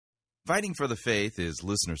Fighting for the Faith is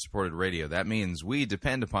listener-supported radio. That means we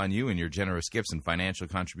depend upon you and your generous gifts and financial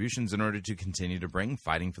contributions in order to continue to bring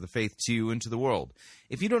Fighting for the Faith to you and to the world.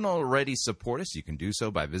 If you don't already support us, you can do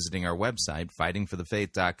so by visiting our website,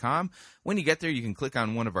 fightingforthefaith.com. When you get there, you can click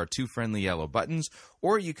on one of our two friendly yellow buttons,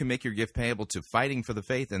 or you can make your gift payable to Fighting for the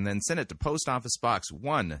Faith and then send it to Post Office Box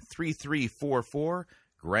 13344,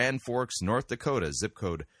 Grand Forks, North Dakota, zip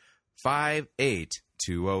code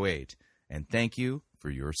 58208. And thank you for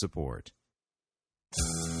your support.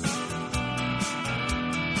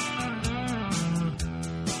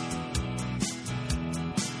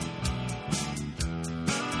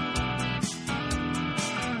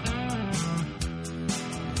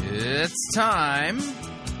 It's time for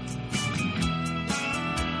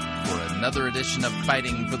another edition of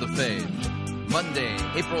Fighting for the Faith. Monday,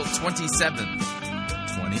 April 27th,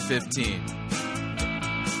 2015.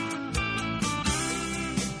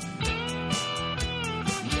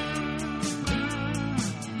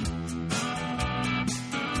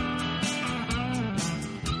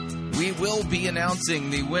 We will be announcing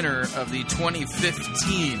the winner of the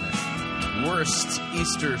 2015 Worst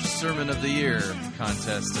Easter Sermon of the Year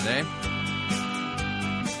contest today.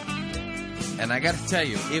 And I got to tell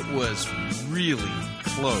you, it was really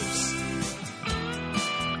close.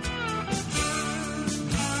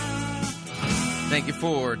 Thank you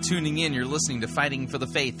for tuning in. You're listening to Fighting for the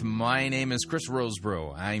Faith. My name is Chris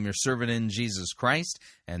Rosebrough. I am your servant in Jesus Christ,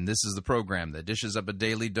 and this is the program that dishes up a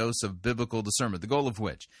daily dose of biblical discernment, the goal of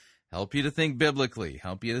which help you to think biblically,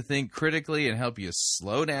 help you to think critically, and help you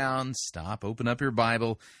slow down, stop, open up your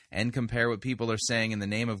Bible, and compare what people are saying in the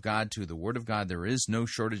name of God to the Word of God. There is no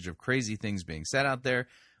shortage of crazy things being said out there.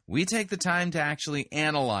 We take the time to actually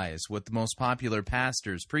analyze what the most popular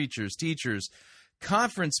pastors, preachers, teachers,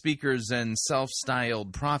 conference speakers, and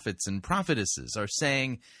self-styled prophets and prophetesses are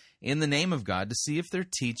saying in the name of God to see if they're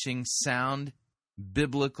teaching sound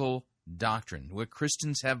biblical doctrine, what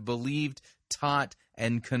Christians have believed, taught,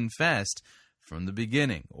 and confessed from the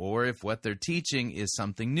beginning, or if what they're teaching is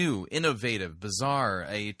something new, innovative, bizarre,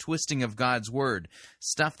 a twisting of God's Word,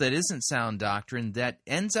 stuff that isn't sound doctrine that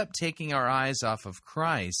ends up taking our eyes off of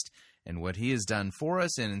Christ and what He has done for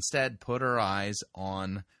us and instead put our eyes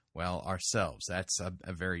on, well, ourselves. That's a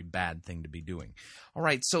very bad thing to be doing. All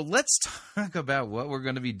right, so let's talk about what we're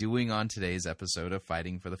going to be doing on today's episode of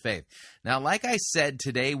Fighting for the Faith. Now, like I said,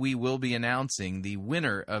 today we will be announcing the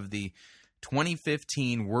winner of the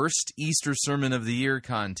 2015 Worst Easter Sermon of the Year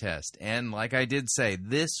contest. And like I did say,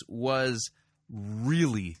 this was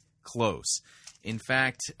really close. In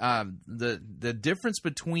fact, the difference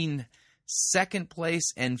between second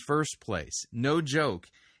place and first place, no joke,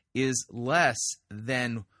 is less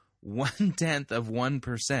than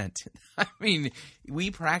 0.1%. I mean, we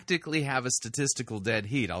practically have a statistical dead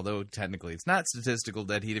heat, although technically it's not statistical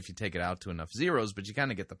dead heat if you take it out to enough zeros, but you kind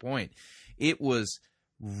of get the point. It was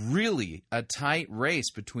really a tight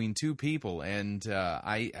race between two people, and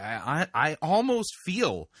I almost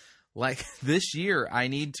feel like this year I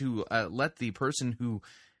need to let the person who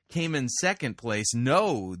came in second place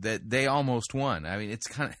know that they almost won. I mean, it's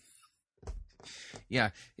kind of...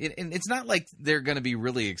 Yeah, and it's not like they're going to be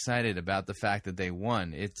really excited about the fact that they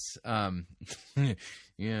won. It's,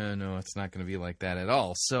 yeah, no, it's not going to be like that at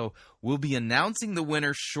all. So we'll be announcing the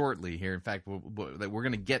winner shortly here. In fact, we're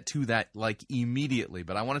going to get to that like immediately.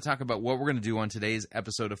 But I want to talk about what we're going to do on today's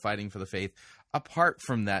episode of Fighting for the Faith apart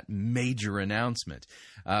from that major announcement.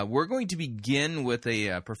 We're going to begin with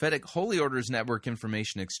a Prophetic Holy Orders Network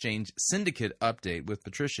Information Exchange Syndicate update with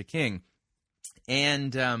Patricia King.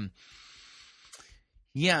 And...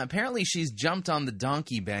 yeah, apparently she's jumped on the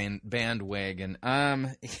donkey bandwagon.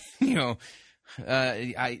 You know,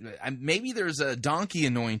 maybe there's a donkey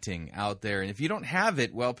anointing out there, and if you don't have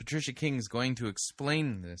it, well, Patricia King is going to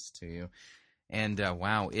explain this to you. And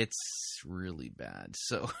wow, it's really bad.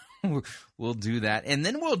 So we'll do that, and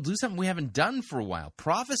then we'll do something we haven't done for a while: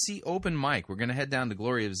 Prophecy Open Mic. We're going to head down to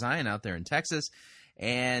Glory of Zion out there in Texas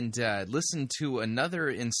and listen to another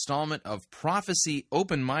installment of Prophecy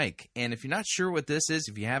Open Mic. And if you're not sure what this is,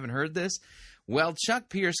 if you haven't heard this, well, Chuck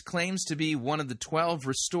Pierce claims to be one of the 12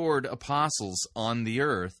 restored apostles on the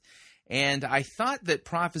earth. And I thought that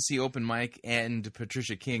Prophecy Open Mic and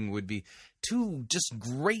Patricia King would be two just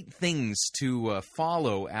great things to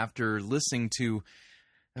follow after listening to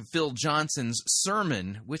Phil Johnson's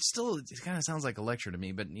sermon, which still kind of sounds like a lecture to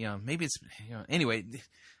me, but you know, maybe it's, you know, anyway,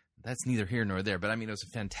 that's neither here nor there. But I mean, it was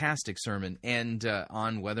a fantastic sermon, and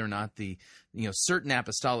on whether or not the certain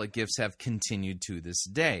apostolic gifts have continued to this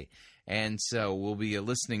day. And so we'll be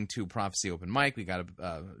listening to Prophecy Open Mic.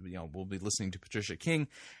 We'll be listening to Patricia King,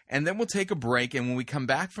 and then we'll take a break. And when we come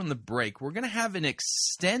back from the break, we're going to have an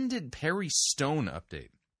extended Perry Stone update.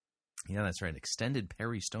 Yeah, that's right, extended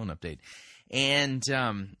Perry Stone update. And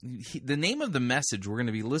the name of the message we're going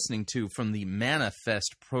to be listening to from the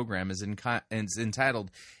Manifest program is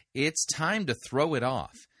entitled, "It's Time to Throw It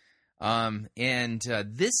Off."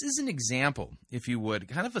 This is an example, if you would,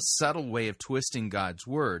 kind of a subtle way of twisting God's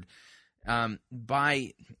word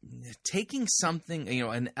by taking something,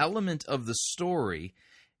 an element of the story,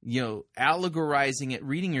 allegorizing it,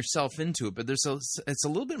 reading yourself into it. But it's a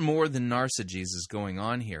little bit more than narcigesis going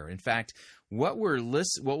on here. In fact, what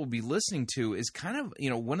we'll be listening to is kind of,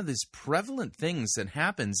 one of these prevalent things that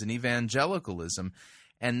happens in evangelicalism.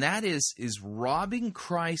 And that is robbing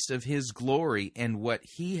Christ of his glory and what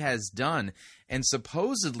he has done, and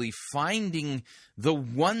supposedly finding the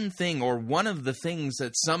one thing or one of the things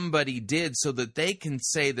that somebody did so that they can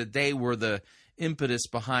say that they were the impetus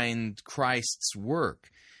behind Christ's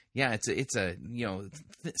work. Yeah,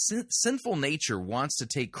 sinful nature wants to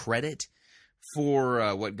take credit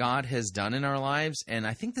for what God has done in our lives, and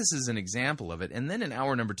I think this is an example of it. And then in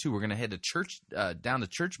hour number 2, we're going to head to church, down to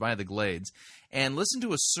Church by the Glades, and listen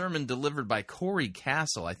to a sermon delivered by Kory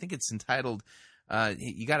Cassell. I think it's entitled,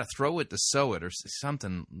 "You Got to Throw It to Sow It," or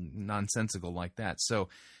something nonsensical like that. So,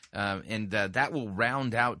 that will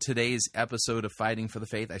round out today's episode of Fighting for the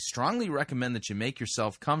Faith. I strongly recommend that you make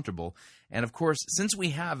yourself comfortable. And, of course, since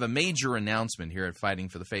we have a major announcement here at Fighting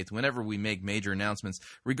for the Faith, whenever we make major announcements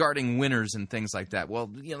regarding winners and things like that, well,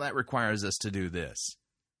 that requires us to do this.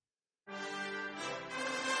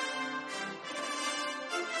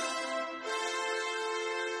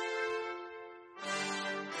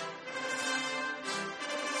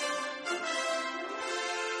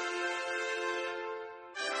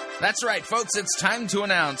 That's right, folks. It's time to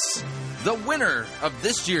announce the winner of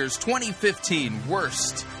this year's 2015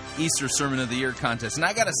 Worst Easter Sermon of the Year contest. And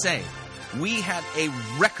I got to say, we had a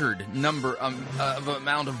record number of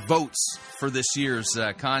amount of votes for this year's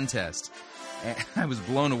contest. And I was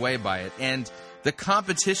blown away by it. And the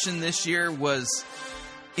competition this year was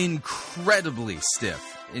incredibly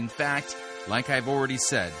stiff. In fact, like I've already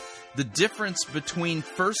said, the difference between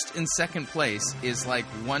first and second place is like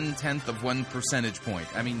 1/10 of 1 percentage point.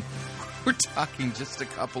 I mean, we're talking just a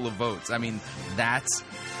couple of votes. I mean, that's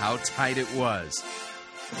how tight it was.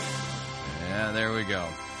 Yeah, there we go.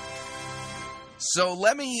 So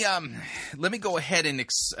let me go ahead and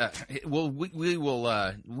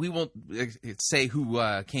we won't say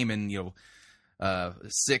who came in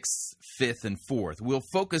 6th, 5th, and 4th. We'll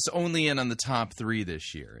focus only in on the top 3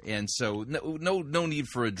 this year, and so no need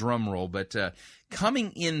for a drum roll. But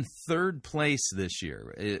coming in 3rd place this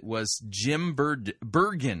year, it was Jim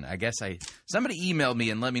Bergen. I guess somebody emailed me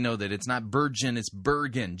and let me know that it's not Bergen, it's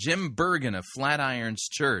Bergen. Jim Bergen of Flatirons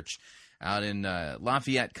Church out in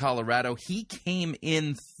Lafayette, Colorado. He came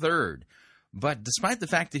in 3rd, but despite the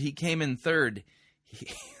fact that he came in 3rd, he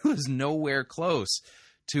was nowhere close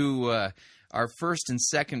to our 1st and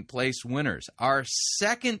 2nd place winners. Our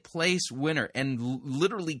 2nd place winner, and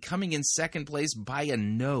literally coming in 2nd place by a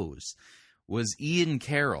nose, was Ian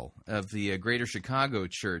Carroll of the Greater Chicago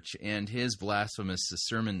Church and his blasphemous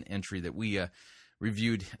sermon entry that we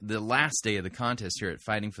reviewed the last day of the contest here at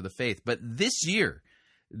Fighting for the Faith. But this year,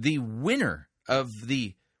 the winner of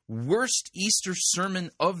the Worst Easter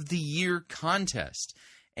Sermon of the Year contest,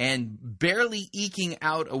 and barely eking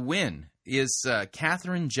out a win, is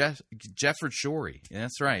Catherine Jefford Shorey.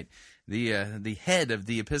 That's right, the head of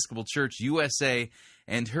the Episcopal Church USA,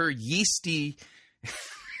 and her yeasty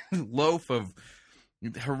loaf of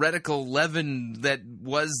heretical leaven that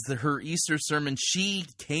was her Easter sermon. She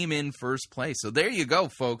came in 1st place. So there you go,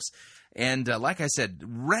 folks. And like I said,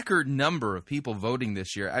 record number of people voting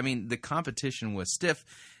this year. I mean, the competition was stiff.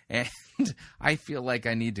 And I feel like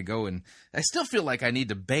I need to go I still feel like I need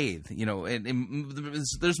to bathe, and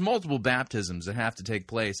there's multiple baptisms that have to take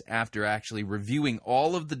place after actually reviewing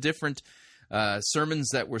all of the different sermons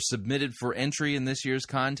that were submitted for entry in this year's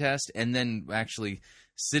contest, and then actually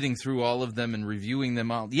sitting through all of them and reviewing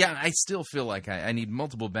them all. Yeah, I still feel like I need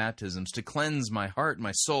multiple baptisms to cleanse my heart,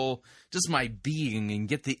 my soul, just my being, and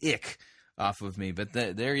get the ick off of me. But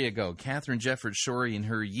there you go. Catherine Jefford Shorey and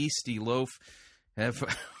her yeasty loaf have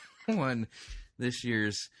won this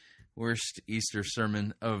year's Worst Easter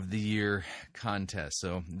Sermon of the Year contest.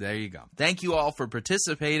 So there you go. Thank you all for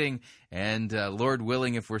participating, and Lord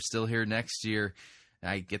willing, if we're still here next year,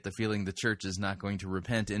 I get the feeling the church is not going to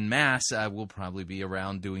repent en masse. We'll probably be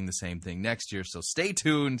around doing the same thing next year. So stay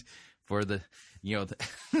tuned for the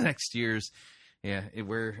next year's Yeah,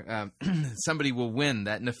 where somebody will win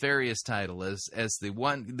that nefarious title as the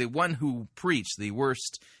one who preached the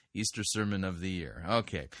worst Easter sermon of the year.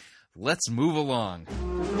 Okay, let's move along.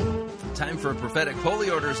 Time for a prophetic Holy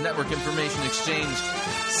Orders Network Information Exchange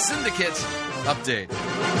Syndicate update.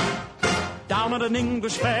 Down at an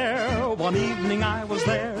English fair, one evening I was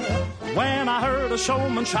there, when I heard a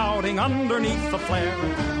showman shouting underneath the flare,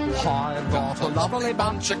 I've got a lovely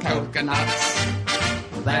bunch of coconuts.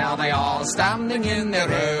 There they are, standing in a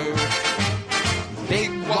row.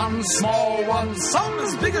 Big ones, small ones, some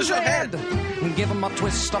as big as your head. Give them a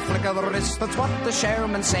twist, a flick of the wrist, that's what the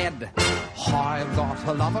showman said. I've got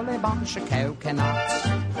a lovely bunch of coconuts.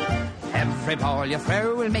 Every ball you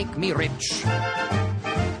throw will make me rich.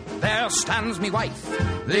 There stands me wife,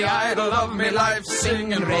 the idol of me life,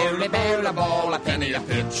 singing roll a ball, a ball, a penny a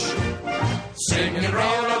pitch. Singing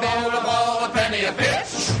roll a ball, a penny a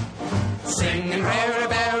pitch. Singing roll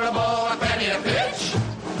a ball, a penny a pitch.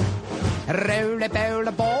 Roll a ball,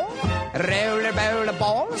 a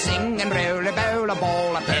ball, singing roll a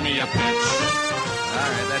ball, a penny a pitch. All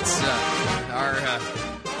right, that's our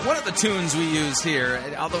one of the tunes we use here.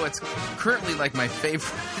 Although it's currently like my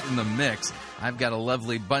favorite in the mix, I've got a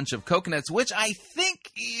lovely bunch of coconuts, which I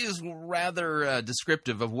think is rather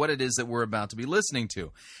descriptive of what it is that we're about to be listening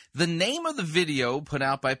to. The name of the video put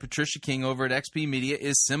out by Patricia King over at XP Media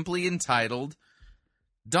is simply entitled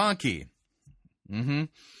Donkey. You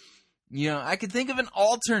know, I could think of an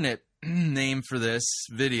alternate name for this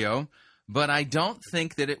video, but I don't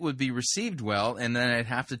think that it would be received well, and then I'd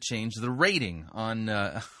have to change the rating on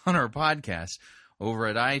our podcast over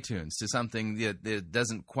at iTunes to something that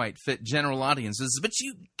doesn't quite fit general audiences, but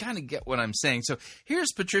you kind of get what I'm saying. So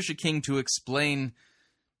here's Patricia King to explain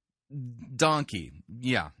donkey.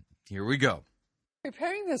 Yeah, here we go.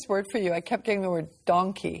 Preparing this word for you, I kept getting the word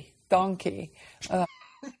donkey.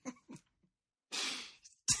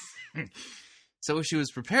 So she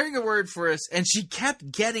was preparing a word for us, and she kept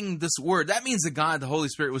getting this word. That means that God, the Holy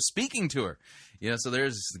Spirit, was speaking to her. You know, so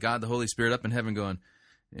there's God, the Holy Spirit, up in heaven going,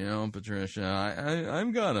 you know, Patricia,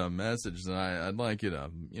 I've got a message that I'd like you to,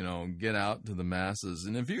 you know, get out to the masses.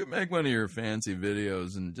 And if you could make one of your fancy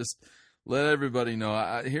videos and just let everybody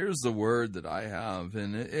know, here's the word that I have,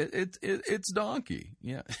 and it's donkey.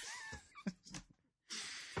 Yeah.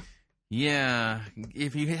 Yeah,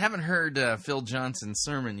 if you haven't heard Phil Johnson's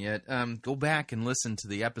sermon yet, go back and listen to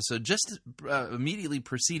the episode just immediately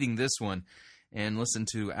preceding this one and listen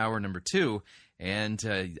to hour number 2. And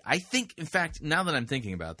I think, in fact, now that I'm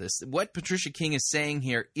thinking about this, what Patricia King is saying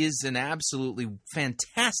here is an absolutely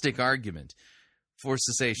fantastic argument for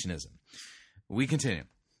cessationism. We continue.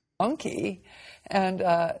 Donkey. And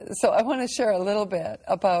so I want to share a little bit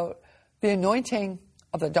about the anointing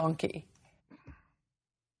of the donkey.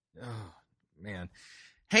 Oh, man.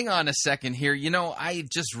 Hang on a second here. You know, I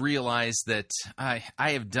just realized that I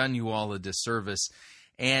have done you all a disservice.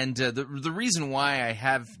 And the reason why I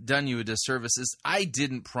have done you a disservice is I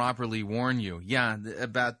didn't properly warn you. Yeah,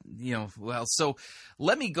 about, you know, well, so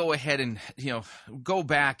let me go ahead and, you know, go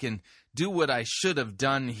back and do what I should have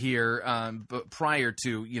done here but prior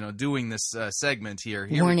to, you know, doing this segment here.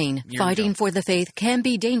 Warning, fighting for the faith can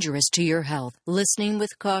be dangerous to your health. Listening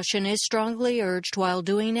with caution is strongly urged while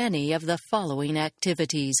doing any of the following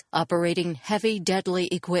activities: operating heavy, deadly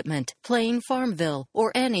equipment, playing Farmville,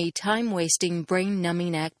 or any time-wasting,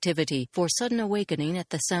 brain-numbing activity. For sudden awakening at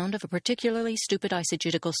the sound of a particularly stupid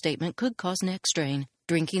eisegetical statement could cause neck strain.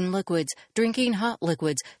 Drinking liquids, drinking hot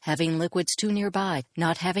liquids, having liquids too nearby,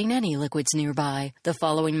 not having any liquids nearby. The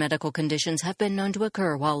following medical conditions have been known to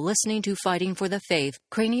occur while listening to Fighting for the Faith: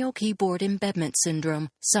 cranial keyboard embedment syndrome,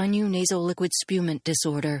 sinunasal liquid spumant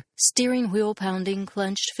disorder, steering wheel pounding,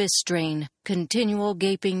 clenched fist strain, continual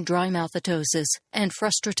gaping dry mouthatosis, and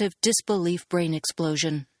frustrative disbelief brain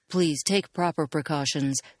explosion. Please take proper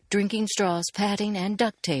precautions. Drinking straws, padding, and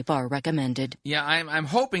duct tape are recommended. Yeah, I'm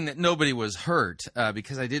hoping that nobody was hurt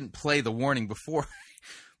because I didn't play the warning before.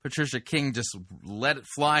 Patricia King just let it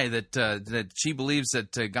fly that she believes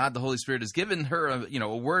that God the Holy Spirit has given her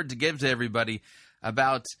a word to give to everybody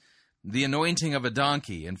about the anointing of a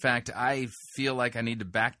donkey. In fact, I feel like I need to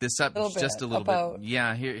back this up just a little bit.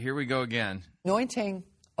 Yeah, here we go again. Anointing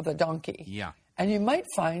of the donkey. Yeah. And you might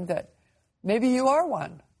find that maybe you are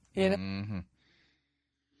one. You know? Mm-hmm.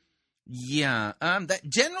 Yeah,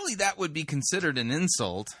 that would be considered an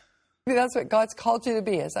insult. Maybe that's what God's called you to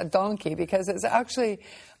be, as a donkey, because it's actually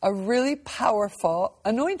a really powerful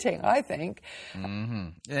anointing, I think. Mm-hmm.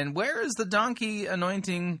 And where is the donkey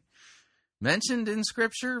anointing mentioned in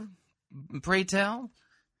Scripture? Pray tell.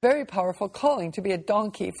 very powerful calling to be a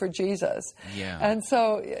donkey for Jesus. Yeah. And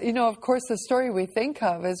so, of course, the story we think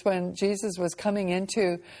of is when Jesus was coming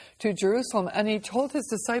into Jerusalem, and he told his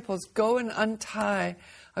disciples, go and untie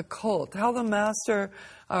a colt. Tell the master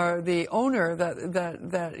or the owner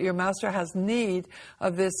that your master has need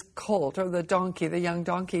of this colt, or the donkey, the young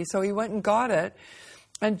donkey. So he went and got it.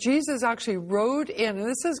 And Jesus actually rode in, and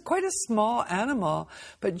this is quite a small animal,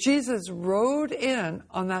 but Jesus rode in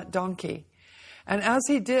on that donkey. And as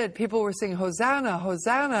he did, people were saying, Hosanna,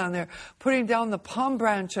 Hosanna, and they're putting down the palm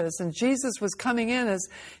branches. And Jesus was coming in as,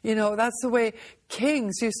 that's the way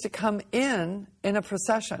kings used to come in a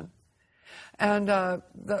procession. And,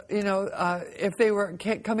 if they were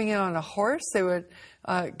coming in on a horse, they would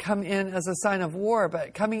come in as a sign of war.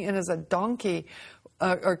 But coming in as a donkey,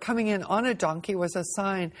 or coming in on a donkey, was a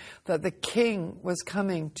sign that the king was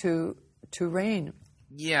coming to reign.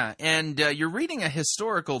 Yeah, and you're reading a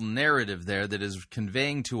historical narrative there that is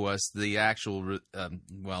conveying to us the actual,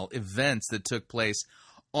 events that took place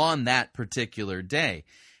on that particular day.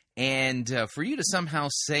 And for you to somehow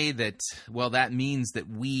say that, that means that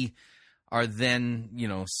we are then,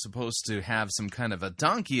 supposed to have some kind of a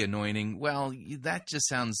donkey anointing, that just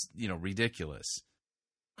sounds, ridiculous.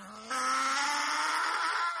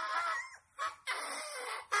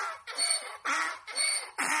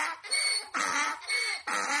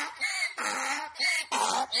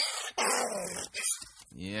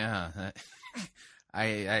 Yeah,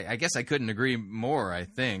 I guess I couldn't agree more, I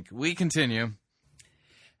think. We continue.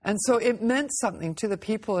 And so it meant something to the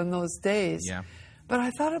people in those days. Yeah. But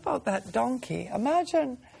I thought about that donkey.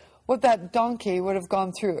 Imagine what that donkey would have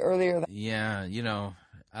gone through earlier. Yeah,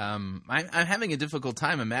 I'm having a difficult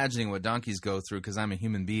time imagining what donkeys go through because I'm a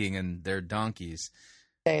human being and they're donkeys.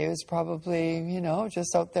 He was probably,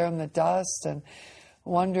 just out there in the dust and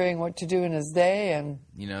wondering what to do in his day, and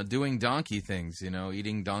doing donkey things,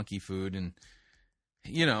 eating donkey food, and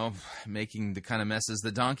making the kind of messes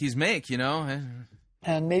that donkeys make,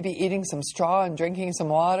 and maybe eating some straw and drinking some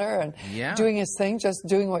water and doing his thing, just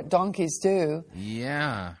doing what donkeys do.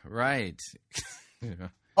 Yeah, right.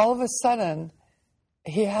 All of a sudden,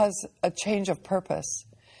 he has a change of purpose.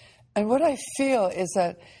 And what I feel is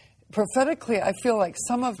that prophetically, I feel like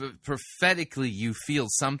prophetically, you feel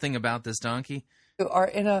something about this donkey? Are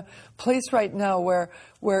in a place right now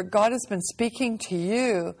where God has been speaking to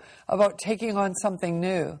you about taking on something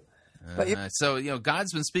new. So,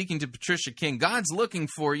 God's been speaking to Patricia King. God's looking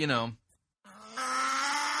for,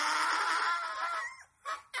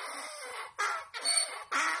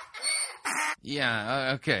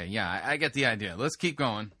 Yeah, okay, yeah, I get the idea. Let's keep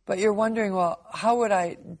going. But you're wondering, well, how would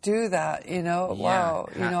I do that, Wow,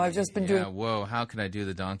 I've just been doing... Whoa, how could I do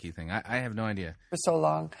the donkey thing? I have no idea. For so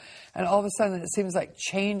long, and all of a sudden it seems like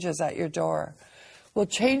change is at your door. Well,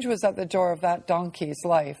 change was at the door of that donkey's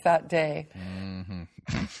life that day.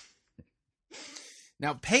 Mm-hmm.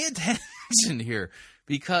 Now, pay attention here,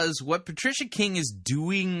 because what Patricia King is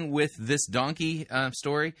doing with this donkey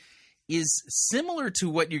story is similar to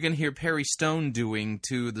what you're going to hear Perry Stone doing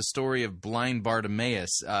to the story of blind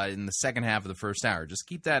Bartimaeus in the second half of the first hour. Just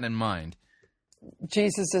keep that in mind.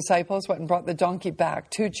 Jesus' disciples went and brought the donkey back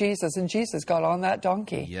to Jesus, and Jesus got on that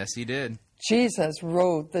donkey. Yes, he did. Jesus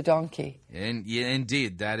rode the donkey. And yeah,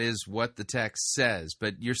 indeed, that is what the text says.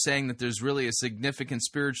 But you're saying that there's really a significant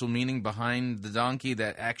spiritual meaning behind the donkey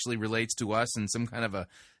that actually relates to us in some kind of a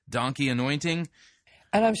donkey anointing?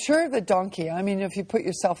 And I'm sure the donkey, if you put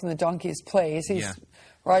yourself in the donkey's place, he's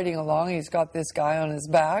riding along, he's got this guy on his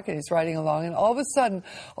back, and he's riding along, and all of a sudden,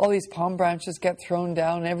 all these palm branches get thrown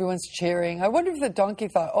down, and everyone's cheering. I wonder if the donkey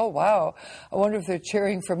thought, oh, wow, I wonder if they're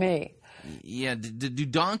cheering for me. Yeah, do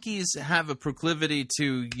donkeys have a proclivity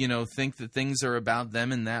to, think that things are about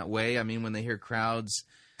them in that way? I mean, when they hear crowds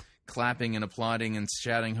clapping and applauding and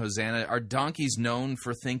shouting Hosanna, are donkeys known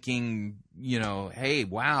for thinking, hey,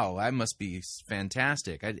 wow, I must be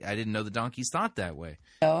fantastic? I didn't know the donkeys thought that way.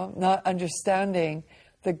 Not understanding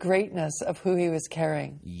the greatness of who he was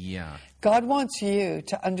carrying. Yeah. God wants you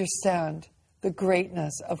to understand the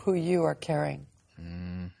greatness of who you are carrying.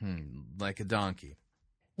 Mm-hmm. Like a donkey.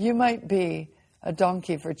 You might be a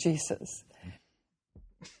donkey for Jesus.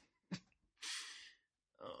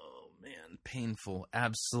 Oh, man, painful,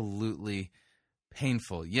 absolutely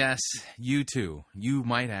painful. Yes, you too. You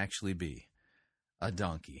might actually be a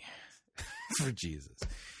donkey for Jesus.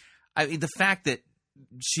 I mean, the fact that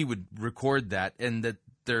she would record that and that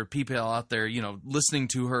there are people out there, listening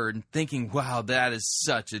to her and thinking, wow, that is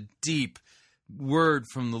such a deep word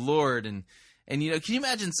from the Lord. And can you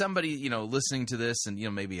imagine somebody, listening to this and,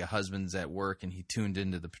 maybe a husband's at work and he tuned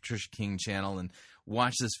into the Patricia King channel and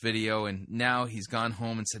watched this video and now he's gone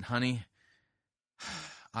home and said, honey,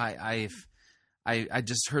 I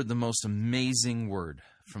just heard the most amazing word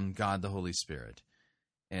from God the Holy Spirit.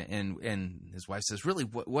 And his wife says, really,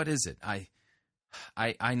 what is it?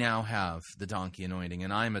 I now have the donkey anointing,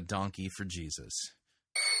 and I'm a donkey for Jesus.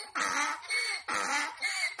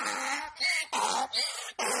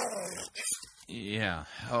 Yeah.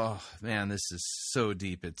 Oh, man, this is so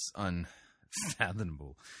deep. It's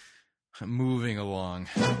unfathomable. Moving along.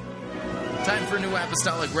 Time for a new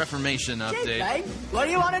Apostolic Reformation update. Babe, what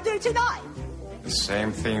do you want to do tonight? The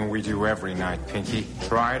same thing we do every night, Pinky.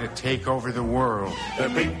 Try to take over the world. The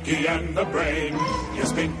Pinky and the Brain.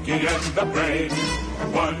 Yes, Pinky and the Brain.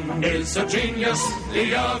 One is a genius,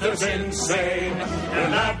 the other's insane. They're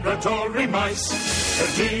laboratory mice.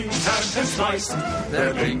 Their genes have been spliced.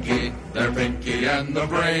 They're Pinky and the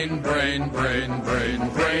Brain. Brain, brain, brain,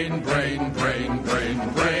 brain, brain, brain, brain,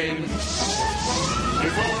 brain.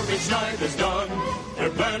 Before each night is done, their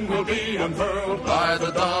plan will be unfurled. By the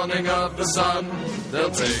dawning of the sun, they'll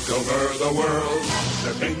take over the world.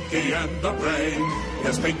 They're Pinky and the Brain.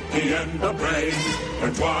 Yes, Pinky and the Brain.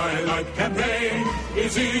 Their twilight campaign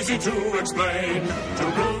is easy to explain.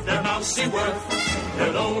 To prove their mousy worth,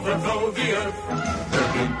 they'll overthrow the earth.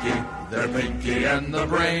 They're Pinky and the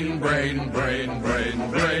Brain. Brain, brain, brain,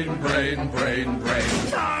 brain, brain, brain,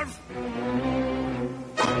 brain.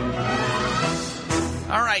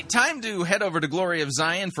 All right, time to head over to Glory of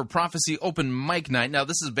Zion for Prophecy Open Mic Night. Now,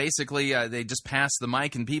 this is basically, they just pass the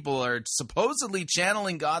mic and people are supposedly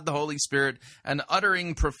channeling God the Holy Spirit and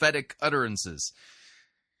uttering prophetic utterances.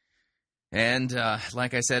 And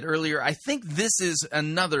like I said earlier, I think this is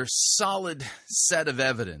another solid set of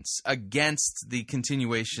evidence against the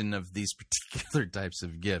continuation of these particular types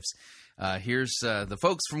of gifts. Here's the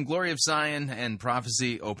folks from Glory of Zion and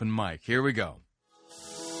Prophecy Open Mic. Here we go.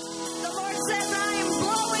 The Lord says, I am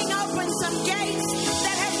blowing open some gates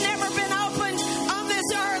that have never been opened on this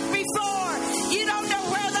earth before. You don't know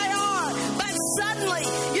where they are, but suddenly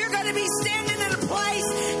you're going to be standing in a place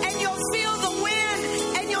and you'll feel the wind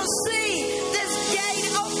and you'll see this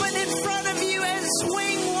gate open in front of you and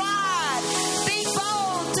swing wide. Be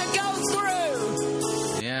bold to go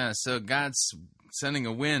through. Yeah, so God's sending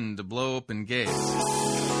a wind to blow open gates.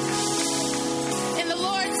 And the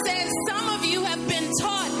Lord says, some of you have been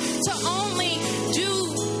taught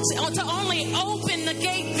to only open the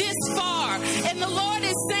gate this far. And the Lord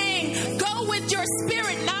is saying, go with your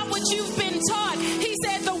spirit, not what you've been taught. He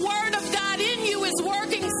said the word of God in you is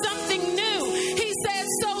working something new. He says,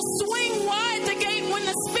 so swing wide the gate. When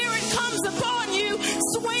the Spirit comes upon you,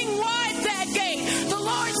 swing wide that gate. The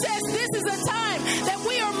Lord says this is a time that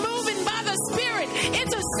we are moving by the Spirit.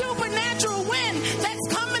 It's a supernatural wind that's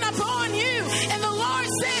coming upon you. And the Lord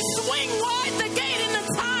says, swing wide the gate in the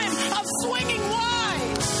time of swinging wide.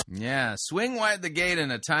 Yeah, swing wide the gate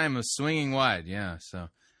in a time of swinging wide. Yeah, so.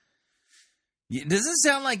 Does this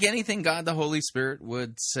sound like anything God the Holy Spirit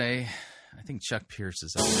would say? I think Chuck Pierce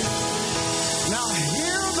is up there. Now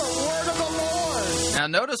hear the word of the Lord. Now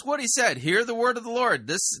notice what he said. Hear the word of the Lord.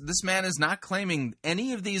 This man is not claiming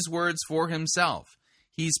any of these words for himself.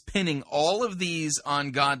 He's pinning all of these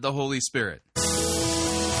on God the Holy Spirit.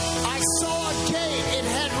 I saw a gate. It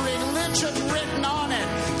had religion written on it.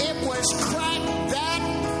 It was cracked that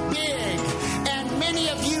big. And many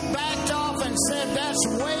of you backed off and said, that's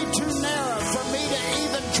way too narrow for me to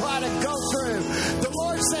even try to go through. The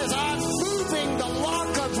Lord says, I'm moving the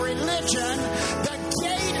lock of religion. The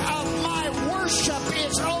gate of my worship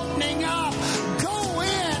is opening up. Go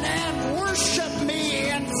in and worship me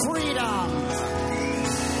in freedom.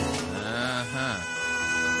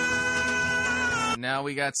 Now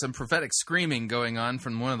we got some prophetic screaming going on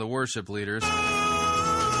from one of the worship leaders.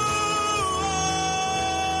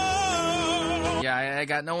 Yeah, I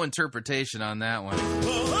got no interpretation on that one. What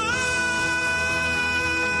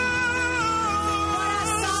I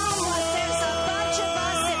saw was there's a bunch of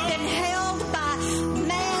us that have been held by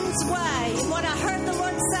man's way. And what I heard the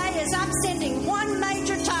Lord say is, I'm sending one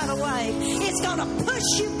major tidal wave. It's going to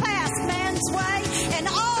push you past man's way and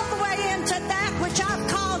all the way into that which I've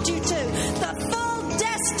called you to. The full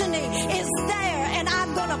destiny is there, and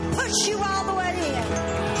I'm going to push you all the way in.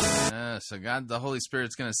 So God, the Holy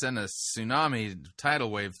Spirit's going to send a tsunami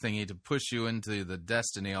tidal wave thingy to push you into the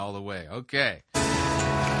destiny all the way. Okay. For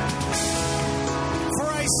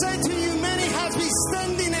I say to you, many has been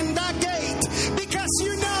standing in that gate, because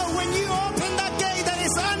you know when you open that gate that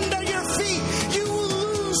is under your feet, you will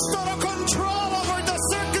lose total control over the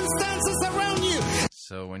circumstances around you.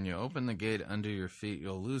 So when you open the gate under your feet,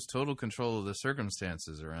 you'll lose total control of the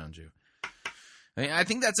circumstances around you. I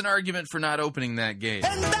think that's an argument for not opening that gate.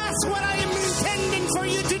 And that's what I am intending for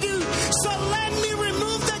you to do. So let me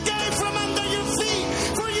remove the gate from under your feet,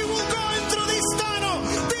 for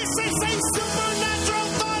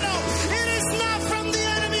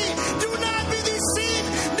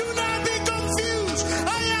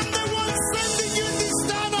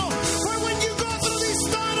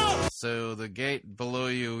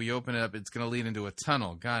it's going to lead into a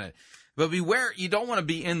tunnel. Got it. But beware, you don't want to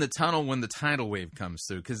be in the tunnel when the tidal wave comes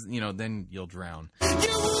through, because, then you'll drown. You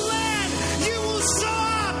will land, you will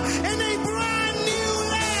soar in a brand new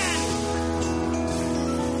land.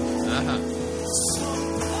 Uh-huh. So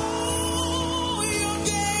pull your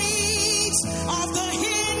gates off the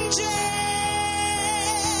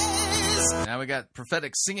hinges. Now we got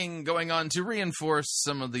prophetic singing going on to reinforce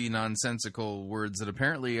some of the nonsensical words that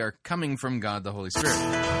apparently are coming from God the Holy Spirit.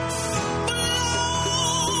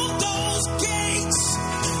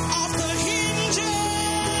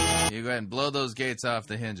 You go ahead and blow those gates off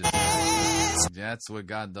the hinges. That's what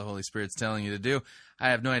God the Holy Spirit's telling you to do. I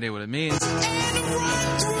have no idea what it means.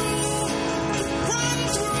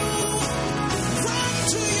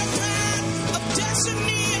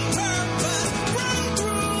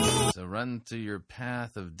 So run to your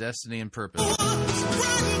path of destiny and purpose. Run on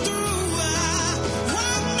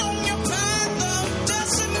your path of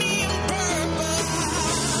destiny and purpose.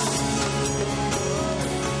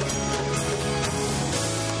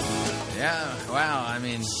 Yeah, wow, I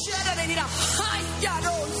mean...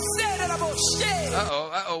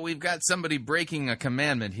 Uh-oh, we've got somebody breaking a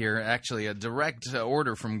commandment here, actually, a direct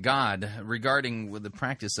order from God regarding the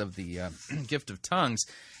practice of the gift of tongues.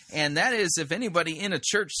 And that is, if anybody in a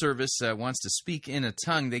church service wants to speak in a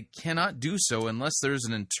tongue, they cannot do so unless there's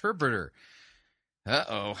an interpreter.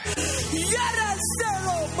 Uh-oh.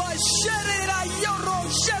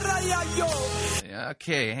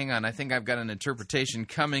 Okay, hang on. I think I've got an interpretation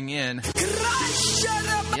coming in.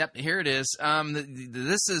 Yep, here it is.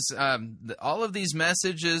 This is all of these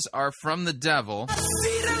messages are from the devil.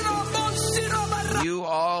 You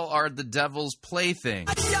all are the devil's plaything.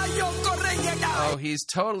 Oh, he's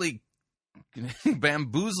totally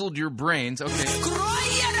bamboozled your brains. Okay.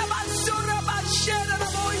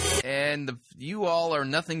 And you all are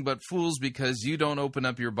nothing but fools because you don't open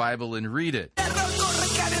up your Bible and read it.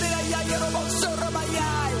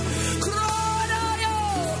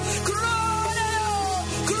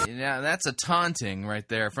 Yeah, that's a taunting right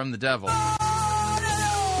there from the devil.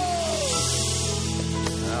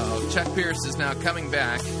 Oh, Chuck Pierce is now coming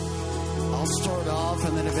back. I'll start off,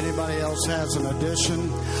 and then if anybody else has an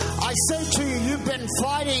addition. I say to you, you've been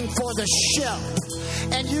fighting for the ship,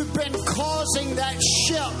 and you've been causing that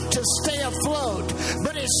ship to stay afloat.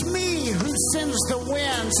 But it's me who sends the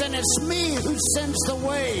winds, and it's me who sends the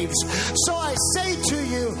waves. So I say to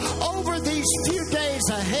you, over these few days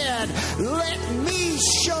ahead, let me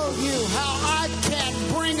show you how I can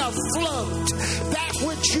bring afloat that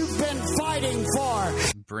which you've been fighting for.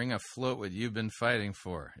 Bring afloat what you've been fighting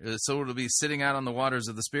for. So it'll be sitting out on the waters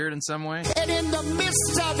of the Spirit in some way? And in the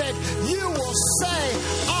midst of it, you will say,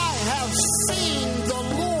 I have seen the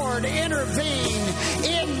Lord intervene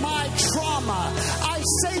in my trauma. I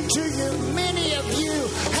say to you, many of you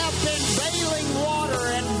have been bailing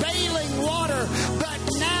water, but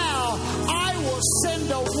now I will send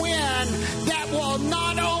a wind that will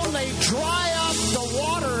not only dry up the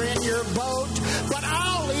water in your boat, but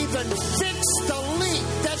I'll even fix the leak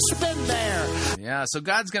that's been there. Yeah, so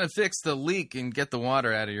God's going to fix the leak and get the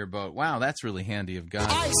water out of your boat. Wow, that's really handy of God.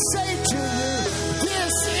 I say to you,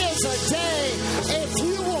 this is a day, if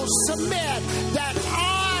you will submit, that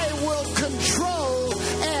I will control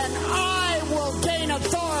and I will gain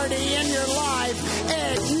authority in your life,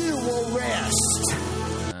 and you will rest.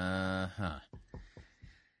 Uh-huh.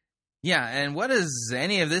 Yeah, and what does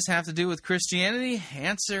any of this have to do with Christianity?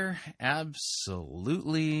 Answer,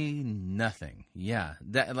 absolutely nothing. Yeah,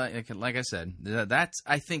 that, like I said, that's,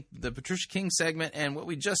 I think, the Patricia King segment and what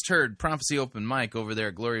we just heard, Prophecy Open Mic over there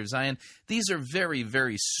at Glory of Zion, these are very,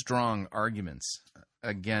 very strong arguments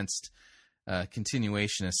against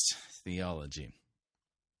continuationist theology.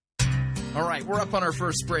 All right, we're up on our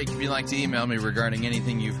first break. If you'd like to email me regarding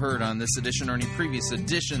anything you've heard on this edition or any previous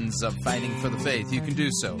editions of Fighting for the Faith, you can do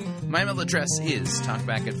so. My email address is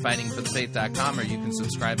talkback@fightingforthefaith.com, or you can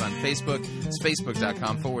subscribe on Facebook. It's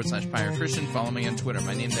facebook.com/Pirate Christian. Follow me on Twitter.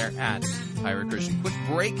 My name there @Pirate Christian. Quick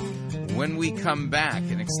break. When we come back,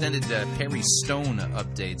 an extended Perry Stone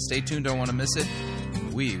update. Stay tuned, don't want to miss it.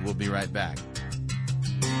 We will be right back.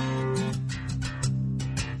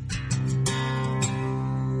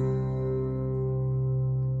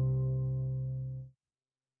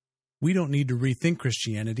 We don't need to rethink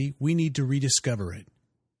Christianity. We need to rediscover it.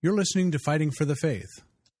 You're listening to Fighting for the Faith.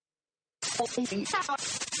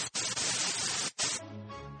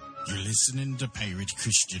 You're listening to Pirate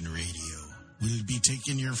Christian Radio. We'll be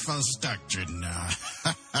taking your false doctrine now.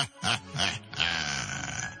 A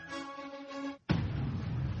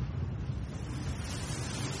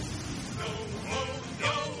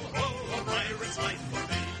pirate's life for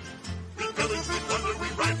me. We pillage, we plunder, we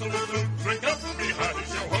rifle, we loot.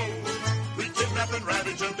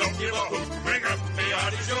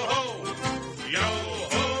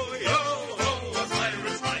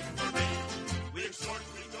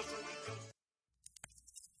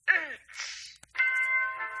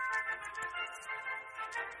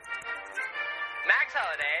 Max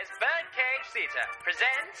Holliday's Birdcage Theater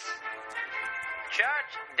presents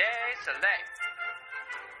Church de Soleil.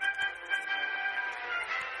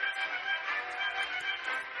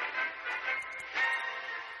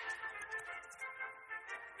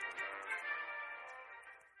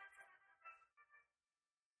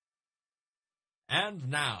 And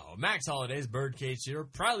now, Max Holliday's Birdcage Theater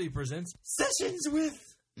proudly presents Sessions with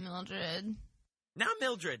Mildred. Now,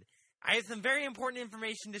 Mildred, I have some very important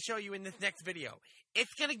information to show you in this next video.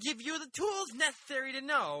 It's going to give you the tools necessary to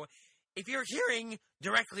know if you're hearing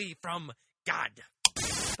directly from God.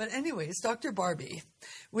 But anyways, Dr. Barbie,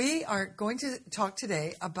 we are going to talk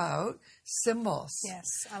today about symbols. Yes,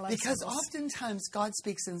 I love because symbols. oftentimes God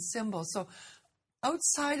speaks in symbols. So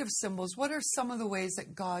outside of symbols, what are some of the ways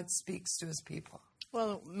that God speaks to his people?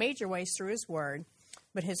 Well, major ways through his word,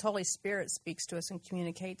 but his Holy Spirit speaks to us and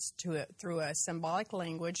communicates to it through a symbolic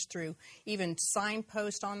language, through even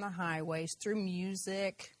signposts on the highways, through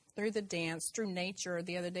music, through the dance, through nature.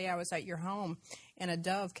 The other day I was at your home and a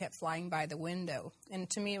dove kept flying by the window. And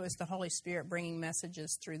to me it was the Holy Spirit bringing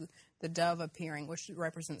messages through the dove appearing, which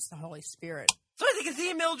represents the Holy Spirit. So as you can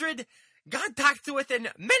see, Mildred, God talks to us in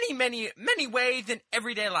many, many, many ways in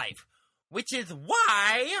everyday life, which is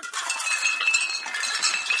why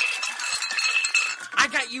I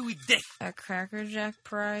got you this. A Cracker Jack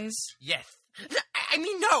prize? Yes. I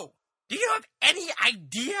mean, no. Do you have any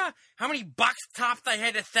idea how many box tops I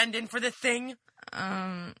had to send in for this thing?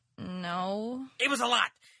 No. It was a lot.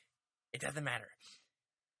 It doesn't matter.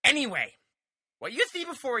 Anyway, what you see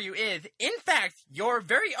before you is, in fact, your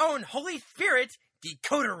very own Holy Spirit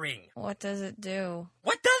decoder ring. What does it do?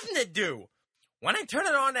 What doesn't it do? When I turn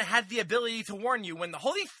it on, it has the ability to warn you when the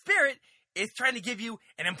Holy Spirit is trying to give you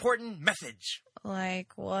an important message.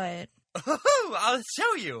 Like what? I'll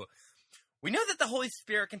show you. We know that the Holy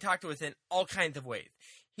Spirit can talk to us in all kinds of ways.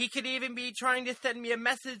 He could even be trying to send me a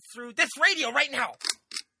message through this radio right now.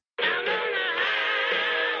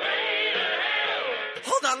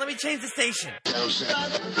 Hold on, let me change the station.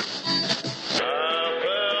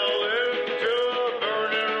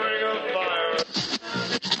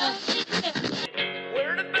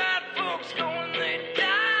 Where the bad folks go when they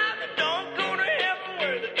die? They don't go to heaven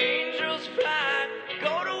where the angels fly.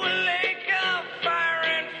 Go to a lake of fire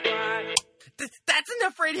and fry. That's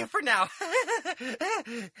enough radio for now.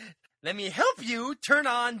 Let me help you turn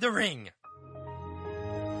on the ring.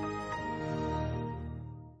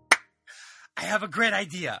 I have a great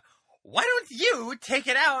idea. Why don't you take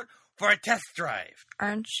it out for a test drive?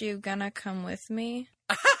 Aren't you gonna come with me?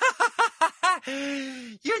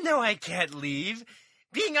 You know I can't leave.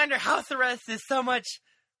 Being under house arrest is so much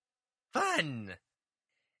fun.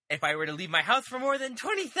 If I were to leave my house for more than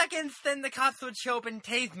 20 seconds, then the cops would show up and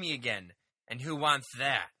tase me again. And who wants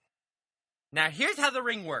that? Now here's how the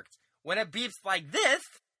ring works. When it beeps like this,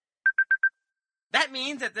 that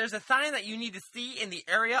means that there's a sign that you need to see in the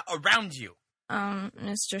area around you.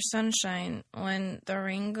 Mr. Sunshine, when the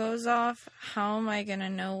ring goes off, how am I gonna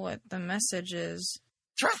know what the message is?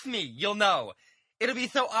 Trust me, you'll know. It'll be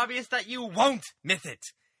so obvious that you won't miss it.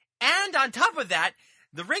 And on top of that,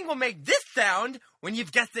 the ring will make this sound when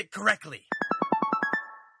you've guessed it correctly.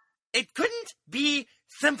 It couldn't be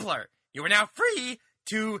simpler. You are now free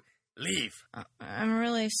to leave. I'm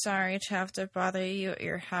really sorry to have to bother you at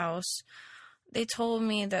your house. They told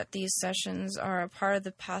me that these sessions are a part of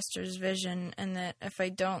the pastor's vision and that if I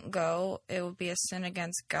don't go, it will be a sin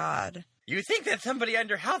against God. You think that somebody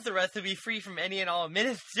under house arrest would be free from any and all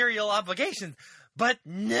ministerial obligations, but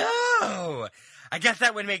no! I guess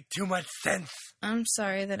that would make too much sense. I'm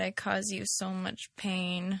sorry that I caused you so much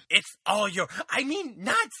pain. It's all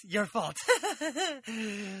not your fault.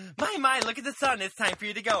 My, look at the sun. It's time for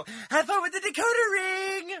you to go. Have fun with the decoder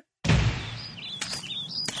ring!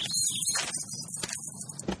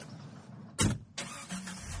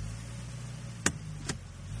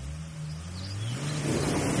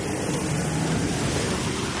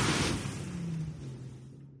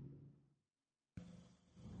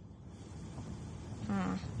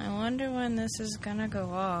 I wonder when this is gonna go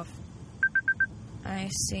off. I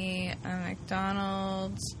see a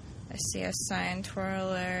McDonald's. I see a sign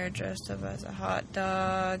twirler dressed up as a hot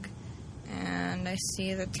dog. And I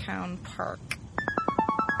see the town park.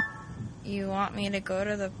 You want me to go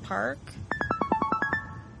to the park?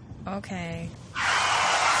 Okay.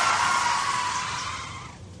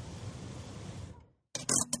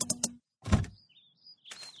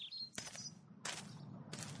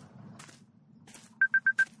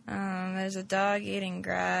 There's a dog eating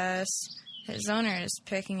grass. His owner is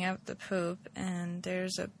picking up the poop, and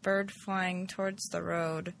there's a bird flying towards the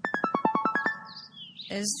road.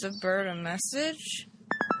 Is the bird a message?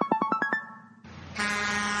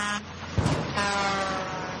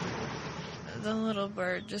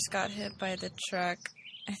 bird just got hit by the truck.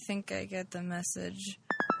 I think I get the message.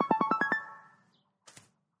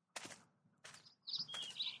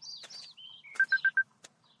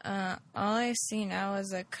 All I see now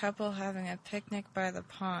is a couple having a picnic by the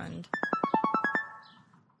pond.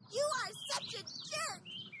 You are such a jerk!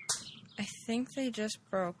 I think they just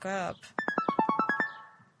broke up.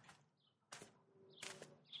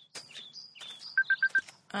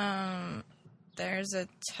 There's a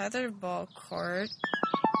tetherball court,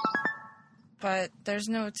 but there's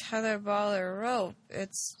no tetherball or rope.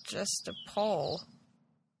 It's just a pole.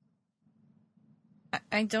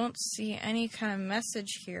 I don't see any kind of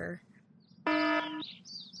message here.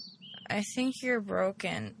 I think you're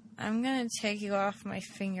broken. I'm gonna take you off my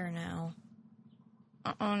finger now.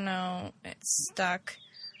 Oh no, it's stuck.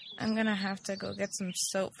 I'm gonna have to go get some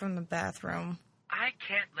soap from the bathroom. I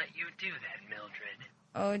can't let you do that, Mildred.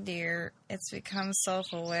 Oh dear, it's become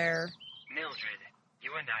self-aware. Mildred,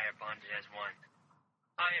 you and I are bonded as one.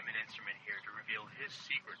 I am an instrument here to reveal his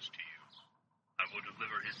secrets to you. I will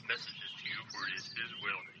deliver his messages to you, for it is his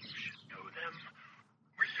will that you should know them.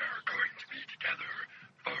 We are going to be together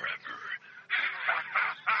forever.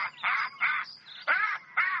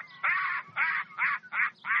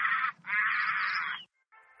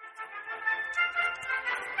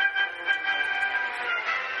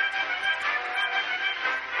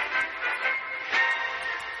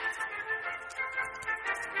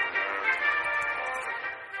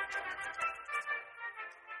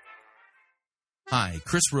 Hi,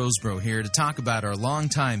 Chris Rosebrough here to talk about our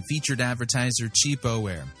longtime featured advertiser,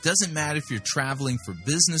 Cheapo Air. Doesn't matter if you're traveling for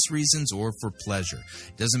business reasons or for pleasure.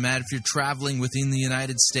 Doesn't matter if you're traveling within the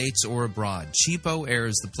United States or abroad. Cheapo Air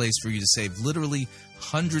is the place for you to save literally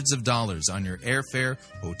hundreds of dollars on your airfare,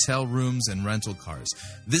 hotel rooms, and rental cars.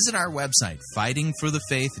 Visit our website,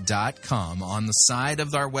 fightingforthefaith.com. On the side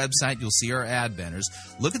of our website, you'll see our ad banners.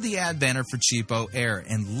 Look at the ad banner for Cheapo Air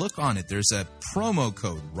and look on it. There's a promo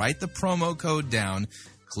code. Write the promo code down.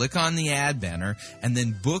 Click on the ad banner and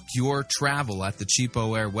then book your travel at the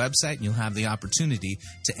Cheapo Air website, and you'll have the opportunity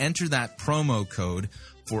to enter that promo code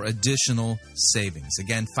for additional savings.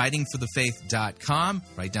 Again, fightingforthefaith.com.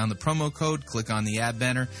 Write down the promo code, click on the ad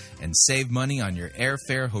banner, and save money on your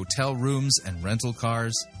airfare, hotel rooms, and rental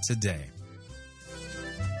cars today.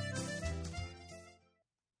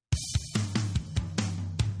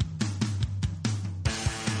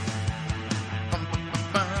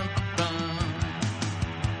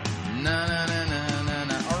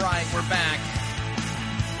 All right, we're back.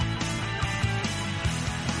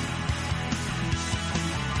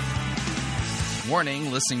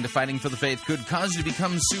 Warning, listening to Fighting for the Faith could cause you to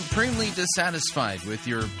become supremely dissatisfied with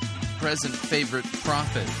your present favorite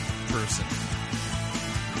prophet person.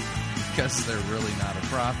 Because they're really not a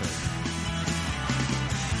prophet.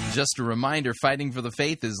 Just a reminder, Fighting for the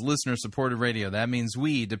Faith is listener-supported radio. That means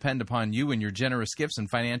we depend upon you and your generous gifts and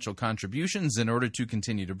financial contributions in order to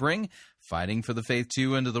continue to bring Fighting for the Faith to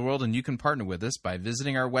you into the world, and you can partner with us by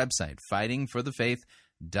visiting our website,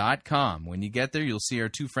 fightingforthefaith.com. When you get there, you'll see our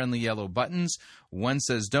two friendly yellow buttons. One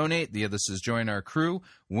says donate, the other says join our crew.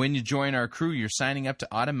 When you join our crew, you're signing up to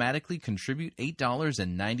automatically contribute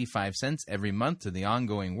 $8.95 every month to the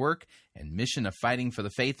ongoing work and mission of Fighting for the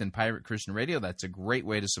Faith and Pirate Christian Radio. That's a great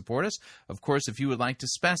way to support us. Of course, if you would like to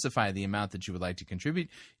specify the amount that you would like to contribute,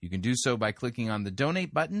 you can do so by clicking on the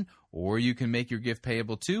donate button, or you can make your gift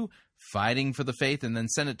payable to Fighting for the Faith and then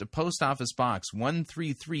send it to Post Office Box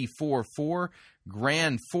 13344,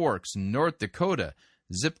 Grand Forks, North Dakota,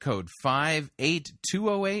 zip code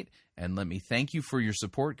 58208. And let me thank you for your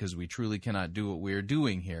support, because we truly cannot do what we are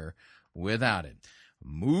doing here without it.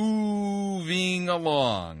 Moving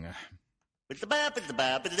along. Time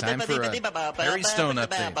for a Perry Stone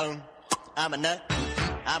update. I'm a nut.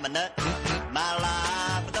 My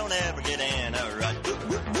life don't ever get in a rut.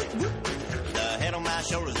 The head on my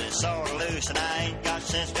shoulders is sort of loose, and I ain't got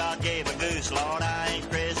sense God gave a goose. Lord, I ain't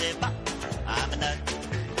crazy, but I'm a nut.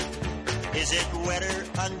 Is it wetter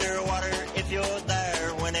underwater if you're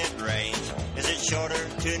there when it rains? Is it shorter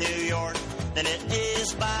to New York than it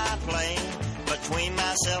is by plane? Between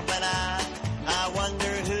myself and I wonder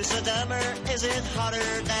who's the dumber. Is it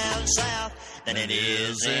hotter down south than it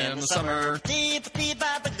is in the summer?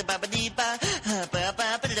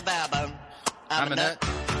 I'm a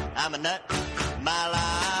nut. My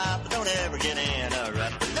life don't ever get in a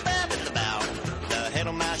rut. The head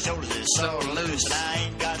on my shoulders is so loose, and I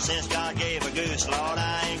ain't got sense God gave a goose. Lord,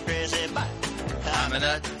 I ain't crazy, but I'm a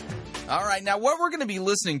nut. All right, now what we're going to be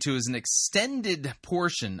listening to is an extended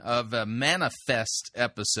portion of a Manifest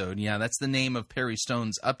episode. Yeah, that's the name of Perry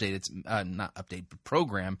Stone's update. It's not update, but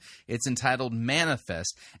program. It's entitled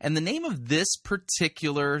Manifest. And the name of this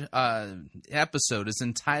particular episode is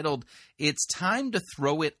entitled It's Time to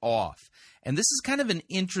Throw It Off. And this is kind of an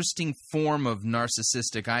interesting form of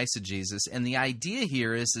narcissistic eisegesis. And the idea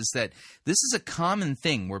here is that this is a common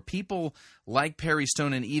thing where people like Perry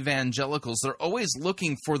Stone and evangelicals, they're always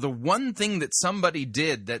looking for the one thing that somebody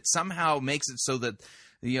did that somehow makes it so that,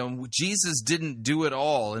 Jesus didn't do it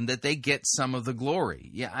all and that they get some of the glory.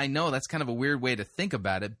 Yeah, I know that's kind of a weird way to think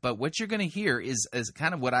about it, but what you're going to hear is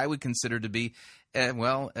kind of what I would consider to be,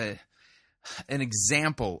 an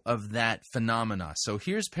example of that phenomena. So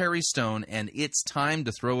here's Perry Stone, and It's Time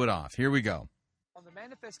to Throw It Off. Here we go. On the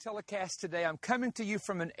Manifest telecast today, I'm coming to you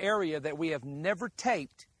from an area that we have never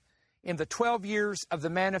taped in the 12 years of the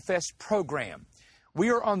Manifest program. We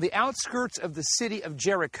are on the outskirts of the city of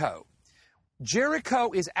Jericho.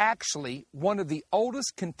 Jericho is actually one of the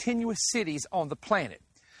oldest continuous cities on the planet.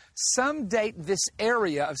 Some date this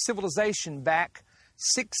area of civilization back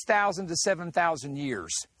 6,000 to 7,000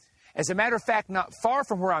 years. As a matter of fact, not far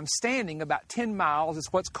from where I'm standing, about 10 miles, is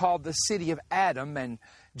what's called the city of Adam, and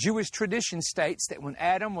Jewish tradition states that when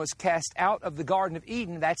Adam was cast out of the Garden of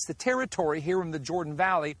Eden, that's the territory here in the Jordan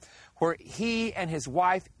Valley where he and his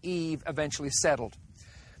wife Eve eventually settled.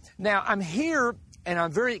 Now, I'm here and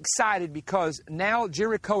I'm very excited because now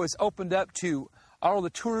Jericho is opened up to all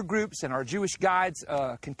the tour groups, and our Jewish guides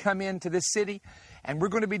can come into this city. And we're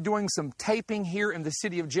going to be doing some taping here in the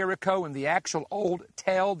city of Jericho in the actual old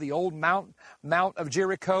tell, the old Mount of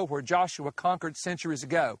Jericho where Joshua conquered centuries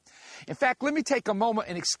ago. In fact, let me take a moment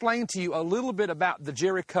and explain to you a little bit about the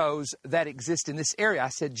Jerichos that exist in this area. I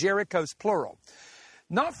said Jerichos plural.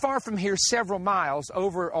 Not far from here, several miles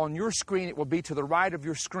over on your screen, it will be to the right of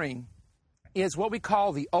your screen, is what we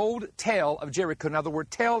call the old tell of Jericho. Now, the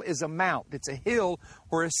word tell is a mount. It's a hill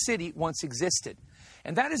where a city once existed.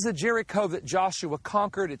 And that is the Jericho that Joshua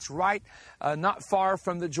conquered. It's right not far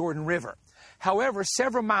from the Jordan River. However,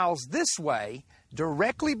 several miles this way,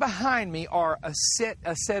 directly behind me, are a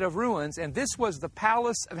set of ruins, and this was the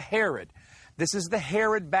palace of Herod. This is the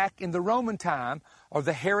Herod back in the Roman time, or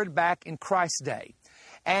the Herod back in Christ's day.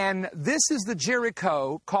 And this is the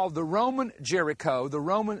Jericho called the Roman Jericho, the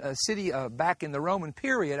Roman city back in the Roman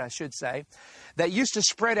period, I should say, that used to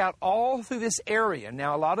spread out all through this area.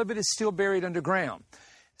 Now, a lot of it is still buried underground.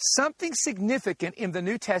 Something significant in the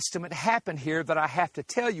New Testament happened here that I have to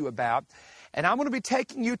tell you about. And I'm going to be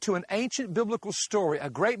taking you to an ancient biblical story, a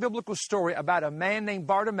great biblical story about a man named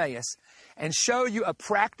Bartimaeus, and show you a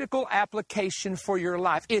practical application for your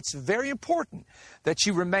life. It's very important that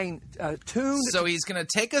you remain tuned. So he's going to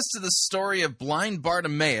take us to the story of blind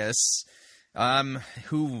Bartimaeus,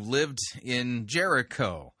 who lived in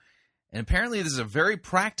Jericho. And apparently this is a very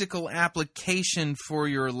practical application for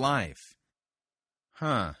your life.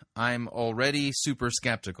 I'm already super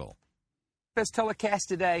skeptical. Telecast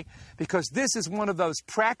today because this is one of those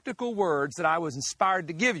practical words that I was inspired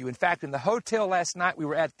to give you. In fact, in the hotel last night, we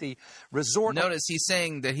were at the resort. Notice he's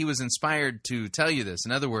saying that he was inspired to tell you this.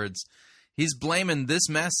 In other words, he's blaming this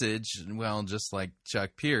message, well, just like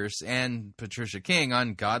Chuck Pierce and Patricia King,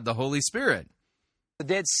 on God the Holy Spirit. The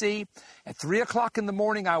Dead Sea. At 3 o'clock in the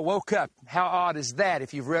morning, I woke up. How odd is that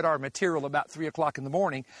if you've read our material about 3 o'clock in the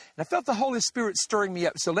morning? And I felt the Holy Spirit stirring me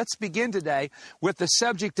up. So let's begin today with the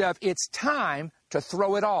subject of it's time to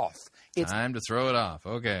throw it off. It's time to throw it off.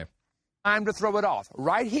 Okay. Time to throw it off.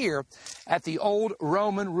 Right here at the old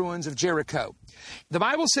Roman ruins of Jericho. The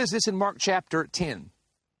Bible says this in Mark chapter 10.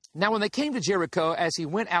 Now, when they came to Jericho, as he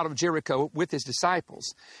went out of Jericho with his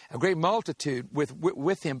disciples, a great multitude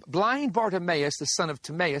with him, blind Bartimaeus, the son of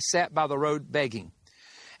Timaeus, sat by the road begging.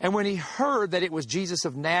 And when he heard that it was Jesus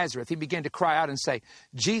of Nazareth, he began to cry out and say,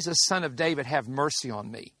 Jesus, son of David, have mercy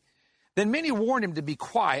on me. Then many warned him to be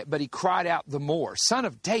quiet, but he cried out the more, Son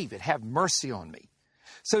of David, have mercy on me.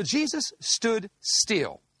 So Jesus stood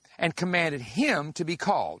still and commanded him to be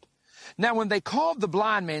called. Now, when they called the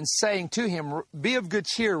blind man, saying to him, be of good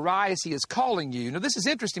cheer, rise, he is calling you. Now, this is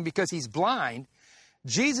interesting because he's blind.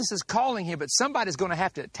 Jesus is calling him, but somebody's going to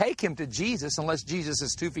have to take him to Jesus unless Jesus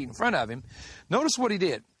is 2 feet in front of him. Notice what he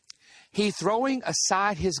did. He, throwing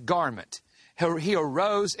aside his garment, he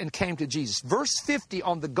arose and came to Jesus. Verse 50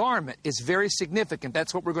 on the garment is very significant.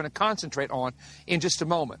 That's what we're going to concentrate on in just a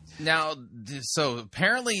moment. Now, so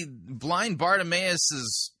apparently blind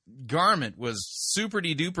Bartimaeus' garment was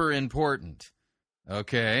super-de-duper important.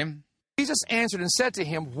 Okay. Jesus answered and said to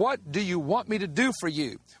him, what do you want me to do for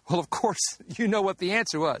you? Well, of course, you know what the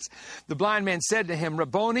answer was. The blind man said to him,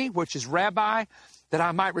 Rabboni, which is rabbi, that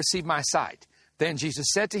I might receive my sight. Then Jesus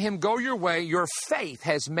said to him, go your way, your faith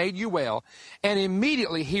has made you well. And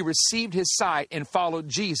immediately he received his sight and followed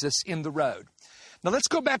Jesus in the road. Now let's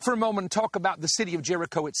go back for a moment and talk about the city of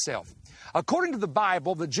Jericho itself. According to the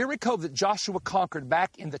Bible, the Jericho that Joshua conquered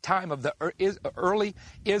back in the time of the early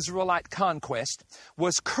Israelite conquest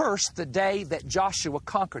was cursed the day that Joshua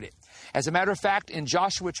conquered it. As a matter of fact, in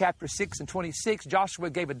Joshua chapter 6 and 26,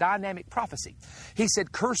 Joshua gave a dynamic prophecy. He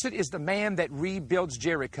said, cursed is the man that rebuilds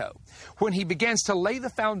Jericho. When he begins to lay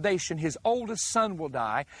the foundation, his oldest son will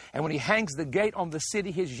die, and when he hangs the gate on the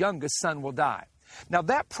city, his youngest son will die. Now,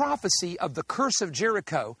 that prophecy of the curse of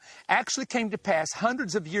Jericho actually came to pass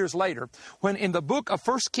hundreds of years later when in the book of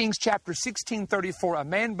 1 Kings chapter 16:34, a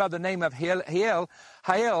man by the name of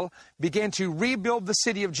Hiel began to rebuild the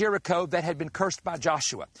city of Jericho that had been cursed by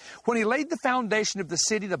Joshua. When he laid the foundation of the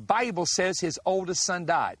city, the Bible says his oldest son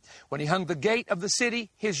died. When he hung the gate of the city,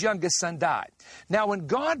 his youngest son died. Now, when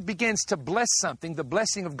God begins to bless something, the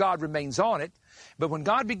blessing of God remains on it. But when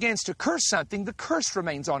God begins to curse something, the curse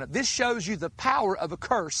remains on it. This shows you the power of a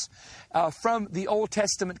curse from the Old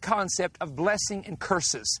Testament concept of blessing and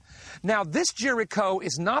curses. Now, this Jericho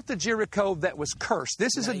is not the Jericho that was cursed.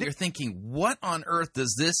 This is You're thinking, what on earth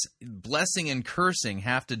does this blessing and cursing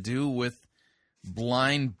have to do with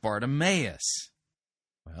blind Bartimaeus?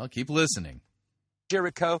 Well, keep listening.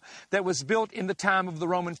 Jericho that was built in the time of the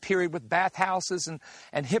Roman period with bathhouses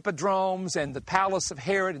and hippodromes and the palace of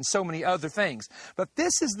Herod and so many other things. But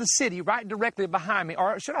this is the city right directly behind me,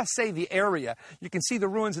 or should I say the area, you can see the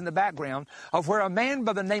ruins in the background, of where a man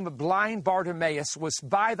by the name of blind Bartimaeus was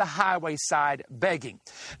by the highway side begging.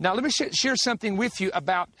 Now let me share something with you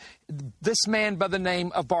about this man by the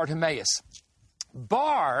name of Bartimaeus.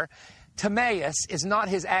 Timaeus is not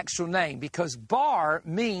his actual name because Bar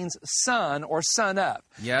means son or son of.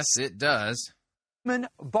 Yes, it does. Simon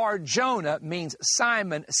Bar Jonah means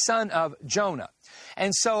Simon, son of Jonah.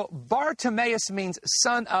 And so Bartimaeus means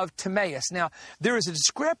son of Timaeus. Now, there is a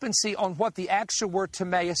discrepancy on what the actual word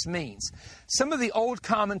Timaeus means. Some of the old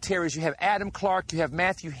commentaries, you have Adam Clark, you have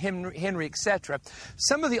Matthew Henry, etc.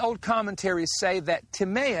 Some of the old commentaries say that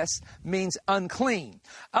Timaeus means unclean.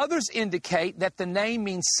 Others indicate that the name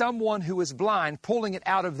means someone who is blind, pulling it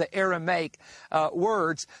out of the Aramaic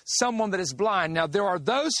words, someone that is blind. Now, there are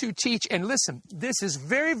those who teach, and listen, this is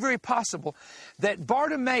very, very possible, that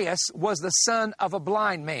Bartimaeus was the son of a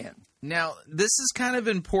blind man. Now, this is kind of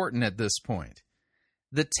important at this point.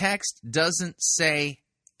 The text doesn't say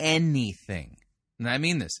anything, and I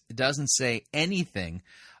mean this, it doesn't say anything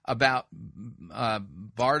about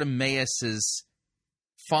Bartimaeus'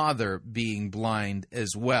 father being blind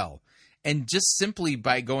as well. And just simply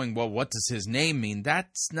by going, well, what does his name mean?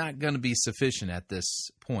 That's not going to be sufficient at this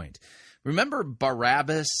point. Remember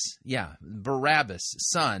Barabbas? Yeah, Barabbas,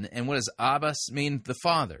 son. And what does Abbas mean? The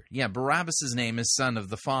father. Yeah, Barabbas' name is son of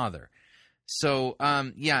the father. So,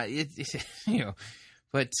 yeah,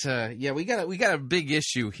 we got a big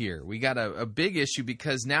issue here. We got a big issue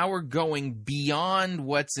because now we're going beyond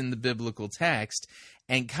what's in the biblical text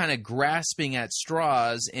and kind of grasping at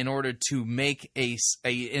straws in order to make an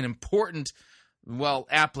important,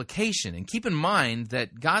 application. And keep in mind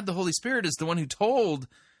that God the Holy Spirit is the one who told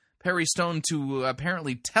Perry Stone to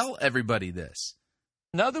apparently tell everybody this.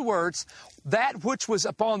 In other words, that which was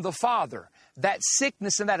upon the Father, that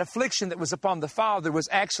sickness and that affliction that was upon the Father was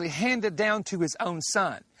actually handed down to his own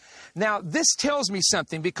Son. Now, this tells me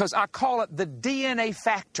something because I call it the DNA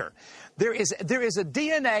factor. There is a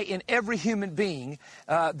DNA in every human being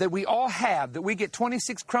that we all have, that we get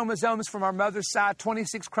 26 chromosomes from our mother's side,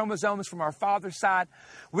 26 chromosomes from our father's side.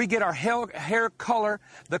 We get our hair color,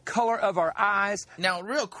 the color of our eyes. Now,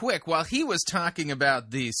 real quick, while he was talking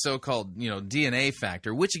about the so-called, DNA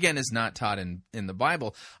factor, which again is not taught in the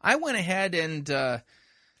Bible, I went ahead and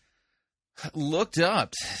looked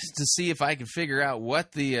up to see if I could figure out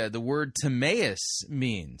what the word Timaeus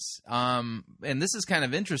means. And this is kind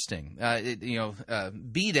of interesting.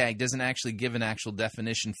 BDAG doesn't actually give an actual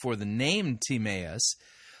definition for the name Timaeus,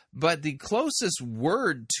 but the closest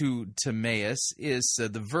word to Timaeus is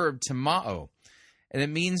the verb timao, and it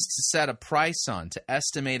means to set a price on, to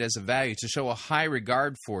estimate as a value, to show a high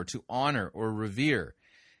regard for, to honor or revere.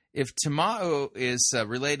 If timao is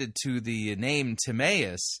related to the name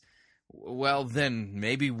Timaeus, well, then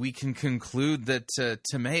maybe we can conclude that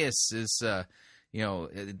Timaeus is,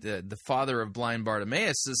 the father of blind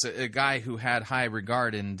Bartimaeus is a guy who had high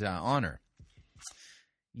regard and honor.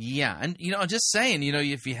 Yeah, and, I'm just saying,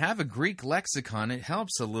 if you have a Greek lexicon, it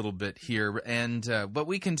helps a little bit here, and but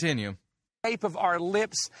we continue. shape of our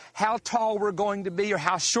lips, how tall we're going to be or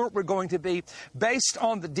how short we're going to be, based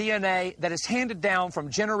on the DNA that is handed down from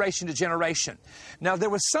generation to generation. Now, there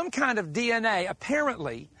was some kind of DNA,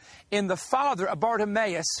 apparently, in the father of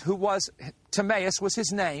Bartimaeus, Timaeus was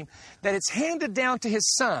his name, that it's handed down to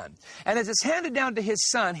his son. And as it's handed down to his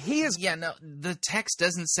son, he is... Yeah, no, the text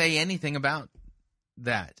doesn't say anything about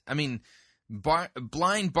that. I mean...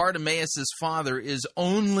 blind Bartimaeus' father is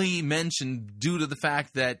only mentioned due to the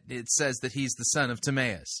fact that it says that he's the son of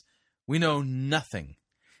Timaeus. We know nothing,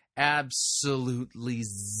 absolutely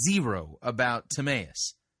zero about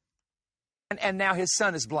Timaeus. And now his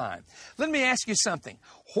son is blind. Let me ask you something.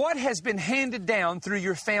 What has been handed down through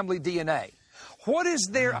your family DNA? What is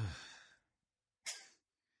there...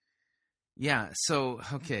 Yeah, so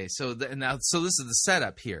this is the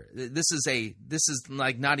setup here. This is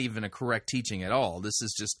like not even a correct teaching at all. This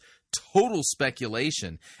is just total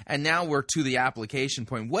speculation. And now we're to the application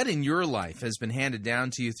point. What in your life has been handed down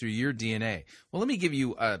to you through your DNA? Well, let me give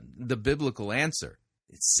you the biblical answer.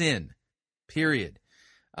 It's sin. Period.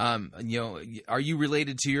 Are you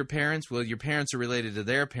related to your parents? Well, your parents are related to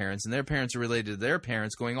their parents, and their parents are related to their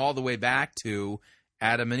parents, going all the way back to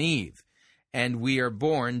Adam and Eve. And we are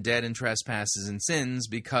born dead in trespasses and sins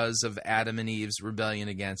because of Adam and Eve's rebellion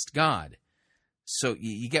against God. So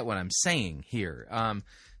you get what I'm saying here.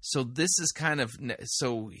 So this is kind of,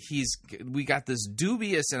 we got this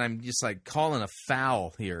dubious, and I'm just like calling a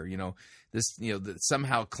foul here, that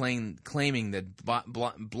somehow claiming that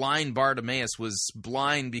blind Bartimaeus was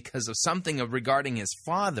blind because of something regarding his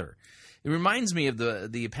father. It reminds me of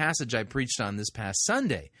the passage I preached on this past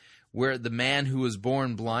Sunday, where the man who was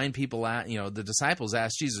born blind, the disciples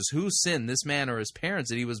asked Jesus, who sinned, this man or his parents,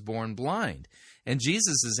 that he was born blind? And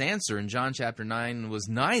Jesus' answer in John chapter 9 was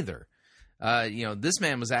neither. This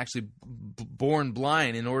man was actually born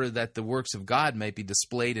blind in order that the works of God might be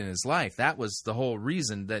displayed in his life. That was the whole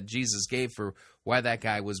reason that Jesus gave for why that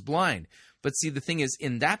guy was blind. But see, the thing is,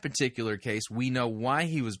 in that particular case, we know why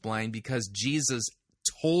he was blind because Jesus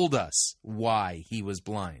told us why he was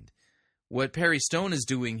blind. What Perry Stone is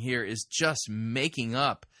doing here is just making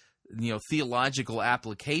up, theological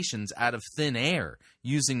applications out of thin air,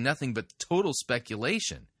 using nothing but total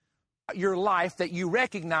speculation. Your life that you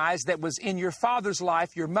recognize that was in your father's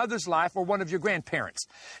life, your mother's life, or one of your grandparents.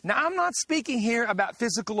 Now, I'm not speaking here about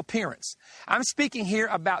physical appearance. I'm speaking here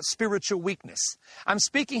about spiritual weakness. I'm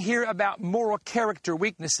speaking here about moral character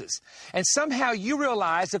weaknesses. And somehow you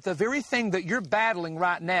realize that the very thing that you're battling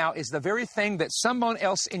right now is the very thing that someone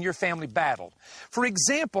else in your family battled. For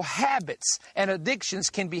example, habits and addictions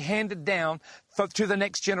can be handed down to the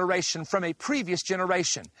next generation from a previous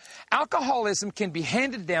generation. Alcoholism can be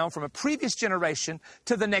handed down from a previous generation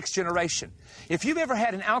to the next generation. If you've ever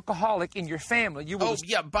had an alcoholic in your family, you will... Oh,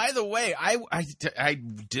 yeah, by the way, I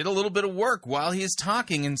did a little bit of work while he is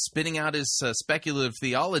talking and spitting out his speculative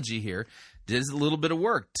theology here. Did a little bit of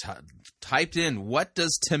work. Typed in, what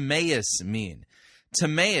does Timaeus mean?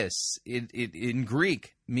 Timaeus, in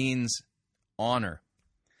Greek, means honor.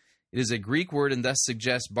 It is a Greek word and thus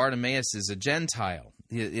suggests Bartimaeus is a Gentile,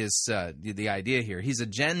 is the idea here. He's a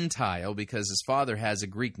Gentile because his father has a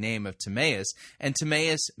Greek name of Timaeus, and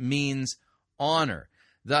Timaeus means honor.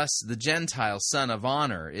 Thus, the Gentile son of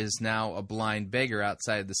honor is now a blind beggar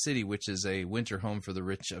outside the city, which is a winter home for the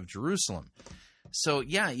rich of Jerusalem. So,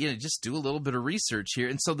 just do a little bit of research here.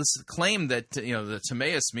 And so this claim that, the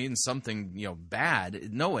Timaeus means something,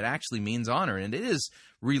 bad, no, it actually means honor. And it is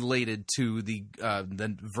related to the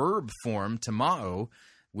verb form, timao,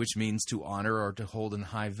 which means to honor or to hold in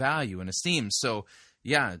high value and esteem. So,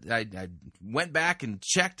 yeah, I went back and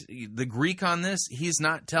checked the Greek on this. He's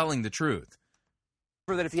not telling the truth.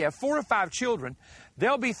 That if you have 4 or 5 children,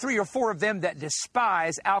 there'll be 3 or 4 of them that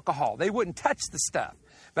despise alcohol. They wouldn't touch the stuff.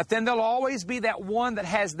 But then there'll always be that one that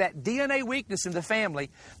has that DNA weakness in the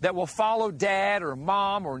family that will follow dad or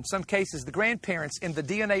mom, or in some cases the grandparents, in the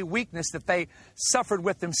DNA weakness that they suffered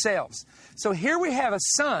with themselves. So here we have a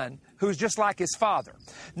son who's just like his father.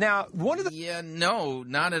 Now, one of the... Yeah, no,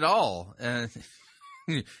 not at all.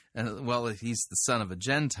 Well, he's the son of a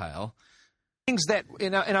Gentile. Things that,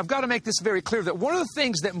 and I've got to make this very clear, that one of the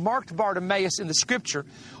things that marked Bartimaeus in the Scripture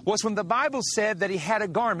was when the Bible said that he had a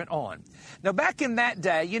garment on. Now, back in that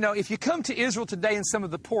day, if you come to Israel today in some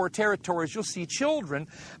of the poorer territories, you'll see children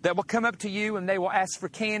that will come up to you and they will ask for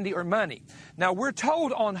candy or money. Now, we're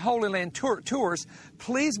told on Holy Land tours,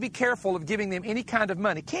 please be careful of giving them any kind of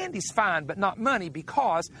money. Candy's fine, but not money,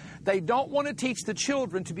 because they don't want to teach the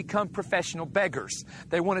children to become professional beggars.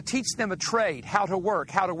 They want to teach them a trade, how to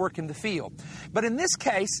work in the field. But in this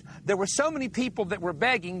case, there were so many people that were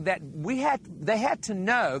begging that they had to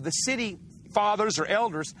know, the city fathers or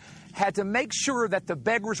elders had to make sure that the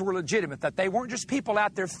beggars were legitimate, that they weren't just people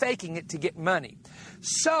out there faking it to get money.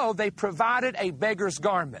 So they provided a beggar's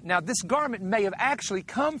garment. Now, this garment may have actually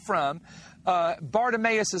come from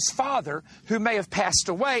Bartimaeus' father, who may have passed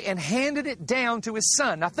away, and handed it down to his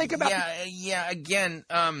son. Now, think about... Again,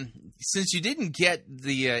 since you didn't get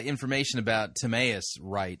the information about Timaeus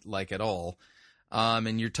right, like at all,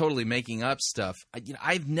 and you're totally making up stuff,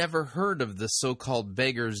 I've never heard of the so-called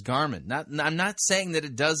beggar's garment. I'm not saying that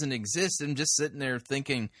it doesn't exist. I'm just sitting there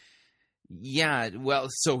thinking,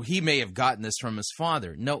 so he may have gotten this from his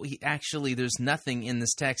father. No, there's nothing in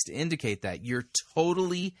this text to indicate that. You're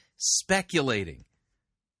totally speculating.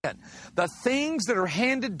 The things that are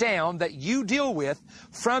handed down that you deal with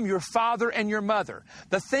from your father and your mother,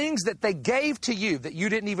 the things that they gave to you that you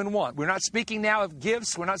didn't even want. We're not speaking now of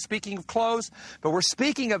gifts, we're not speaking of clothes, but we're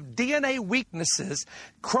speaking of DNA weaknesses,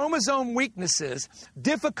 chromosome weaknesses,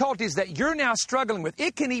 difficulties that you're now struggling with.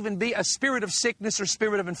 It can even be a spirit of sickness or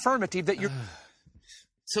spirit of infirmity that you're...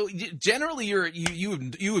 So generally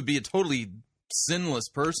you would be a totally sinless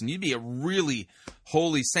person. You'd be a really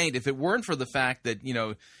holy saint if it weren't for the fact that,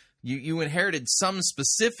 you inherited some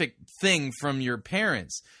specific thing from your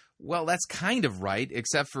parents. Well, that's kind of right,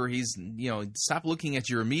 except for stop looking at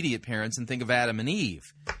your immediate parents and think of Adam and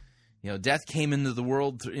Eve. Death came into the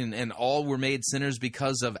world and all were made sinners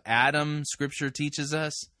because of Adam, Scripture teaches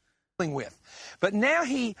us. With. But now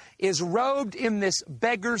he is robed in this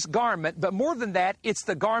beggar's garment, but more than that, it's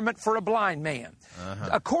the garment for a blind man.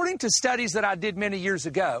 According to studies that I did many years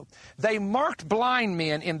ago, they marked blind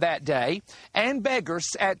men in that day and beggars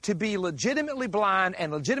to be legitimately blind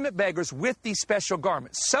and legitimate beggars with these special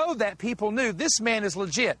garments, so that people knew this man is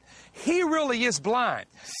legit. He really is blind.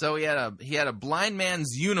 So he had a blind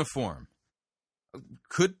man's uniform.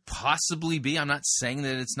 Could possibly be. I'm not saying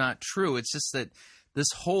that it's not true. It's just that this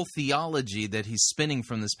whole theology that he's spinning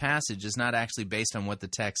from this passage is not actually based on what the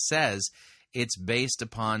text says. It's based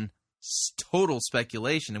upon total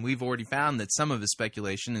speculation, and we've already found that some of his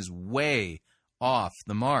speculation is way off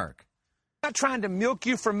the mark. He's not trying to milk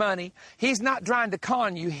you for money. He's not trying to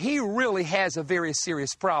con you. He really has a very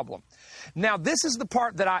serious problem. Now, this is the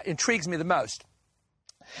part that intrigues me the most.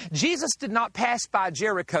 Jesus did not pass by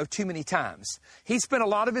Jericho too many times. He spent a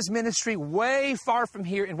lot of his ministry way far from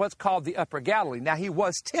here in what's called the Upper Galilee. Now, he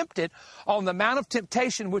was tempted on the Mount of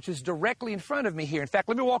Temptation, which is directly in front of me here. In fact,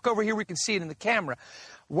 let me walk over here. We can see it in the camera.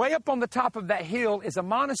 Way up on the top of that hill is a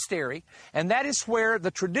monastery, and that is where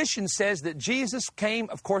the tradition says that Jesus came,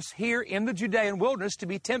 of course, here in the Judean wilderness to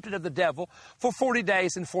be tempted of the devil for 40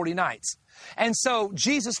 days and 40 nights. And so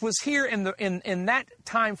Jesus was here in that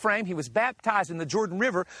time frame. He was baptized in the Jordan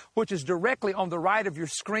River, which is directly on the right of your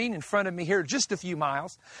screen in front of me here, just a few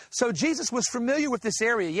miles. So Jesus was familiar with this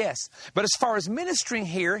area, yes. But as far as ministering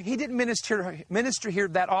here, he didn't minister here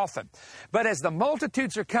that often. But as the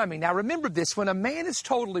multitudes are coming, now remember this, when a man is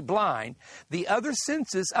totally blind, the other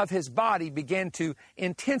senses of his body begin to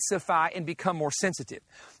intensify and become more sensitive.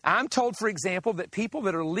 I'm told, for example, that people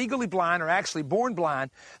that are legally blind or actually born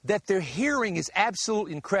blind, that their hearing is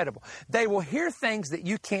absolutely incredible. They will hear things that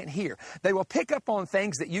you can't hear. They will pick up on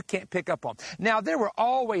things that you can't pick up on. Now, there were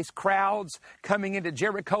always crowds coming into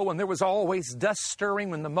Jericho, and there was always dust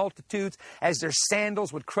stirring when the multitudes, as their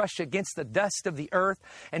sandals would crush against the dust of the earth.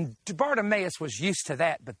 And Bartimaeus was used to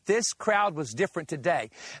that, but this crowd was different today.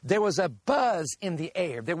 There was a buzz in the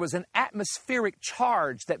air. There was an atmospheric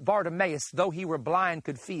charge that Bartimaeus, though he were blind,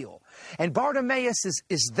 could feel. And Bartimaeus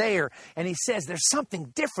is there, and he says, there's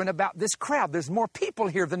something different about this crowd. There's more people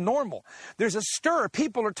here than normal. There's a stir.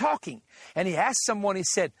 People are talking. And he asked someone, he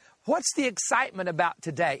said, what's the excitement about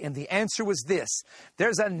today? And the answer was this.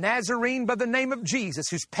 There's a Nazarene by the name of Jesus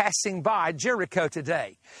who's passing by Jericho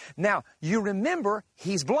today. Now, you remember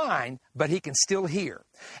he's blind, but he can still hear.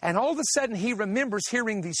 And all of a sudden, he remembers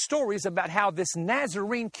hearing these stories about how this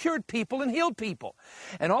Nazarene cured people and healed people.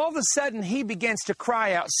 And all of a sudden, he begins to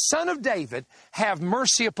cry out, Son of David, have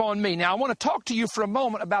mercy upon me. Now, I want to talk to you for a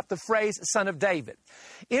moment about the phrase, Son of David.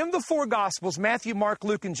 In the four Gospels, Matthew, Mark,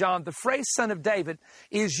 Luke, and John, the phrase Son of David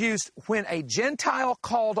is used when a Gentile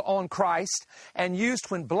called on Christ, and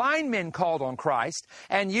used when blind men called on Christ,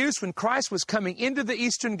 and used when Christ was coming into the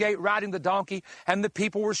eastern gate riding the donkey, and the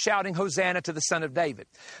people were shouting, Hosanna to the Son of David.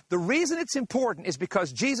 The reason it's important is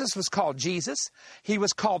because Jesus was called Jesus. He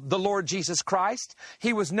was called the Lord Jesus Christ.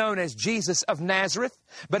 He was known as Jesus of Nazareth.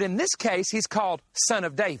 But in this case, he's called Son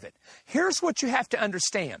of David. Here's what you have to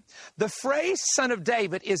understand. The phrase Son of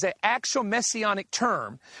David is an actual messianic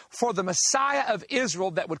term for the Messiah of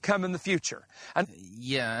Israel that would come in the future.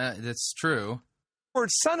 Yeah, that's true. The word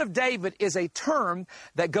Son of David is a term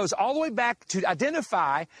that goes all the way back to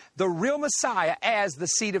identify the real Messiah as the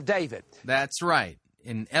seed of David. That's right.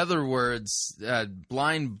 In other words,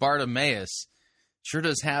 blind Bartimaeus sure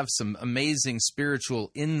does have some amazing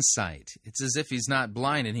spiritual insight. It's as if he's not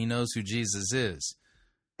blind and he knows who Jesus is.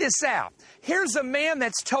 This out. Here's a man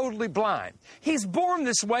that's totally blind. He's born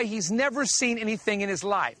this way. He's never seen anything in his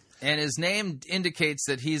life. And his name indicates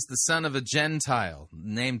that he's the son of a Gentile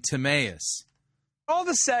named Timaeus. All of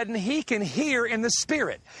a sudden, he can hear in the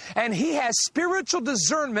Spirit. And he has spiritual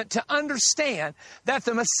discernment to understand that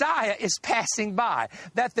the Messiah is passing by,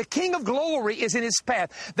 that the King of Glory is in his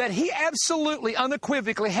path, that he absolutely,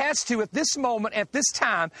 unequivocally has to, at this moment, at this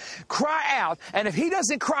time, cry out. And if he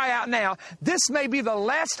doesn't cry out now, this may be the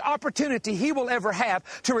last opportunity he will ever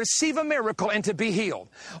have to receive a miracle and to be healed.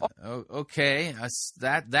 Okay,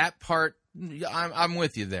 that part, I'm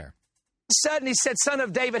with you there. Sudden he said, Son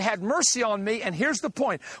of David, had mercy on me. And here's the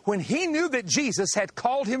point. When he knew that Jesus had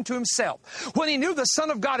called him to himself, when he knew the Son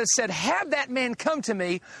of God had said, have that man come to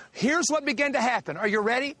me, here's what began to happen. Are you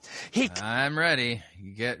ready? I'm ready.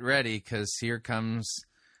 Get ready, because here comes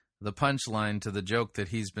the punchline to the joke that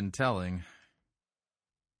he's been telling.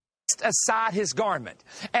 Aside his garment.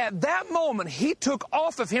 At that moment, he took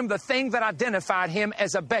off of him the thing that identified him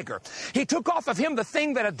as a beggar. He took off of him the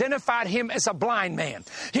thing that identified him as a blind man.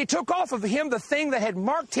 He took off of him the thing that had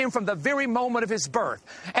marked him from the very moment of his birth.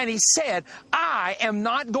 And he said, I am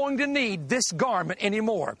not going to need this garment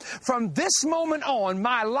anymore. From this moment on,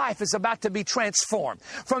 my life is about to be transformed.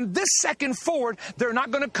 From this second forward, they're not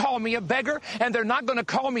going to call me a beggar, and they're not going to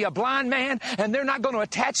call me a blind man, and they're not going to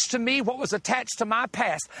attach to me what was attached to my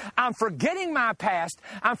past. I'm forgetting my past.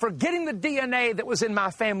 I'm forgetting the DNA that was in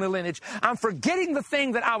my family lineage. I'm forgetting the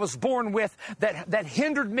thing that I was born with that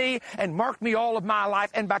hindered me and marked me all of my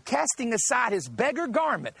life. And by casting aside his beggar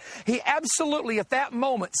garment, he absolutely at that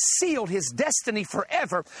moment sealed his destiny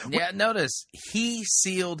forever. Yeah, notice, he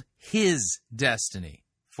sealed his destiny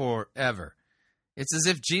forever. It's as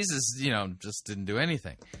if Jesus, just didn't do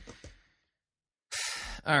anything.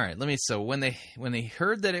 All right, so when they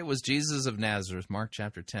heard that it was Jesus of Nazareth, Mark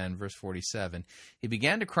chapter 10, verse 47, he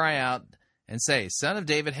began to cry out and say, Son of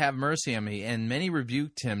David, have mercy on me. And many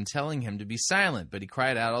rebuked him, telling him to be silent. But he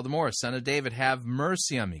cried out all the more, Son of David, have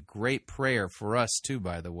mercy on me. Great prayer for us too,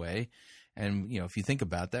 by the way. And, if you think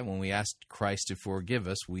about that, when we ask Christ to forgive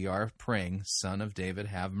us, we are praying, Son of David,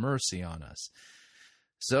 have mercy on us.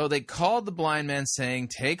 So they called the blind man, saying,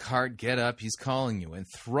 Take heart, get up, he's calling you. And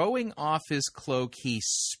throwing off his cloak, he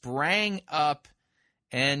sprang up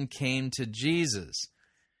and came to Jesus.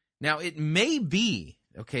 Now, it may be,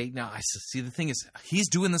 now I see the thing is, he's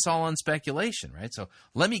doing this all on speculation, right? So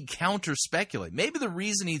let me counter-speculate. Maybe the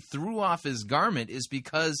reason he threw off his garment is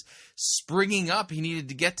because springing up, he needed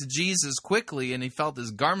to get to Jesus quickly, and he felt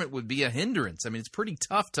his garment would be a hindrance. I mean, it's pretty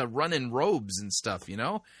tough to run in robes and stuff,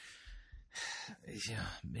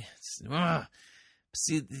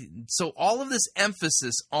 See, so all of this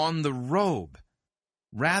emphasis on the robe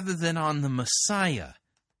rather than on the Messiah.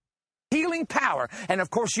 Healing power. And of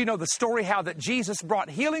course, you know the story how that Jesus brought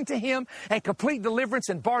healing to him and complete deliverance,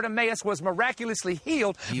 and Bartimaeus was miraculously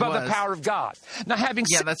healed by the power of God. Now,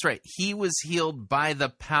 that's right. He was healed by the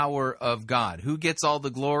power of God. Who gets all the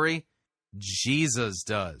glory? Jesus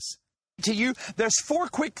does. To you, there's 4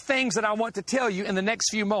 quick things that I want to tell you in the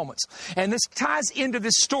next few moments. And this ties into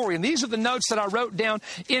this story. And these are the notes that I wrote down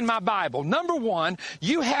in my Bible. Number 1,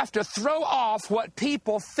 you have to throw off what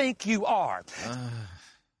people think you are.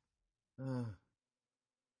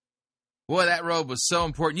 Boy, that robe was so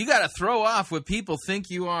important. You got to throw off what people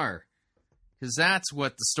think you are. Because that's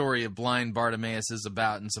what the story of blind Bartimaeus is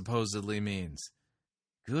about and supposedly means.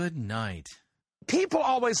 Good night. People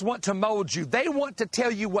always want to mold you. They want to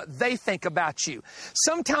tell you what they think about you.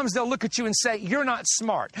 Sometimes they'll look at you and say, you're not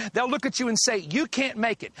smart. They'll look at you and say, you can't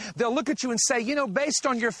make it. They'll look at you and say, based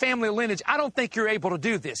on your family lineage, I don't think you're able to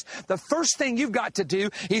do this. The first thing you've got to do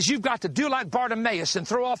is you've got to do like Bartimaeus and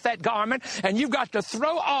throw off that garment, and you've got to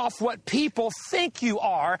throw off what people think you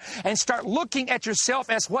are and start looking at yourself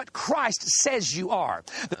as what Christ says you are.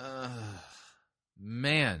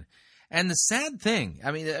 Man. And the sad thing,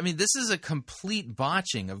 I mean, this is a complete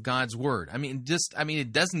botching of God's word.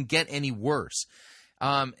 It doesn't get any worse.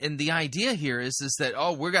 And the idea here is that,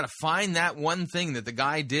 we're going to find that one thing that the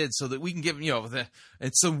guy did so that we can give,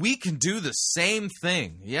 and so we can do the same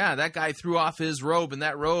thing. Yeah, that guy threw off his robe, and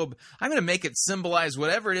that robe, I'm going to make it symbolize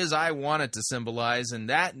whatever it is I want it to symbolize,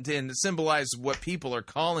 and symbolize what people are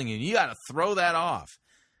calling you. You got to throw that off.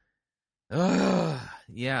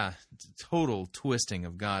 Yeah, total twisting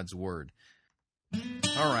of God's word.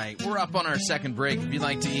 All right, we're up on our second break. If you'd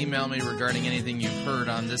like to email me regarding anything you've heard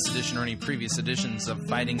on this edition or any previous editions of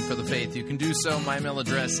Fighting for the Faith, you can do so. My email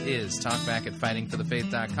address is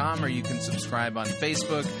talkback@fightingforthefaith.com, or you can subscribe on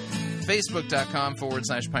Facebook,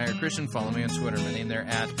 facebook.com/Pirate Christian. Follow me on Twitter. My name there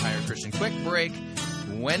 @Pirate Christian. Quick break.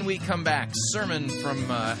 When we come back, sermon from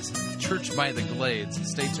Church by the Glades.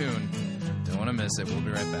 Stay tuned. Don't want to miss it. We'll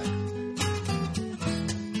be right back.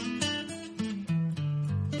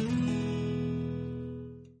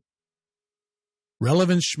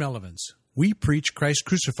 Relevance Schmelevance. We preach Christ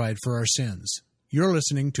crucified for our sins. You're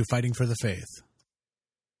listening to Fighting for the Faith.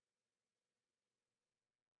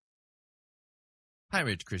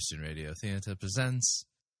 Pirate Christian Radio Theater presents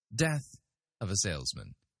Death of a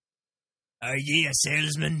Salesman. Are ye a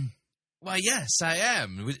salesman? Why, yes, I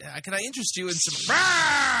am. Can I interest you in some...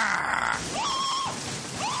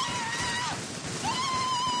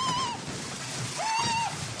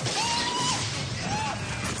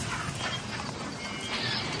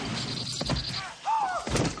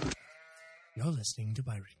 You're listening to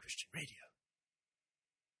Pirate Christian Radio.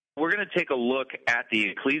 We're going to take a look at the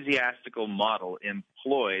ecclesiastical model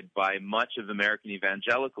employed by much of American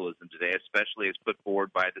evangelicalism today, especially as put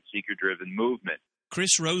forward by the seeker-driven movement.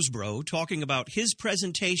 Chris Rosebrough talking about his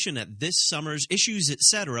presentation at this summer's Issues,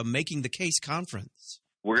 Etc. Making the Case conference.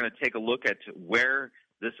 We're going to take a look at where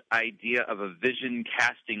this idea of a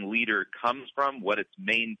vision-casting leader comes from, what its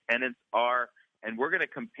main tenets are, and we're going to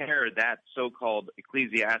compare that so-called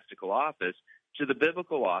ecclesiastical office to the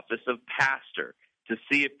biblical office of pastor to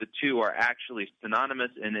see if the two are actually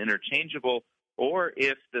synonymous and interchangeable, or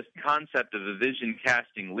if this concept of a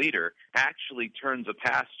vision-casting leader actually turns a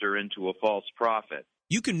pastor into a false prophet.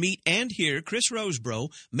 You can meet and hear Chris Rosebrough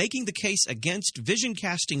making the case against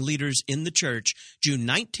vision-casting leaders in the church June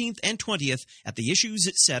 19th and 20th at the Issues,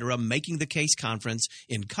 Etc. Making the Case conference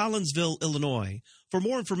in Collinsville, Illinois. For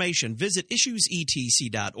more information, visit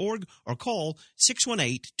issuesetc.org or call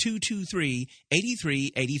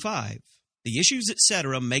 618-223-8385. The Issues,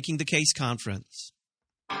 Etc. Making the Case conference.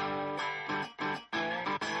 All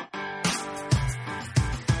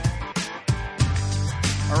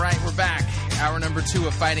right, we're back. Hour number 2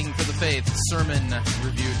 of Fighting for the Faith, sermon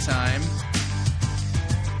review time.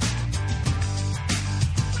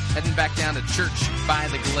 Heading back down to Church by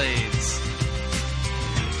the Glades.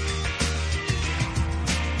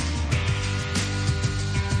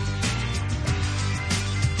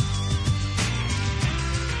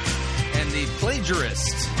 And the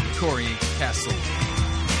plagiarist, Kory Cassell.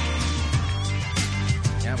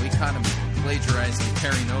 Yeah, we caught him plagiarizing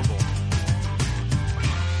Perry Noble.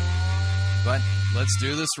 But let's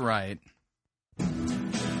do this right.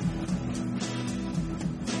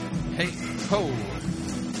 Hey, ho.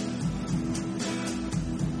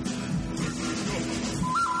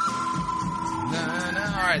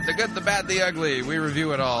 All right, the good, the bad, the ugly. We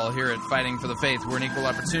review it all here at Fighting for the Faith. We're an equal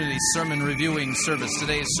opportunity sermon reviewing service.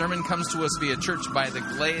 Today's sermon comes to us via Church by the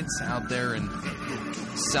Glades out there in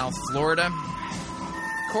South Florida.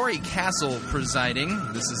 Kory Cassell presiding.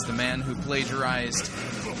 This is the man who plagiarized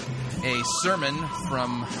a sermon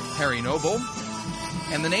from Perry Noble.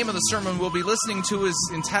 And the name of the sermon we'll be listening to is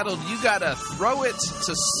entitled, You Gotta Throw It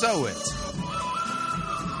to Sow It.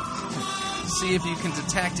 See if you can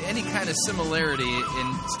detect any kind of similarity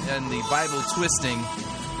in the Bible twisting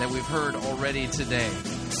that we've heard already today.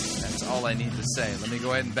 That's all I need to say. Let me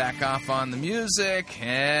go ahead and back off on the music.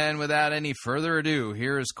 And without any further ado,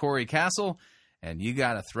 here is Kory Cassell, and You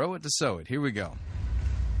Gotta Throw It to Sow It. Here we go.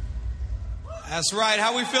 That's right.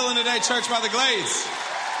 How we feeling today, Church by the Glades?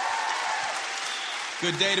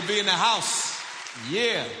 Good day to be in the house.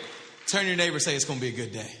 Yeah. Turn your neighbor, say it's going to be a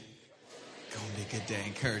good day. It's going to be a good day.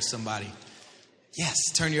 Encourage somebody. Yes.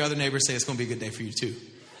 Turn your other neighbor, say it's going to be a good day for you too.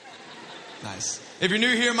 Nice. If you're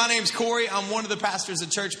new here, my name's Kory. I'm one of the pastors at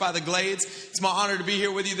Church by the Glades. It's my honor to be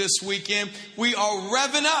here with you this weekend. We are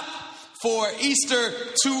revving up for Easter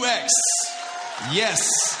 2X. Yes.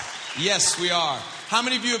 Yes, we are. How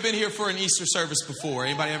many of you have been here for an Easter service before?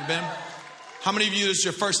 Anybody ever been? How many of you, this is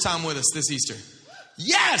your first time with us this Easter?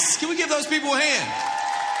 Yes! Can we give those people a hand?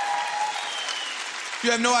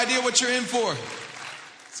 You have no idea what you're in for.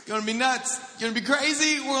 It's going to be nuts. It's going to be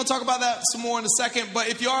crazy. We're going to talk about that some more in a second. But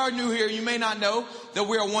if you are new here, you may not know that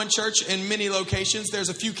we are one church in many locations. There's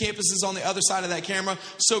a few campuses on the other side of that camera.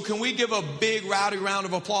 So can we give a big rowdy round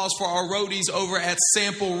of applause for our roadies over at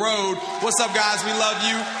Sample Road? What's up, guys? We love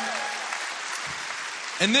you.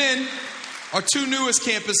 And then our two newest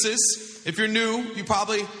campuses. If you're new, you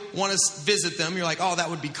probably want to visit them. You're like, oh,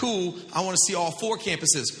 that would be cool. I want to see all 4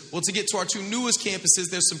 campuses. Well, to get to our two newest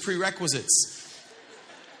campuses, there's some prerequisites.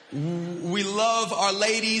 We love our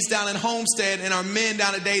ladies down in Homestead and our men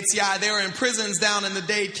down at Dade CI. They were in prisons down in the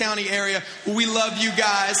Dade County area. We love you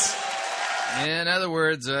guys. In other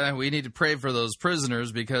words, we need to pray for those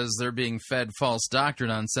prisoners because they're being fed false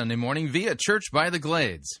doctrine on Sunday morning via Church by the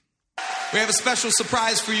Glades. We have a special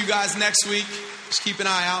surprise for you guys next week. Just keep an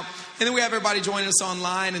eye out. And then we have everybody joining us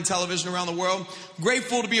online and television around the world.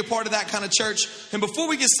 Grateful to be a part of that kind of church. And before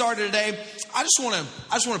we get started today, I just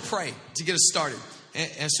want to pray to get us started. And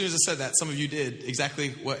as soon as I said that, some of you did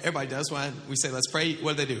exactly what everybody does when we say, let's pray.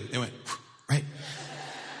 What do? They went, right?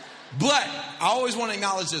 But I always want to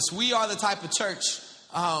acknowledge this. We are the type of church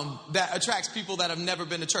that attracts people that have never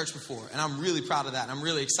been to church before. And I'm really proud of that. And I'm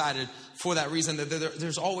really excited for that reason. That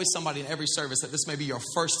there's always somebody in every service that this may be your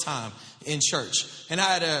first time in church. And I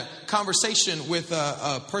had a conversation with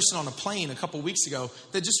a person on a plane a couple weeks ago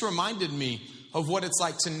that just reminded me of what it's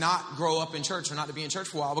like to not grow up in church or not to be in church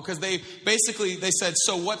for a while. Because they said,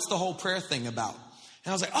 so what's the whole prayer thing about?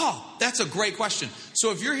 And I was like, oh, that's a great question.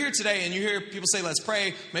 So if you're here today and you hear people say, let's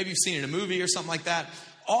pray, maybe you've seen it in a movie or something like that.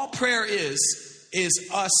 All prayer is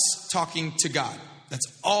us talking to God. That's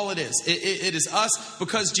all it is. It is us,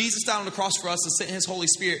 because Jesus died on the cross for us and sent his Holy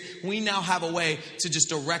Spirit. We now have a way to just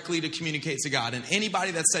directly to communicate to God. And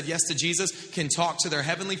anybody that said yes to Jesus can talk to their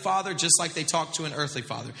heavenly Father just like they talk to an earthly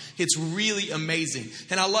father. It's really amazing.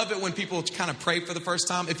 And I love it when people kind of pray for the first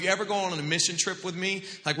time. If you ever go on a mission trip with me,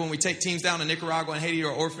 like when we take teams down to Nicaragua and Haiti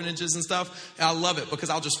or orphanages and stuff, I love it because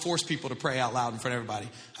I'll just force people to pray out loud in front of everybody.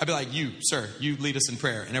 I'd be like, you, sir, you lead us in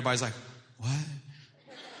prayer. And everybody's like, what?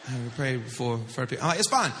 I never prayed before for people. I'm like, it's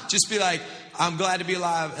fine. Just be like, I'm glad to be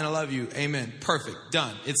alive and I love you. Amen. Perfect.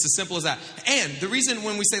 Done. It's as simple as that. And the reason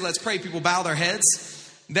when we say let's pray, people bow their heads,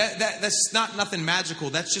 that's not nothing magical.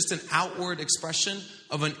 That's just an outward expression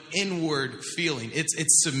of an inward feeling.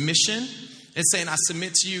 It's submission. It's saying, I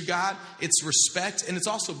submit to you, God. It's respect. And it's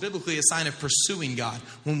also biblically a sign of pursuing God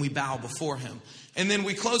when we bow before him. And then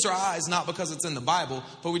we close our eyes, not because it's in the Bible,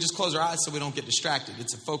 but we just close our eyes so we don't get distracted.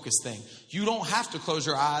 It's a focus thing. You don't have to close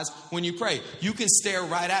your eyes when you pray. You can stare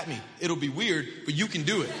right at me. It'll be weird, but you can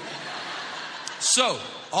do it. So,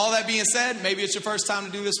 all that being said, maybe it's your first time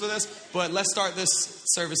to do this with us, but let's start this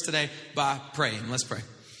service today by praying. Let's pray.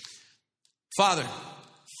 Father,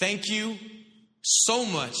 thank you so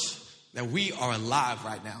much that we are alive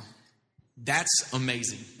right now. That's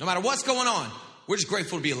amazing. No matter what's going on, we're just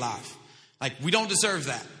grateful to be alive. Like, we don't deserve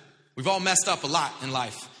that. We've all messed up a lot in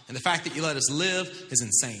life. And the fact that you let us live is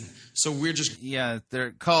insane. So we're just... Yeah, they're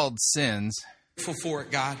called sins. Grateful for it,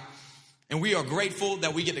 God. And we are grateful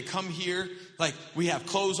that we get to come here. Like, we have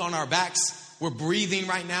clothes on our backs. We're breathing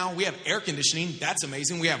right now. We have air conditioning. That's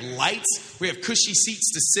amazing. We have lights. We have cushy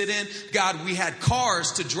seats to sit in. God, we had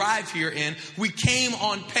cars to drive here in. We came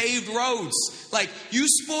on paved roads. Like, you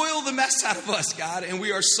spoil the mess out of us, God. And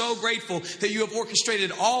we are so grateful that you have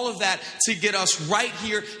orchestrated all of that to get us right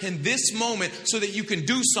here in this moment so that you can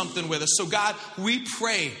do something with us. So, God, we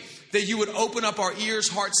pray that you would open up our ears,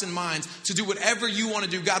 hearts, and minds to do whatever you want to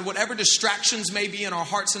do. God, whatever distractions may be in our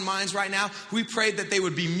hearts and minds right now, we pray that they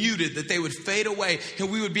would be muted, that they would fade away, and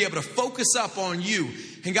we would be able to focus up on you.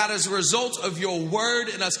 And God, as a result of your word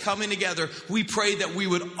and us coming together, we pray that we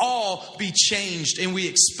would all be changed, and we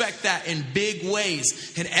expect that in big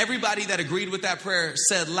ways. And everybody that agreed with that prayer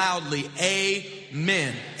said loudly,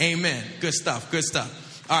 amen. Amen. Good stuff. Good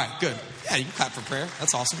stuff. All right, good. Yeah, you can clap for prayer.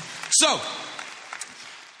 That's awesome. So,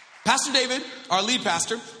 Pastor David, our lead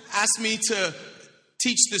pastor, asked me to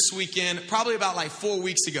teach this weekend, probably about like 4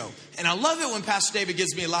 weeks ago. And I love it when Pastor David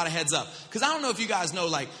gives me a lot of heads up. Because I don't know if you guys know,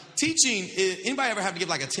 like, teaching, anybody ever have to give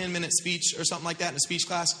like a 10-minute speech or something like that in a speech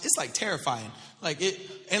class? It's like terrifying.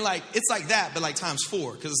 It's like that, but like times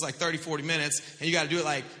 4. Because it's like 30, 40 minutes. And you got to do it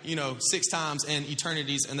like, 6 times and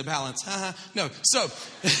eternities in the balance. No. So,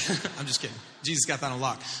 I'm just kidding. Jesus got that on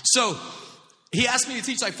lock. So, he asked me to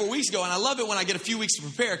teach like 4 weeks ago, and I love it when I get a few weeks to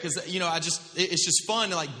prepare because, it's just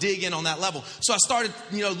fun to like dig in on that level. So I started,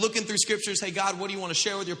 looking through scriptures. Hey, God, what do you want to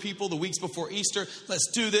share with your people the weeks before Easter? Let's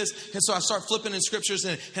do this. And so I start flipping in scriptures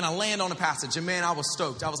and I land on a passage. And man, I was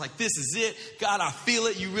stoked. I was like, this is it. God, I feel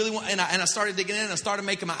it. You really want, and I started digging in and I started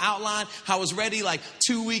making my outline. I was ready like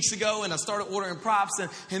 2 weeks ago and I started ordering props.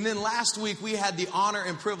 And then last week we had the honor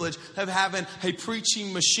and privilege of having a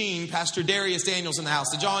preaching machine, Pastor Darius Daniels, in the house.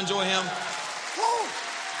 Did y'all enjoy him?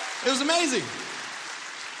 It was amazing.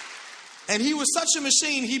 And he was such a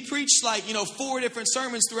machine. He preached 4 different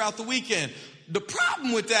sermons throughout the weekend. The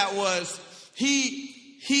problem with that was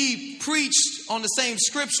he preached on the same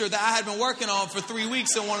scripture that I had been working on for 3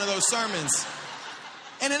 weeks in one of those sermons.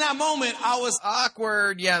 And in that moment, I was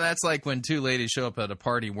awkward. Yeah, that's like when 2 ladies show up at a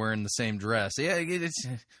party wearing the same dress. Yeah, it's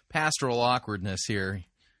pastoral awkwardness here.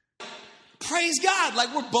 praise God.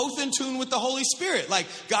 Like, we're both in tune with the Holy Spirit. Like,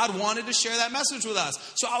 God wanted to share that message with us.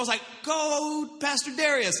 So I was like, go, Pastor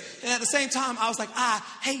Darius. And at the same time, I was like, I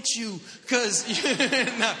hate you. Because,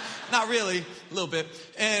 no, not really, a little bit.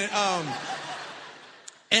 And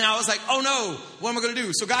I was like, oh no, what am I going to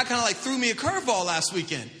do? So God kind of like threw me a curveball last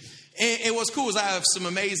weekend. And what's cool is I have some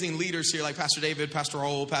amazing leaders here, like Pastor David, Pastor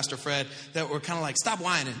Raul, Pastor Fred, that were kind of like, stop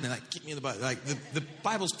whining. And they're like, get me in the Bible. Like, the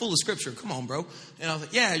Bible's full of scripture. Come on, bro. And I was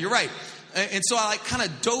like, yeah, you're right. And so I like kind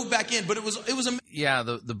of dove back in, but it was amazing. Yeah,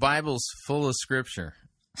 the Bible's full of scripture.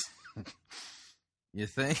 You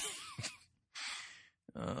think?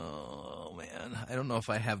 Oh, man. I don't know if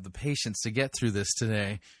I have the patience to get through this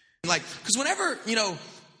today. Like, because whenever,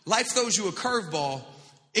 life throws you a curveball,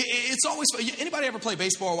 it's always, anybody ever play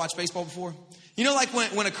baseball or watch baseball before? Like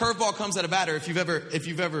when a curveball comes at a batter, if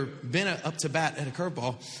you've ever been up to bat at a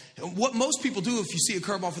curveball, what most people do if you see a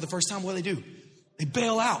curveball for the first time, what do? They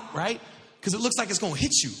bail out, right? Because it looks like it's going to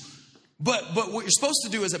hit you. But what you're supposed to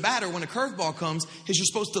do as a batter when a curveball comes is you're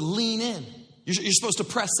supposed to lean in. You're supposed to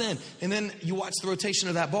press in. And then you watch the rotation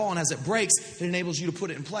of that ball, and as it breaks, it enables you to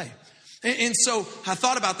put it in play. And so I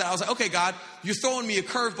thought about that. I was like, okay, God, you're throwing me a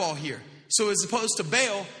curveball here. So as opposed to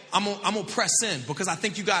bail, I'm going to press in because I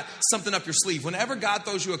think you got something up your sleeve. Whenever God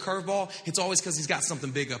throws you a curveball, it's always because he's got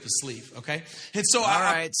something big up his sleeve, okay? And so all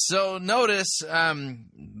right, so notice, kind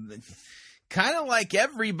of like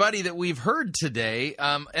everybody that we've heard today,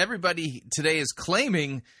 everybody today is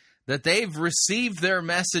claiming that they've received their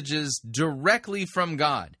messages directly from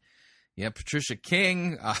God. Yeah, Patricia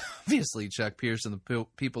King, obviously Chuck Pierce and the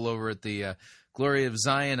people over at the Glory of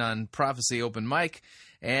Zion on Prophecy Open Mic.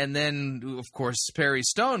 And then, of course, Perry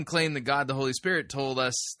Stone claimed that God, the Holy Spirit, told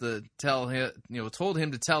him to tell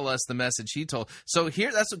us the message he told. So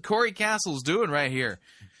here, that's what Kory Cassell's doing right here.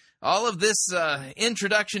 All of this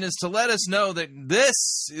introduction is to let us know that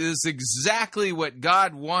this is exactly what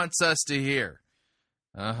God wants us to hear.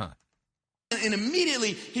 Uh-huh. And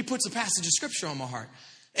immediately, he puts a passage of scripture on my heart.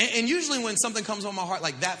 And usually when something comes on my heart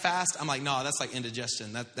like that fast, I'm like, no, that's like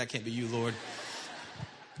indigestion. That can't be you, Lord.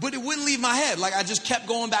 But it wouldn't leave my head. Like, I just kept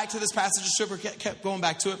going back to this passage of scripture, kept going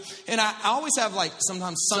back to it. And I always have, like,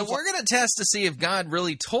 sometimes... So we're going to test to see if God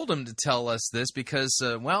really told him to tell us this because,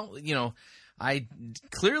 I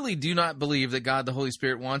clearly do not believe that God, the Holy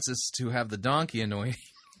Spirit, wants us to have the donkey anointing.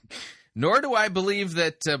 Nor do I believe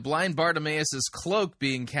that blind Bartimaeus' cloak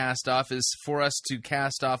being cast off is for us to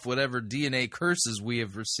cast off whatever DNA curses we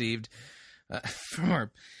have received from our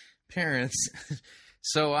parents.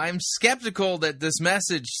 So I'm skeptical that this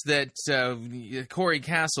message that Kory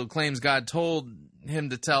Cassell claims God told him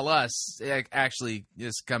to tell us actually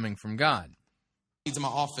is coming from God. Seeds in my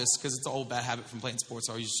office, because it's an old bad habit from playing sports.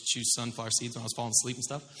 I always choose sunflower seeds when I was falling asleep and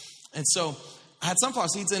stuff. And so I had sunflower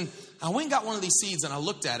seeds, and I went and got one of these seeds, and I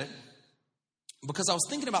looked at it because I was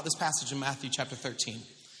thinking about this passage in Matthew chapter 13.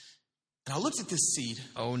 And I looked at this seed.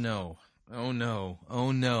 Oh, no. Oh, no.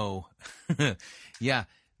 Oh, no. Yeah.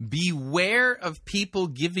 Beware of people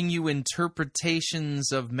giving you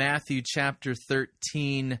interpretations of Matthew chapter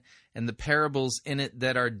 13 and the parables in it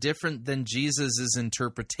that are different than Jesus'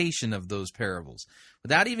 interpretation of those parables.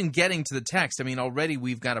 Without even getting to the text, already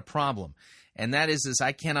we've got a problem. And that is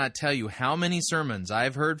I cannot tell you how many sermons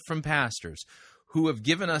I've heard from pastors who have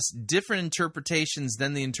given us different interpretations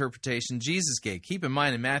than the interpretation Jesus gave. Keep in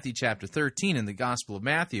mind, in Matthew chapter 13, in the Gospel of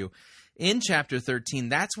Matthew, in chapter 13,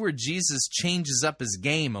 that's where Jesus changes up his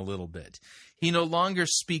game a little bit. He no longer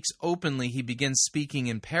speaks openly, he begins speaking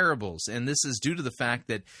in parables, and this is due to the fact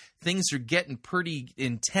that things are getting pretty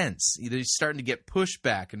intense. He's starting to get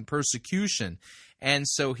pushback and persecution, and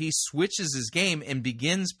so he switches his game and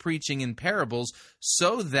begins preaching in parables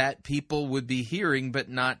so that people would be hearing but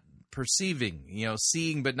not perceiving,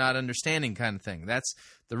 seeing but not understanding kind of thing. That's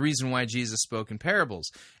the reason why Jesus spoke in parables.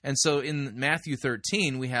 And so in Matthew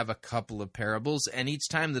 13, we have a couple of parables, and each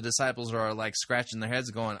time the disciples are like scratching their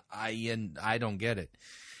heads going, I don't get it.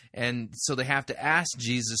 And so they have to ask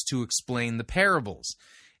Jesus to explain the parables.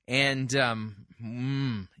 And, so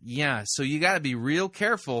you got to be real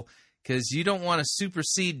careful because you don't want to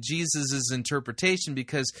supersede Jesus' interpretation,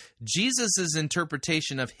 because Jesus'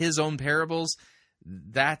 interpretation of his own parables,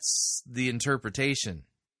 that's the interpretation.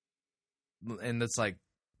 And it's like,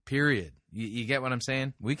 period. You get what I'm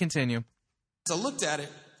saying? We continue. So I looked at it,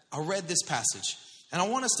 I read this passage, and I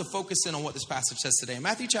want us to focus in on what this passage says today. In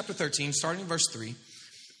Matthew chapter 13, starting in verse 3,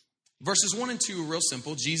 verses 1 and 2 are real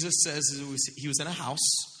simple. Jesus says he was in a house,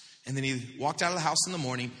 and then he walked out of the house in the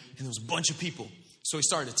morning, and there was a bunch of people. So he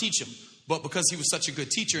started to teach them. But because he was such a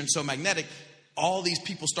good teacher and so magnetic, all these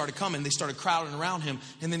people started coming. They started crowding around him.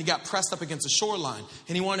 And then he got pressed up against the shoreline.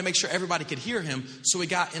 And he wanted to make sure everybody could hear him. So he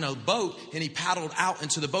got in a boat and he paddled out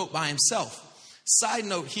into the boat by himself. Side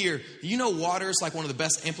note here, you know water is like one of the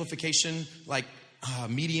best amplification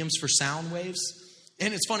mediums for sound waves.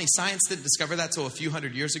 And it's funny, science didn't discover that till a few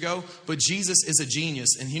hundred years ago. But Jesus is a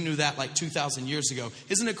genius, and he knew that like 2,000 years ago.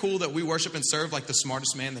 Isn't it cool that we worship and serve like the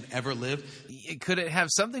smartest man that ever lived? Could it have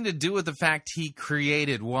something to do with the fact he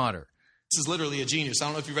created water? This is literally a genius. I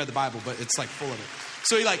don't know if you read the Bible, but it's like full of it.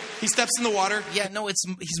 So he steps in the water. Yeah, no,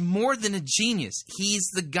 he's more than a genius. He's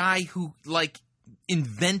the guy who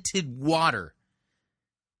invented water.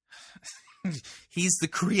 He's the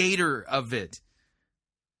creator of it.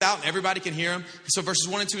 Out and everybody can hear him. So verses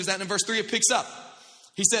 1 and 2 is that. And in verse 3 it picks up.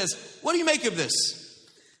 He says, what do you make of this?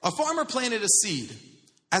 A farmer planted a seed.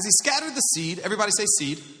 As he scattered the seed, everybody say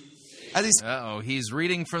seed. He's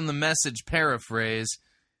reading from the Message paraphrase.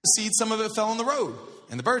 The seed, some of it fell on the road,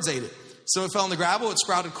 and the birds ate it. Some of it fell in the gravel. It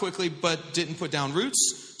sprouted quickly, but didn't put down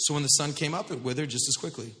roots. So when the sun came up, it withered just as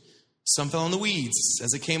quickly. Some fell in the weeds.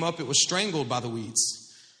 As it came up, it was strangled by the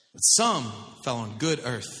weeds. But some fell on good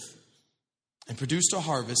earth and produced a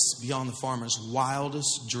harvest beyond the farmer's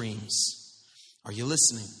wildest dreams. Are you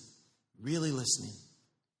listening? Really listening?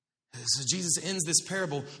 So Jesus ends this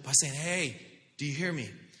parable by saying, hey, do you hear me?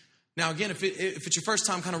 Now, again, if it's your first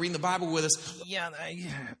time kind of reading the Bible with us. Yeah.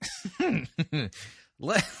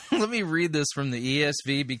 Let me read this from the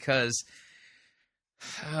ESV because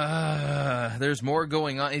there's more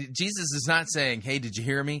going on. Jesus is not saying, hey, did you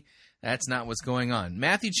hear me? That's not what's going on.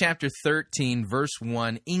 Matthew chapter 13, verse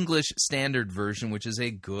 1, English Standard Version, which is a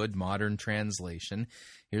good modern translation.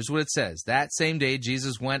 Here's what it says. That same day,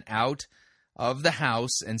 Jesus went out of the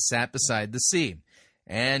house and sat beside the sea.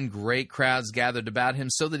 And great crowds gathered about him,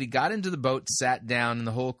 so that he got into the boat, sat down, and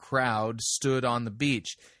the whole crowd stood on the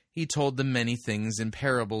beach. He told them many things in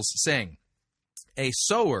parables, saying, a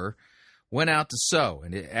sower went out to sow,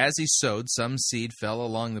 and as he sowed, some seed fell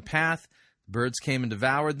along the path. Birds came and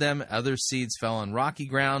devoured them. Other seeds fell on rocky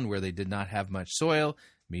ground where they did not have much soil.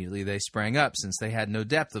 Immediately they sprang up, since they had no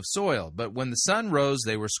depth of soil. But when the sun rose,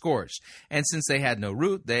 they were scorched. And since they had no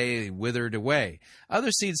root, they withered away.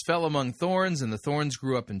 Other seeds fell among thorns, and the thorns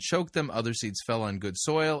grew up and choked them. Other seeds fell on good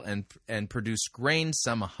soil and produced grain,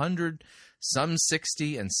 some 100, some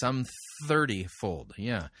 60, and some 30-fold.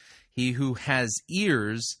 Yeah. He who has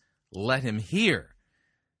ears, let him hear.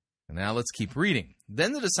 Now let's keep reading.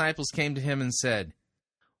 Then the disciples came to him and said,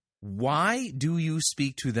 why do you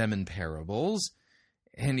speak to them in parables?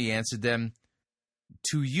 And he answered them,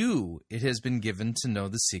 to you it has been given to know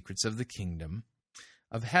the secrets of the kingdom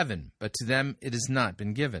of heaven, but to them it has not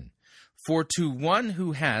been given. For to one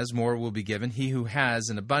who has, more will be given, he who has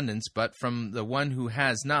an abundance, but from the one who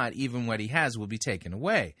has not, even what he has will be taken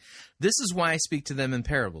away. This is why I speak to them in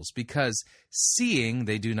parables, because seeing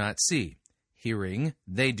they do not see, hearing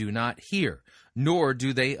they do not hear, nor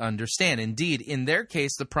do they understand. Indeed, in their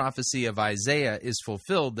case, the prophecy of Isaiah is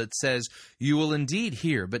fulfilled that says, you will indeed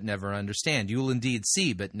hear, but never understand. You will indeed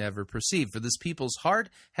see, but never perceive. For this people's heart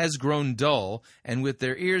has grown dull, and with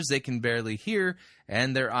their ears they can barely hear,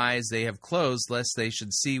 and their eyes they have closed, lest they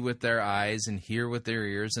should see with their eyes, and hear with their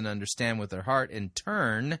ears, and understand with their heart, and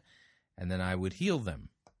turn, and then I would heal them.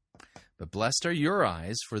 But blessed are your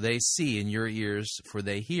eyes, for they see, and your ears, for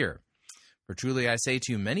they hear. For truly I say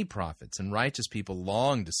to you, many prophets and righteous people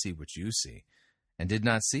long to see what you see, and did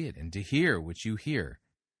not see it, and to hear what you hear,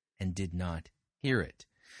 and did not hear it.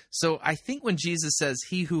 So I think when Jesus says,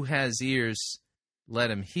 he who has ears,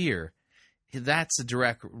 let him hear, that's a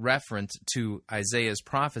direct reference to Isaiah's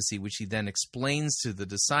prophecy, which he then explains to the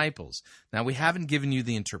disciples. Now, we haven't given you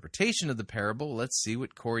the interpretation of the parable. Let's see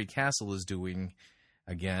what Kory Cassell is doing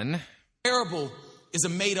again. Parable is a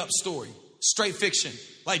made-up story. Straight fiction.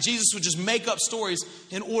 Like Jesus would just make up stories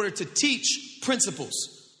in order to teach principles.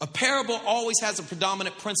 A parable always has a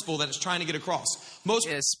predominant principle that it's trying to get across. Most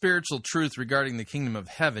spiritual truth regarding the kingdom of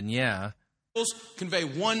heaven, yeah. Convey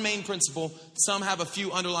one main principle. Some have a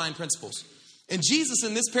few underlying principles. And Jesus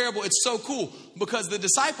in this parable, it's so cool because the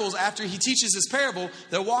disciples, after he teaches this parable,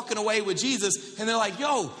 they're walking away with Jesus and they're like,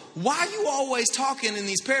 yo, why are you always talking in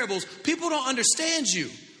these parables? People don't understand you.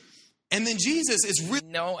 And then Jesus is really...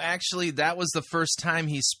 No, actually, that was the first time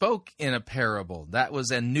he spoke in a parable. That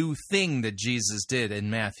was a new thing that Jesus did in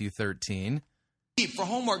Matthew 13. For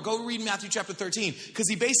homework, go read Matthew chapter 13, because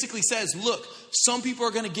he basically says, look, some people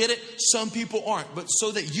are going to get it, some people aren't. But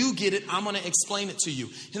so that you get it, I'm going to explain it to you.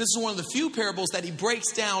 And this is one of the few parables that he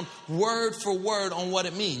breaks down word for word on what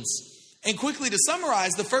it means. And quickly to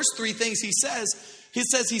summarize, the first three things he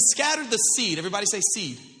says he scattered the seed. Everybody say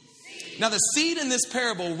seed. Now, the seed in this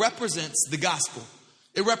parable represents the gospel.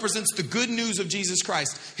 It represents the good news of Jesus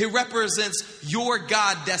Christ. It represents your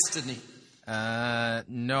God destiny.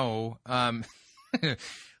 No.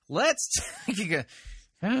 Let's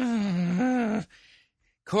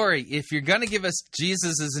Kory, if you're going to give us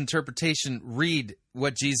Jesus' interpretation, read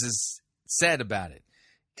what Jesus said about it.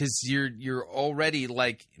 Because you're already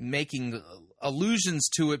like making allusions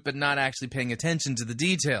to it, but not actually paying attention to the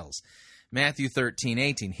details. Matthew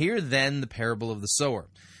 13:18. Hear then the parable of the sower.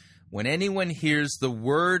 When anyone hears the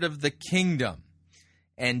word of the kingdom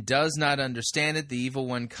and does not understand it, the evil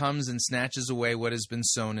one comes and snatches away what has been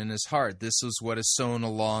sown in his heart. This is what is sown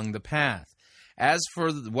along the path. As for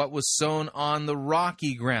what was sown on the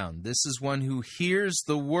rocky ground, this is one who hears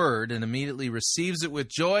the word and immediately receives it with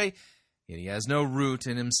joy. Yet he has no root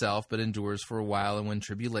in himself, but endures for a while, and when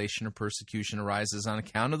tribulation or persecution arises on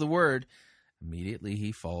account of the word, immediately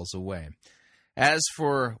he falls away. As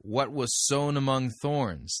for what was sown among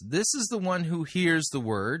thorns, this is the one who hears the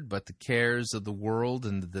word, but the cares of the world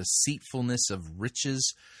and the deceitfulness of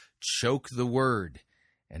riches choke the word,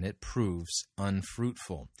 and it proves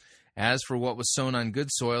unfruitful. As for what was sown on good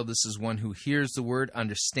soil, this is one who hears the word,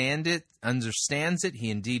 understands it. He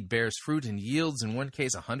indeed bears fruit and yields, in one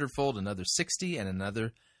case 100-fold, another 60, and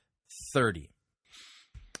another 30.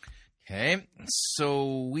 Okay,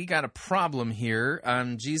 so we got a problem here.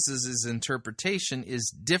 Jesus' interpretation is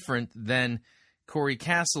different than Kory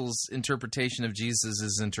Cassell's interpretation of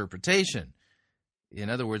Jesus' interpretation. In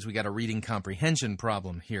other words, we got a reading comprehension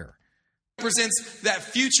problem here. Represents that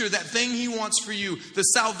future, that thing he wants for you, the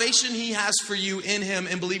salvation he has for you in him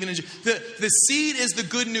and believing in you. The seed is the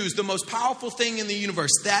good news, the most powerful thing in the universe.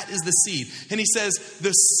 That is the seed. And he says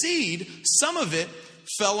the seed, some of it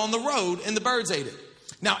fell on the road and the birds ate it.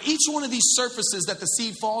 Now, each one of these surfaces that the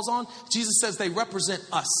seed falls on, Jesus says they represent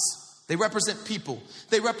us. They represent people.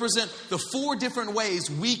 They represent the 4 different ways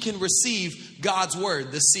we can receive God's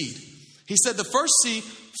word, the seed. He said the first seed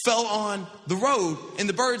fell on the road and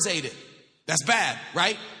the birds ate it. That's bad,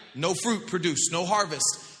 right? No fruit produced, no harvest.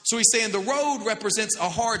 So he's saying the road represents a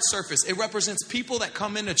hard surface. It represents people that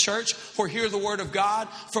come into church or hear the word of God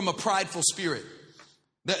from a prideful spirit.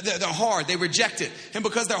 They're hard. They reject it. And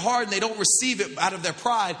because they're hard and they don't receive it out of their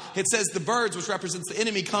pride, it says the birds, which represents the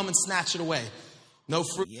enemy, come and snatch it away. No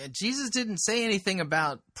fruit. Yeah, Jesus didn't say anything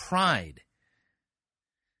about pride.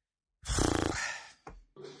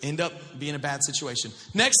 End up being a bad situation.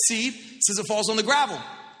 Next seed says it falls on the gravel.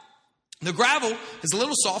 The gravel is a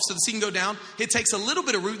little soft so the seed can go down. It takes a little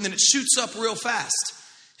bit of root and then it shoots up real fast.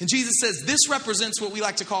 And Jesus says this represents what we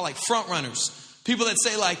like to call like front runners. People that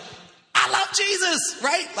say like, I love Jesus,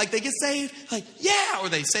 right? Like they get saved, like, yeah. Or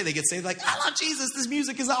they say they get saved, like, I love Jesus. This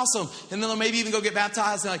music is awesome. And then they'll maybe even go get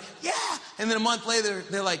baptized. And they're like, yeah. And then a month later,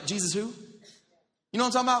 they're like, Jesus who? You know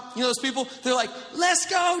what I'm talking about? You know those people? They're like, let's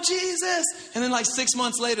go, Jesus. And then like 6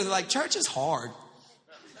 months later, they're like, church is hard.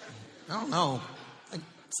 I don't know. Like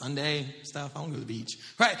Sunday stuff. I want to go to the beach.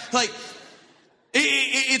 Right? Like,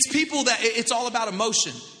 it's people that, it's all about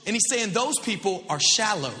emotion. And he's saying those people are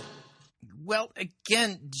shallow. Well,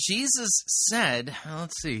 again, Jesus said,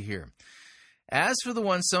 let's see here. As for the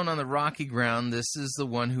one sown on the rocky ground, this is the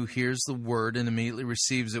one who hears the word and immediately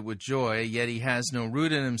receives it with joy, yet he has no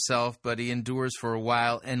root in himself, but he endures for a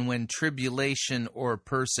while, and when tribulation or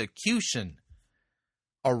persecution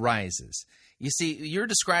arises. You see, you're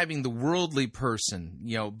describing the worldly person,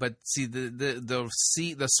 but see,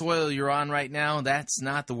 the soil you're on right now, that's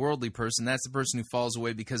not the worldly person. That's the person who falls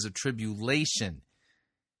away because of tribulation.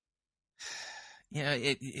 Yeah,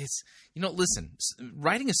 it's listen,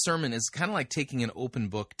 writing a sermon is kind of like taking an open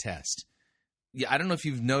book test. Yeah, I don't know if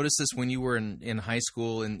you've noticed this when you were in high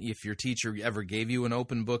school and if your teacher ever gave you an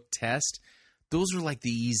open book test. Those are like the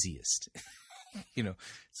easiest.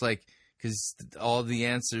 It's like because all the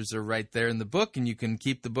answers are right there in the book and you can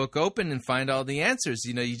keep the book open and find all the answers.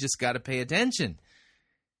 You just got to pay attention.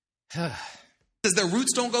 Says their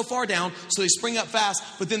roots don't go far down, so they spring up fast,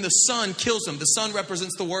 but then the sun kills them. The sun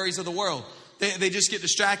represents the worries of the world. They just get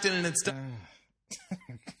distracted and it's done.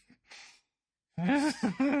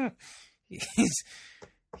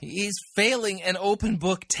 He's failing an open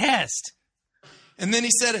book test. And then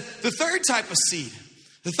he said, the third type of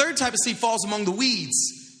seed falls among the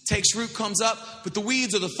weeds. Takes root, comes up, but the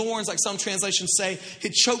weeds or the thorns, like some translations say,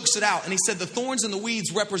 it chokes it out. And he said the thorns and the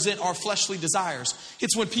weeds represent our fleshly desires.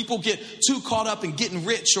 It's when people get too caught up in getting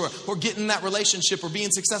rich or getting in that relationship or being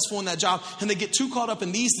successful in that job, and they get too caught up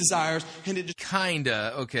in these desires, and it just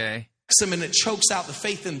okay. And it chokes out the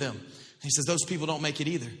faith in them. And he says those people don't make it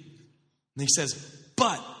either. And he says,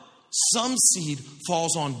 but some seed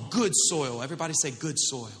falls on good soil. Everybody say good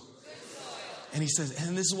soil. And he says,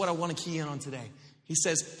 and this is what I want to key in on today. He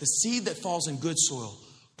says, the seed that falls in good soil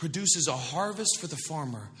produces a harvest for the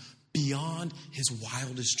farmer beyond his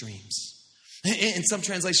wildest dreams. In some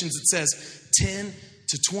translations, it says 10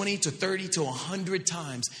 to 20 to 30 to 100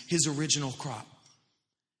 times his original crop.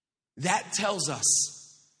 That tells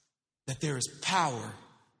us that there is power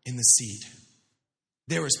in the seed.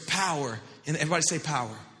 There is power in, everybody say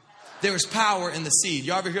power. There is power in the seed.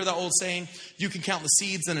 You ever hear that old saying? You can count the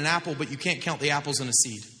seeds in an apple, but you can't count the apples in a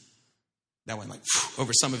seed. That went like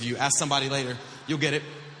over some of you. Ask somebody later. You'll get it.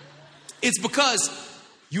 It's because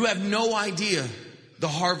you have no idea the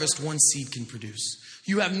harvest one seed can produce.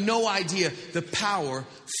 You have no idea the power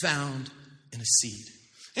found in a seed.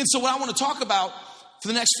 And so what I want to talk about for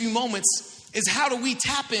the next few moments is how do we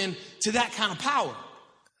tap into that kind of power?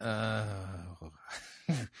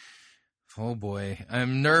 Oh boy,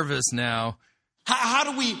 I'm nervous now. How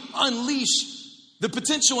do we unleash the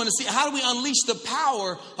potential in a seed? How do we unleash the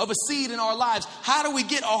power of a seed in our lives? How do we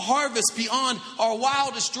get a harvest beyond our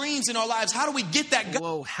wildest dreams in our lives? How do we get that?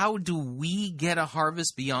 Whoa, how do we get a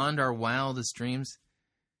harvest beyond our wildest dreams?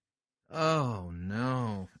 Oh,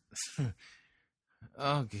 no.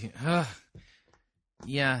 Okay.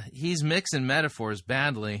 Yeah, he's mixing metaphors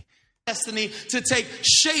badly. Destiny to take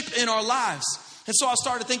shape in our lives. And so I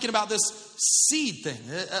started thinking about this seed thing,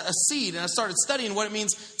 a seed, and I started studying what it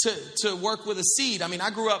means to work with a seed. I mean, I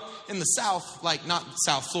grew up in the South, like not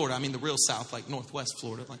South Florida, I mean the real South, like Northwest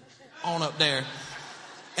Florida, like on up there.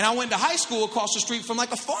 And I went to high school across the street from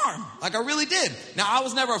like a farm, like I really did. Now, I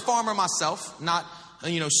was never a farmer myself, not,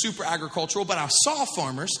 super agricultural, but I saw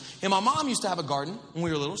farmers. And my mom used to have a garden when we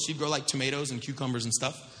were little. She'd grow like tomatoes and cucumbers and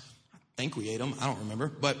stuff. I think we ate them. I don't remember,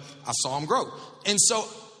 but I saw them grow. And so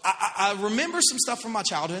I remember some stuff from my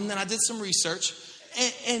childhood, and then I did some research.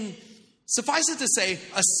 And suffice it to say,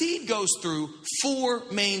 a seed goes through 4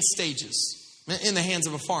 main stages in the hands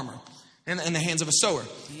of a farmer, in the hands of a sower.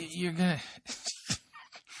 You're gonna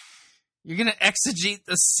exegete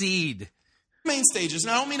the seed. Main stages.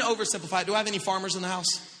 And I don't mean to oversimplify it. Do I have any farmers in the house?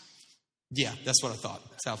 Yeah, that's what I thought.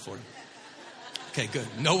 South Florida. Okay, good.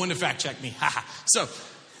 No one to fact check me. So,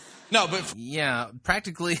 no, but... Yeah,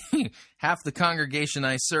 practically half the congregation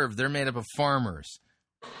I serve, they're made up of farmers.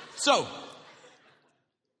 So,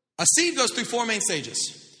 a seed goes through 4 main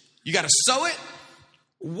stages. You got to sow it,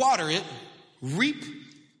 water it, reap,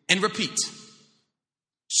 and repeat.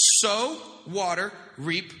 Sow, water,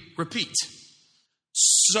 reap, repeat.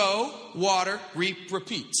 Sow, water, reap,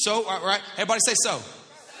 repeat. So, all right, everybody say so.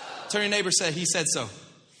 Turn your neighbor, say he said so.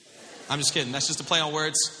 I'm just kidding. That's just a play on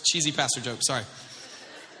words. Cheesy pastor joke. Sorry.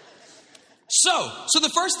 So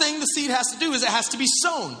the first thing the seed has to do is it has to be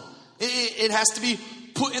sown. It has to be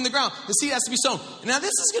put in the ground. The seed has to be sown. Now,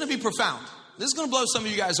 this is going to be profound. This is going to blow some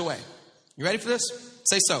of you guys away. You ready for this?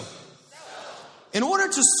 Say so. In order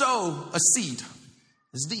to sow a seed,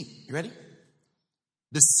 this is deep. You ready?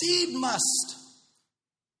 The seed must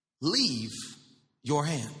leave your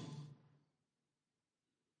hand.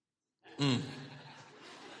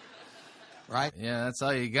 Right? Yeah, that's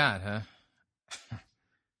all you got, huh?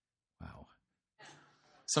 Wow.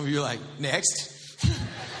 Some of you are like, next.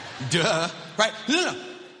 Duh. Right? No.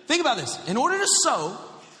 Think about this. In order to sow,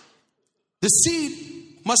 the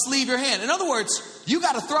seed must leave your hand. In other words, you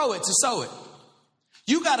got to throw it to sow it.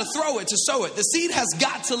 You got to throw it to sow it. The seed has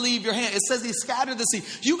got to leave your hand. It says he scattered the seed.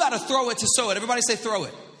 You got to throw it to sow it. Everybody say throw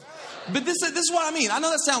it. But this is what I mean. I know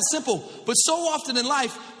that sounds simple, but so often in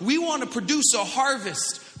life, we want to produce a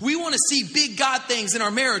harvest. We want to see big God things in our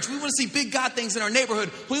marriage. We want to see big God things in our neighborhood.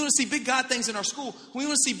 We want to see big God things in our school. We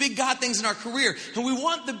want to see big God things in our career. And we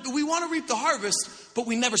want to reap the harvest, but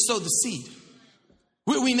we never sow the seed.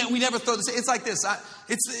 We never throw the seed. It's like this.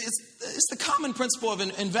 It's the common principle of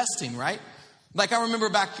investing, right? Like I remember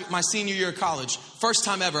back my senior year of college, first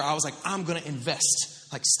time ever, I was like, I'm going to invest.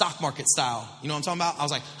 Like stock market style. You know what I'm talking about? I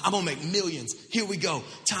was like, I'm going to make millions. Here we go.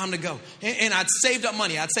 Time to go. And I'd saved up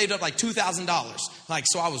money. I'd saved up like $2,000. Like,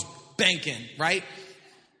 so I was banking, right?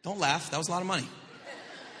 Don't laugh. That was a lot of money.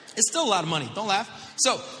 It's still a lot of money. Don't laugh.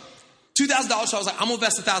 So $2,000. So I was like, I'm going to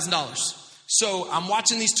invest $1,000. So I'm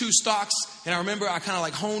watching these 2 stocks. And I remember I kind of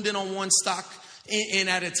like honed in on one stock. And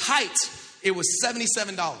at its height, it was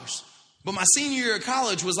 $77. But my senior year of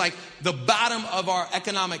college was like the bottom of our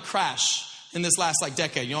economic crash in this last like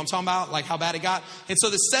decade. You know what I'm talking about? Like how bad it got. And so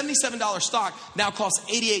this $77 stock now costs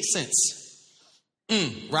 88 cents.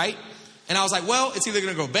 Right? And I was like, well, it's either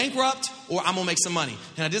going to go bankrupt or I'm going to make some money.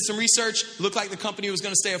 And I did some research. Looked like the company was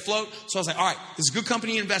going to stay afloat. So I was like, all right, this is a good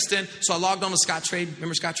company to invest in. So I logged on to Scottrade.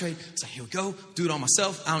 Remember Scottrade? I was like, here we go. Do it all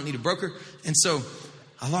myself. I don't need a broker. And so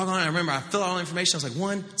I log on. And I remember I filled out all the information. I was like,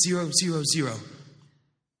 1000.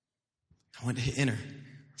 I went to hit enter.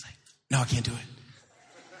 I was like, no, I can't do it.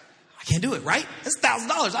 I can't do it, right? That's $1,000. I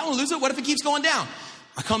don't want to lose it. What if it keeps going down?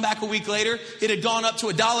 I come back a week later. It had gone up to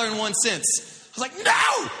 $1.01. I was like, no,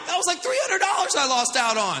 that was like $300 I lost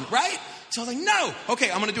out on, right? So I was like, no. Okay,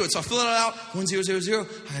 I'm going to do it. So I fill it out, 1000.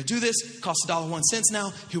 I do this. It costs $1.01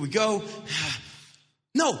 now. Here we go.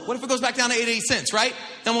 No, what if it goes back down to 88 cents, right?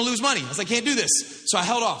 Then we'll lose money. I was like, can't do this. So I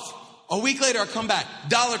held off. A week later, I come back,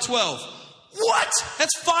 $1.12. What?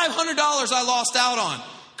 That's $500 I lost out on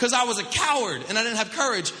because I was a coward and I didn't have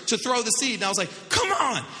courage to throw the seed. And I was like, come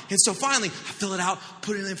on. And so finally, I fill it out,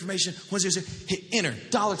 put in the information, 100, hit enter,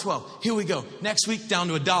 $1.12. Here we go. Next week, down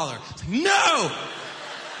to $1. Like, no!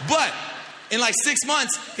 But in like 6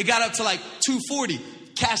 months, it got up to like $2.40.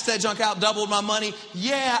 Cashed that junk out, doubled my money.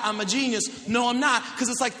 Yeah, I'm a genius. No, I'm not, because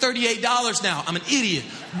it's like $38 now. I'm an idiot.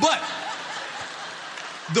 But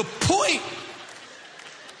the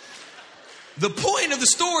point of the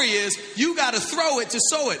story is you got to throw it to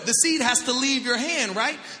sow it. The seed has to leave your hand,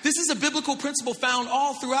 right? This is a biblical principle found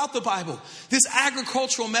all throughout the Bible. This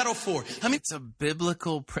agricultural metaphor. I mean, it's a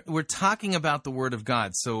biblical. We're talking about the Word of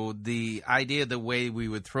God. So the idea, the way we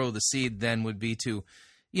would throw the seed then would be to,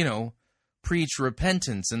 preach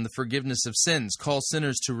repentance and the forgiveness of sins, call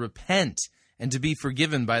sinners to repent and to be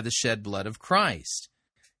forgiven by the shed blood of Christ.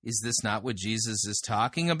 Is this not what Jesus is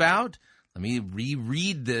talking about? Let me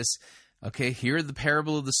reread this. Okay, hear the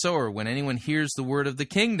parable of the sower. When anyone hears the word of the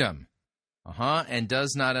kingdom, and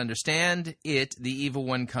does not understand it, the evil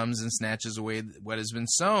one comes and snatches away what has been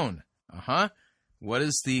sown. What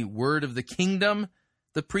is the word of the kingdom?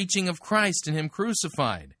 The preaching of Christ and Him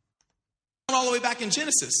crucified. All the way back in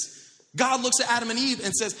Genesis, God looks at Adam and Eve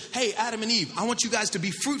and says, hey, Adam and Eve, I want you guys to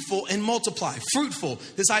be fruitful and multiply. Fruitful,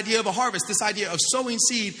 this idea of a harvest, this idea of sowing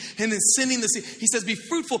seed and then sending the seed. He says, be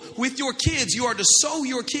fruitful with your kids. You are to sow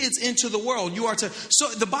your kids into the world. You are to sow.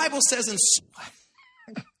 The Bible says in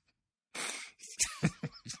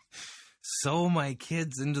sow my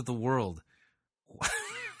kids into the world.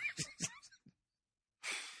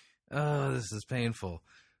 Oh, this is painful.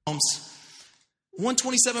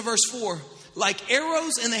 127 verse 4, like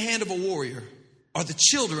arrows in the hand of a warrior are the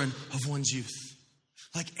children of one's youth.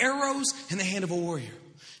 Like arrows in the hand of a warrior.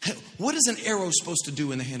 What is an arrow supposed to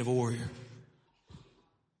do in the hand of a warrior?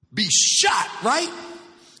 Be shot, right?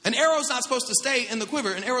 An arrow's not supposed to stay in the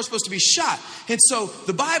quiver. An arrow's supposed to be shot. And so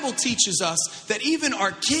the Bible teaches us that even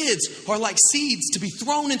our kids are like seeds to be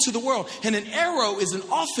thrown into the world. And an arrow is an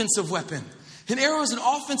offensive weapon. An arrow is an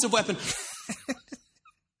offensive weapon.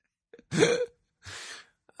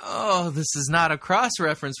 Oh, this is not a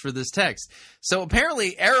cross-reference for this text. So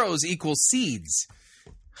apparently arrows equal seeds.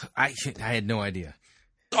 I had no idea.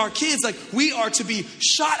 Our kids, we are to be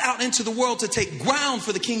shot out into the world to take ground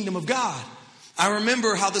for the kingdom of God. I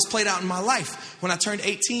remember how this played out in my life. When I turned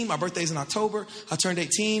 18, my birthday's in October. I turned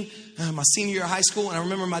 18, my senior year of high school, and I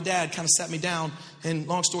remember my dad kind of sat me down, and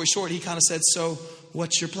long story short, he kind of said, so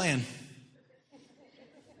what's your plan?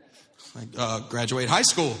 Graduate high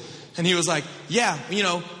school. And he was like, yeah,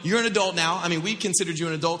 you're an adult now. I mean, we considered you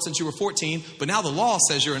an adult since you were 14, but now the law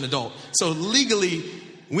says you're an adult. So legally,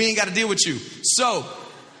 we ain't got to deal with you. So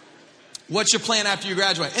what's your plan after you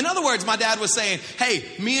graduate? In other words, my dad was saying, hey,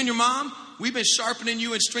 me and your mom, we've been sharpening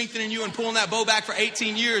you and strengthening you and pulling that bow back for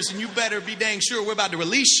 18 years, and you better be dang sure we're about to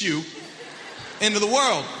release you into the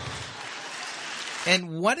world.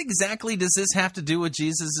 And what exactly does this have to do with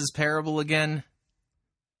Jesus' parable again?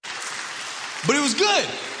 But it was good.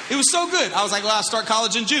 It was so good. I was like, well, I'll start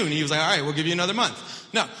college in June. He was like, all right, we'll give you another month.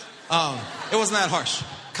 No, it wasn't that harsh,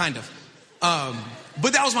 kind of.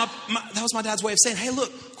 But that was my dad's way of saying, hey,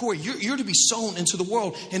 look, Kory, you're to be sown into the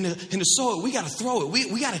world, and to sow it, we got to throw it.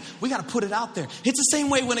 We got to put it out there. It's the same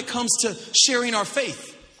way when it comes to sharing our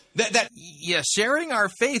faith. Yeah, sharing our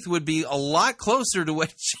faith would be a lot closer to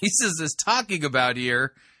what Jesus is talking about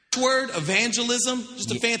here. Word, evangelism,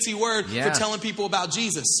 just a fancy word for telling people about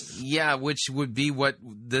Jesus. Yeah, which would be what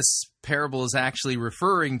this parable is actually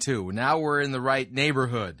referring to. Now we're in the right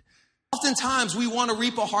neighborhood. Oftentimes we want to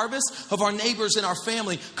reap a harvest of our neighbors and our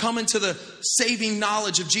family coming to the saving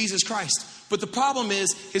knowledge of Jesus Christ. But the problem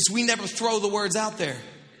is we never throw the words out there.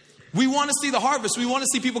 We want to see the harvest. We want to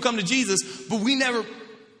see people come to Jesus, but we never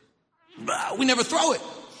throw it.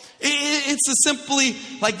 It's simply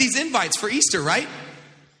like these invites for Easter, right?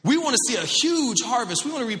 We want to see a huge harvest. We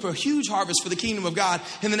want to reap a huge harvest for the kingdom of God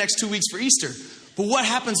in the next 2 weeks for Easter. But what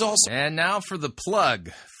happens also? And now for the plug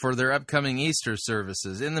for their upcoming Easter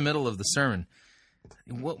services in the middle of the sermon.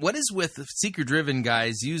 What is with seeker-driven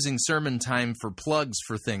guys using sermon time for plugs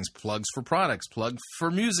for things? Plugs for products, plugs for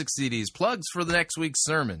music CDs, plugs for the next week's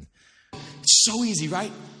sermon. It's so easy,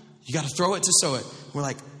 right? You got to throw it to sow it. We're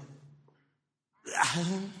like,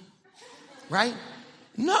 Right?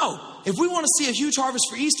 No. If we want to see a huge harvest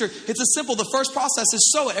for Easter, it's as simple. The first process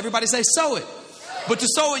is sow it. Everybody say sow it. But to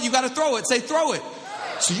sow it, you got to throw it. Say throw it.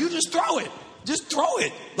 So you just throw it. Just throw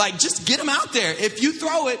it. Like, just get them out there. If you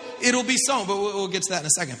throw it, it'll be sown. But we'll get to that in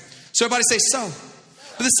a second. So everybody say sow.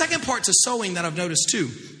 But the second part to sowing that I've noticed too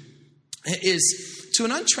is, to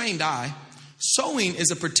an untrained eye, sowing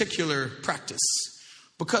is a particular practice.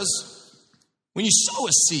 Because when you sow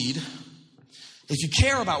a seed, if you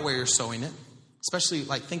care about where you're sowing it, especially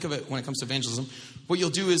like think of it when it comes to evangelism, what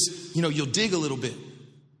you'll do is, you'll dig a little bit.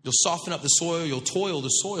 You'll soften up the soil. You'll toil the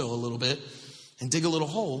soil a little bit and dig a little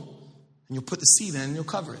hole, and you'll put the seed in and you'll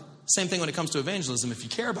cover it. Same thing when it comes to evangelism. If you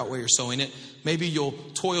care about where you're sowing it, maybe you'll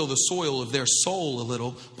toil the soil of their soul a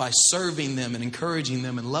little by serving them and encouraging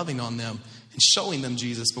them and loving on them and showing them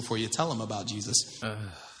Jesus before you tell them about Jesus.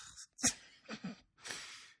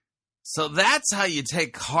 So that's how you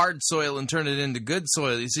take hard soil and turn it into good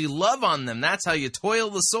soil. You see, love on them. That's how you toil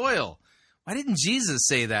the soil. Why didn't Jesus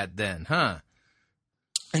say that then, huh?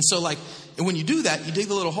 And so, and when you do that, you dig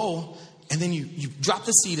the little hole, and then you drop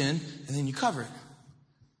the seed in, and then you cover it.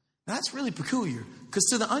 Now, that's really peculiar, because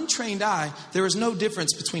to the untrained eye, there is no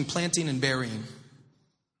difference between planting and burying.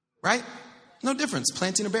 Right? No difference.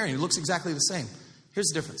 Planting and burying. It looks exactly the same. Here's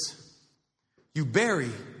the difference. You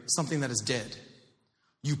bury something that is dead.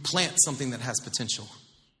 You plant something that has potential.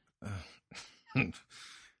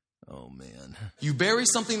 Oh, man. You bury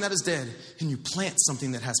something that is dead, and you plant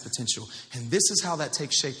something that has potential. And this is how that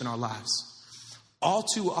takes shape in our lives. All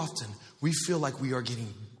too often, we feel like we are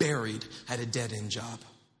getting buried at a dead-end job.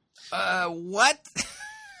 What?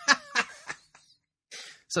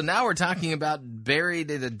 So now we're talking about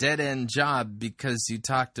buried at a dead-end job because you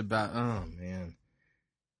talked about, oh, man.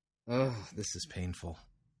 Oh, this is painful.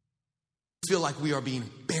 We feel like we are being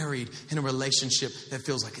buried in a relationship that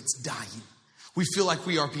feels like it's dying. We feel like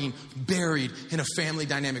we are being buried in a family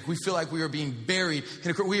dynamic. We feel like we are being buried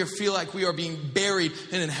feel like we are being buried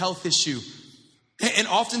in a health issue. And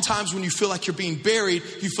oftentimes when you feel like you're being buried,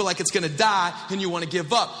 you feel like it's going to die and you want to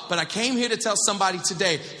give up. But I came here to tell somebody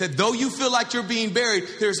today that though you feel like you're being buried,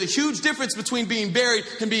 there's a huge difference between being buried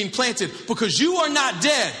and being planted, because you are not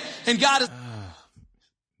dead. And God is...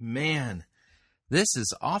 Man, this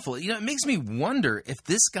is awful. It makes me wonder if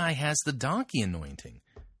this guy has the donkey anointing.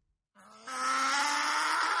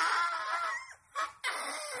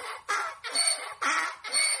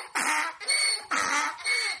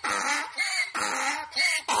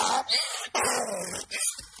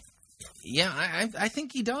 Yeah, I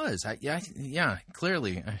think he does. Yeah,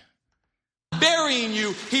 clearly. Burying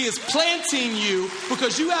you, he is planting you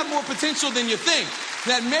because you have more potential than you think.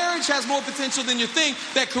 That marriage has more potential than you think.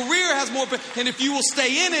 That career has more and if you will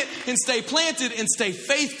stay in it and stay planted and stay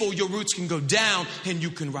faithful, your roots can go down and you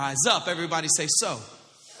can rise up. Everybody say sow.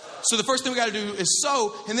 So the first thing we got to do is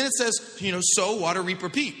sow, and then it says, sow, water, reap,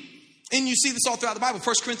 repeat. And you see this all throughout the Bible.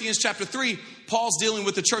 1 Corinthians chapter 3, Paul's dealing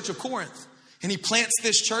with the church of Corinth. And he plants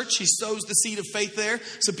this church. He sows the seed of faith there.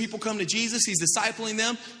 So people come to Jesus. He's discipling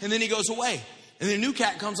them. And then he goes away. And then a new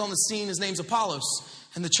cat comes on the scene. His name's Apollos.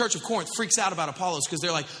 And the church of Corinth freaks out about Apollos because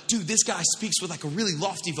they're like, dude, this guy speaks with like a really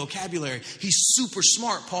lofty vocabulary. He's super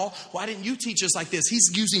smart, Paul. Why didn't you teach us like this?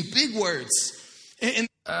 He's using big words.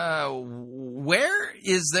 Where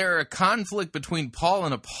is there a conflict between Paul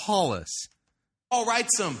and Apollos? Paul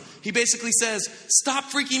writes him. He basically says, stop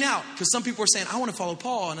freaking out. Because some people are saying, I want to follow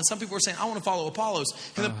Paul. And some people are saying, I want to follow Apollos.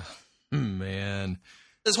 And man.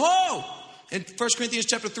 He says, whoa! In 1 Corinthians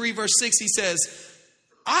chapter 3, verse 6, he says,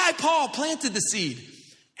 I, Paul, planted the seed.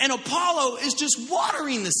 And Apollo is just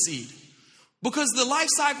watering the seed. Because the life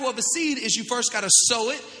cycle of a seed is you first got to sow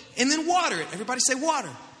it and then water it. Everybody say water.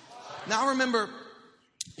 Now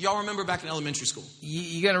y'all remember back in elementary school.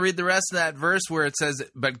 You got to read the rest of that verse where it says,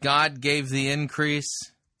 but God gave the increase.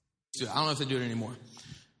 I don't know if they do it anymore.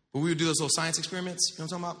 But we would do those little science experiments. You know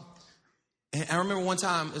what I'm talking about? And I remember one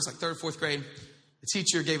time, it was like 3rd or 4th grade, the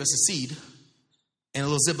teacher gave us a seed and a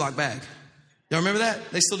little Ziploc bag. Y'all remember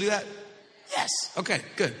that? They still do that? Yes. Okay,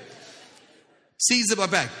 good. Seed, Ziploc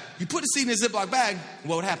bag. You put a seed in a Ziploc bag,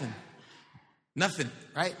 what would happen? Nothing,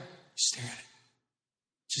 right? Just stare at it.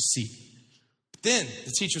 Just seed. Then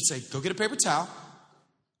the teacher would say, go get a paper towel,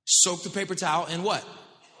 soak the paper towel in what?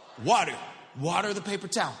 Water. Water the paper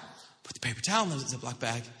towel. Put the paper towel in the Ziploc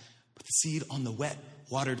bag, put the seed on the wet,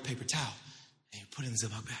 watered paper towel, and you put it in the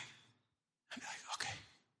Ziploc bag. I'd be like, okay,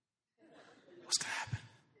 what's going to happen?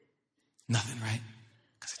 Nothing, right?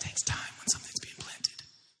 Because it takes time when something's being planted.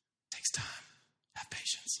 It takes time. Have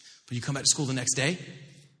patience. But you come back to school the next day,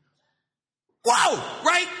 wow,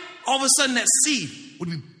 right? All of a sudden that seed would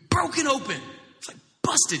be broken open.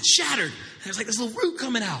 busted, shattered. And there's like this little root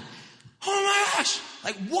coming out. Oh my gosh.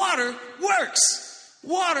 Like water works.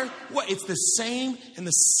 Water, it's the same in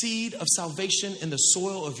the seed of salvation in the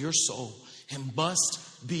soil of your soul. It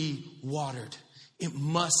must be watered. It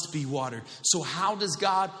must be watered. So how does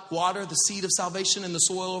God water the seed of salvation in the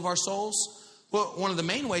soil of our souls? Well, one of the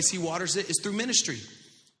main ways he waters it is through ministry.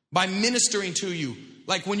 By ministering to you.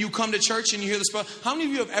 Like when you come to church and you hear this. How many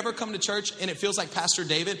of you have ever come to church and it feels like Pastor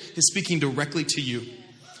David is speaking directly to you?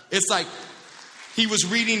 It's like he was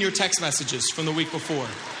reading your text messages from the week before.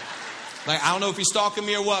 Like, I don't know if he's stalking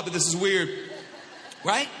me or what, but this is weird.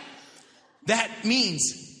 Right? That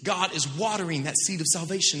means God is watering that seed of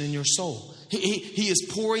salvation in your soul. He is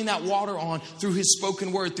pouring that water on through his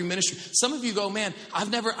spoken word, through ministry. Some of you go, man,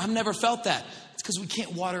 I've never felt that. It's because we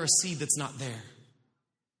can't water a seed that's not there.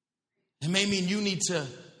 It may mean you need to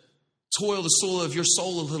toil the soil of your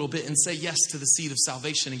soul a little bit and say yes to the seed of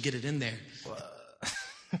salvation and get it in there.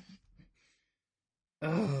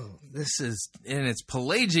 Oh, this is, and it's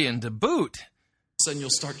Pelagian to boot. Sudden you'll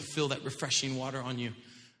start to feel that refreshing water on you.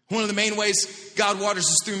 One of the main ways God waters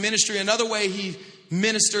is through ministry. Another way he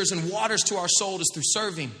ministers and waters to our soul is through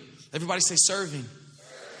serving. Everybody say serving.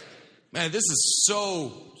 Man, this is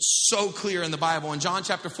so clear in the Bible. In John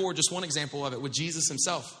chapter 4, just one example of it with Jesus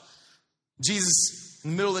himself. Jesus, in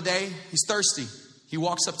the middle of the day, he's thirsty. He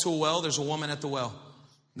walks up to a well. There's a woman at the well.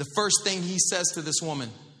 The first thing he says to this woman,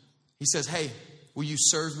 he says, hey, will you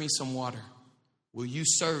serve me some water? Will you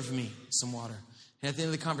serve me some water? And at the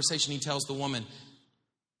end of the conversation, he tells the woman,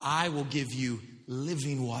 I will give you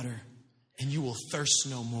living water and you will thirst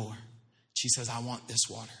no more. She says, I want this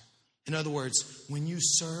water. In other words, when you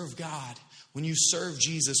serve God, when you serve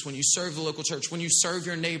Jesus, when you serve the local church, when you serve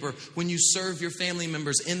your neighbor, when you serve your family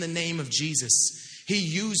members in the name of Jesus, he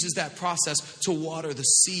uses that process to water the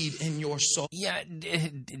seed in your soul. Yeah,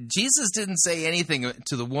 Jesus didn't say anything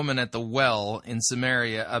to the woman at the well in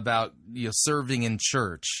Samaria about serving in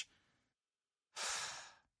church.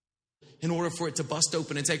 In order for it to bust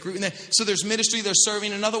open and take root. So there's ministry, there's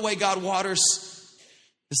serving. Another way God waters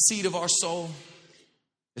the seed of our soul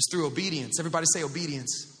is through obedience. Everybody say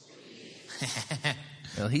obedience.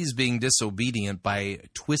 Well, he's being disobedient by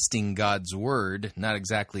twisting God's word. Not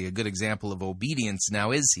exactly a good example of obedience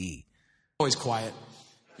now, is he? Always quiet.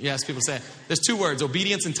 Yes, people say, there's two words,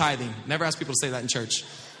 obedience and tithing. Never ask people to say that in church.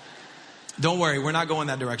 Don't worry, we're not going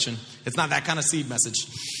that direction. It's not that kind of seed message.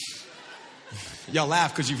 Y'all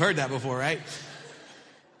laugh because you've heard that before, right?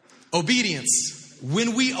 Obedience.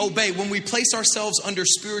 When we obey, when we place ourselves under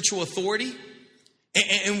spiritual authority,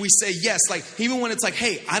 and we say yes, like even when it's like,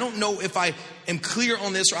 hey, I don't know if I am clear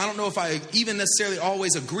on this, or I don't know if I even necessarily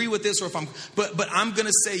always agree with this, or if but I'm going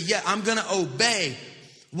to say, yeah, I'm going to obey.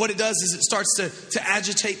 What it does is it starts to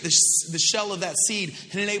agitate the shell of that seed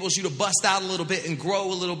and enables you to bust out a little bit and grow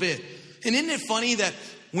a little bit. And isn't it funny that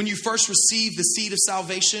when you first receive the seed of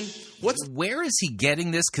salvation, where is he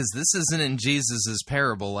getting this? Because this isn't in Jesus'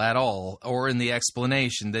 parable at all, or in the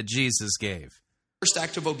explanation that Jesus gave. First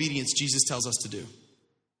act of obedience Jesus tells us to do.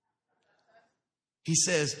 He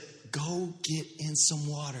says, go get in some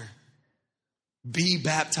water. Be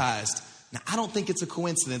baptized. Now, I don't think it's a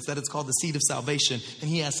coincidence that it's called the seed of salvation, and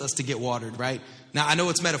he asks us to get watered, right? Now, I know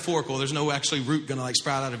it's metaphorical. There's no actually root going to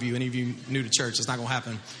sprout out of you. Any of you new to church, it's not going to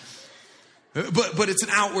happen. But it's an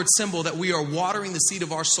outward symbol that we are watering the seed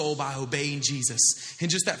of our soul by obeying Jesus.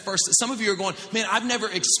 And just that first, some of you are going, man, I've never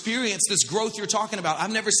experienced this growth you're talking about.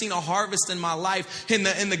 I've never seen a harvest in my life in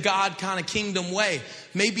the God kind of kingdom way.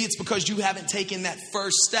 Maybe it's because you haven't taken that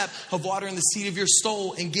first step of watering the seed of your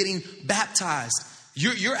soul and getting baptized.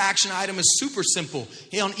 Your action item is super simple.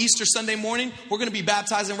 Hey, on Easter Sunday morning, we're going to be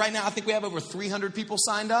baptizing right now. I think we have over 300 people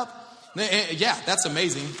signed up. Yeah, that's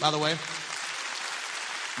amazing, by the way.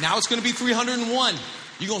 Now it's going to be 301.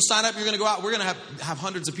 You're going to sign up. You're going to go out. We're going to have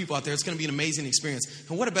hundreds of people out there. It's going to be an amazing experience.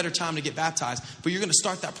 And what a better time to get baptized. But you're going to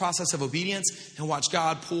start that process of obedience and watch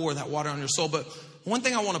God pour that water on your soul. But one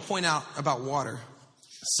thing I want to point out about water.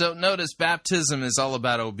 So notice baptism is all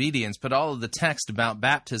about obedience, but all of the text about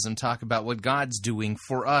baptism talk about what God's doing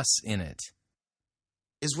for us in it.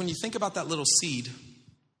 Is when you think about that little seed,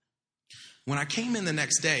 when I came in the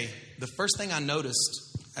next day, the first thing I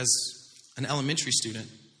noticed as an elementary student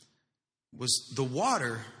was the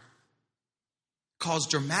water caused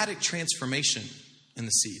dramatic transformation in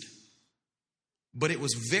the seed. But it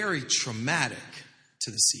was very traumatic to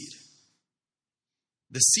the seed.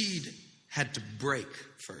 The seed had to break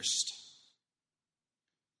first.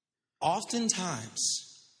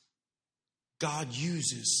 Oftentimes, God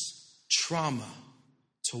uses trauma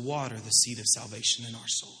to water the seed of salvation in our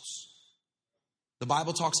souls. The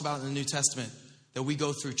Bible talks about in the New Testament that we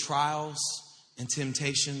go through trials and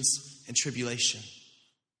temptations and tribulation.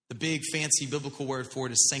 The big fancy biblical word for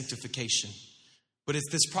it is sanctification. But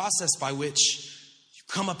it's this process by which you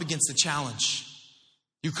come up against a challenge.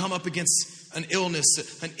 You come up against an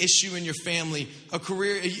illness, an issue in your family, a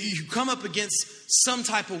career. You come up against some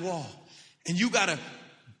type of wall, and you got to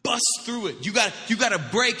bust through it. You got to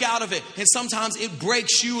break out of it. And sometimes it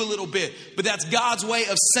breaks you a little bit. But that's God's way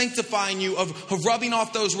of sanctifying you, of rubbing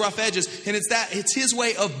off those rough edges. And it's His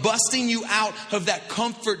way of busting you out of that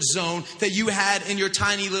comfort zone that you had in your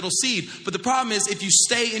tiny little seed. But the problem is, if you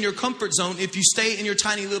stay in your comfort zone, if you stay in your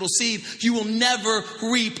tiny little seed, you will never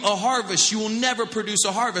reap a harvest. You will never produce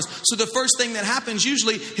a harvest. So the first thing that happens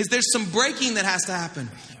usually is there's some breaking that has to happen.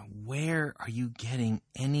 Where are you getting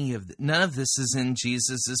any of this? None of this is in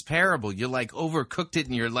Jesus' parable. You're like overcooked it,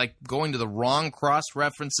 and you're like going to the wrong cross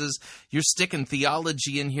references. You're sticking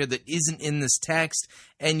theology in here that isn't in this text,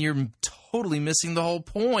 and you're totally missing the whole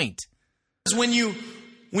point. When you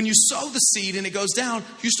sow the seed and it goes down,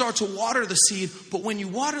 you start to water the seed. But when you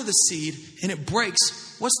water the seed and it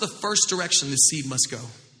breaks, what's the first direction the seed must go?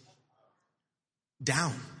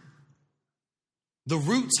 Down. The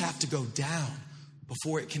roots have to go down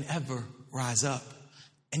before it can ever rise up.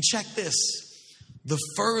 And check this. The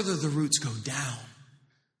further the roots go down,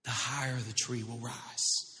 the higher the tree will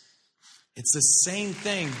rise. It's the same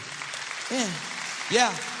thing.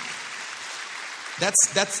 Yeah.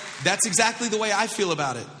 That's exactly the way I feel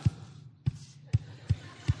about it.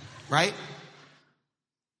 Right?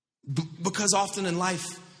 Because often in life,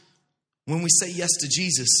 when we say yes to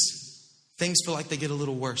Jesus, things feel like they get a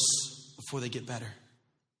little worse before they get better.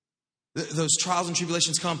 Those trials and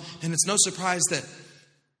tribulations come, and it's no surprise that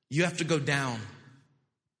you have to go down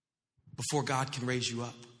before God can raise you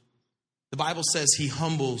up. The Bible says He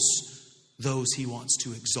humbles those He wants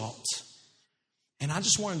to exalt. And I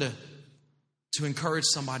just wanted to encourage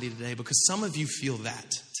somebody today, because some of you feel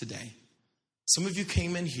that today. Some of you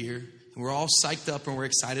came in here, and we're all psyched up and we're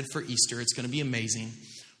excited for Easter. It's going to be amazing.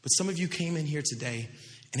 But some of you came in here today,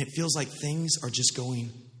 and it feels like things are just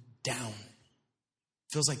going down.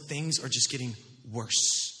 Feels like things are just getting worse.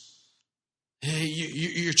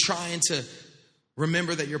 You're trying to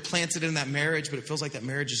remember that you're planted in that marriage, but it feels like that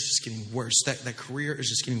marriage is just getting worse. That career is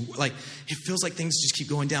just getting, like, it feels like things just keep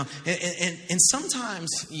going down. And sometimes...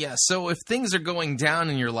 Yeah, so if things are going down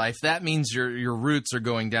in your life, that means your roots are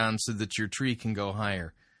going down so that your tree can go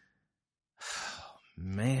higher.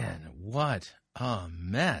 Man, what a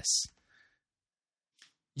mess.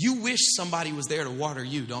 You wish somebody was there to water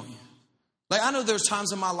you, don't you? Like, I know there's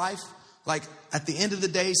times in my life, like at the end of the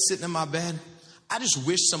day, sitting in my bed, I just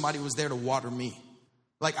wish somebody was there to water me.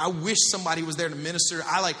 Like, I wish somebody was there to minister.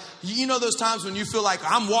 You know those times when you feel like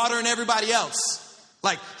I'm watering everybody else.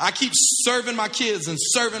 Like, I keep serving my kids and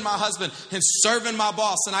serving my husband and serving my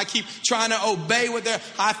boss, and I keep trying to obey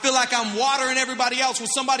I feel like I'm watering everybody else. Will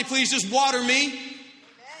somebody please just water me?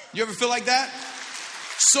 You ever feel like that?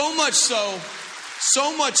 So much so,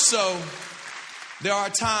 there are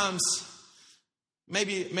times...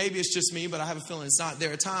 Maybe it's just me, but I have a feeling it's not.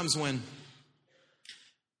 There are times when,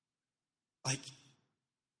 like,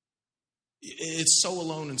 it's so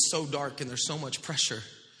alone and so dark and there's so much pressure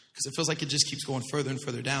because it feels like it just keeps going further and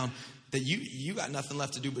further down that you got nothing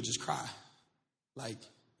left to do but just cry. Like,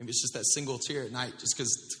 maybe it's just that single tear at night just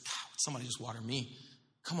because somebody just water me.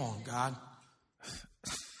 Come on, God.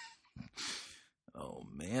 Oh,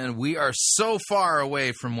 man, we are so far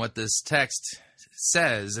away from what this text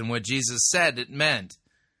says and what Jesus said it meant.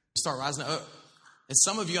 Start rising up. And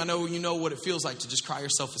some of you, I know you know what it feels like to just cry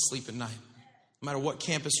yourself asleep at night, no matter what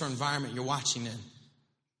campus or environment you're watching in.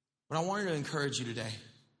 But I wanted to encourage you today.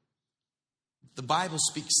 The Bible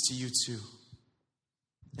speaks to you too.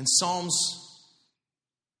 In Psalms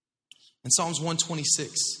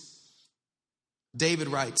 126, David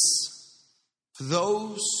writes, "For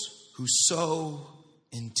those who sow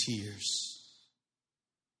in tears."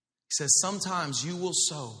 He says, sometimes you will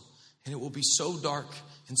sow, and it will be so dark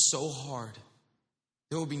and so hard.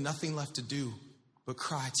 There will be nothing left to do but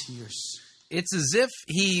cry tears. It's as if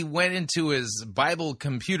he went into his Bible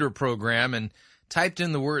computer program and typed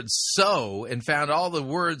in the word sow and found all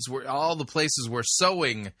the places where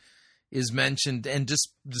sowing is mentioned and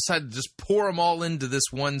just decided to just pour them all into this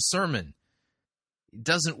one sermon. It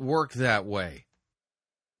doesn't work that way.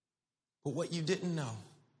 But what you didn't know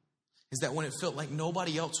is that when it felt like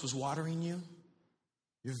nobody else was watering you,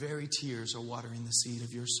 your very tears are watering the seed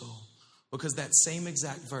of your soul. Because that same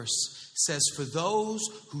exact verse says, "For those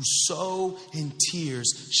who sow in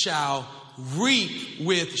tears shall reap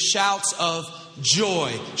with shouts of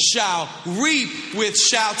joy." Shall reap with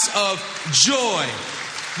shouts of joy.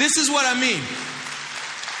 This is what I mean.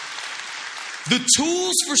 The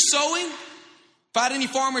tools for sowing, if I had any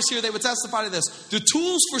farmers here, they would testify to this. The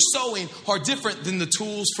tools for sowing are different than the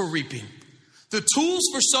tools for reaping. The tools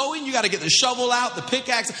for sowing, you got to get the shovel out, the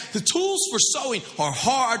pickaxe. The tools for sowing are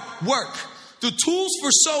hard work. The tools for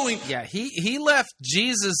sowing. Yeah, he left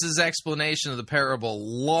Jesus' explanation of the parable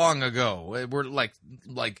long ago. We're like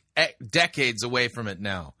decades away from it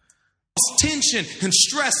now. Tension and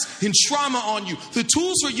stress and trauma on you. The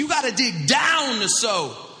tools where you got to dig down to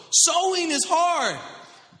sow. Sowing is hard.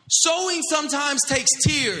 Sowing sometimes takes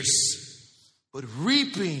tears. But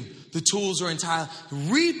reaping, the tools are entirely.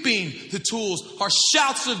 Reaping, the tools are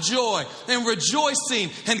shouts of joy and rejoicing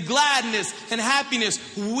and gladness and happiness.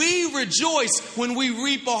 We rejoice when we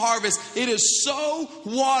reap a harvest. It is sow,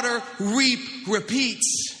 water, reap,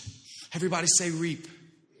 repeats. Everybody say reap.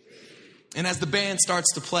 And as the band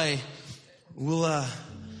starts to play, we'll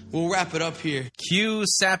wrap it up here. Cue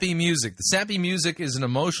sappy music. The sappy music is an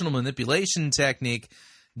emotional manipulation technique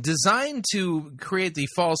designed to create the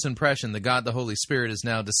false impression that God the Holy Spirit is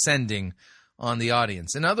now descending on the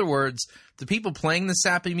audience. In other words, the people playing the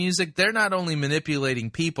sappy music, they're not only manipulating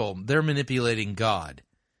people, they're manipulating God.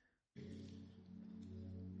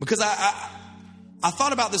 Because I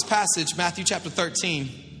thought about this passage, Matthew chapter 13,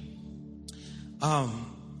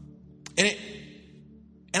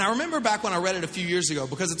 and I remember back when I read it a few years ago,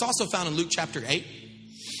 because it's also found in Luke chapter 8.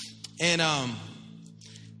 And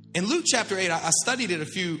in Luke chapter 8, I studied it a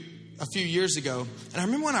few years ago. And I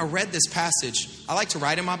remember when I read this passage, I like to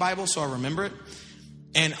write in my Bible so I remember it.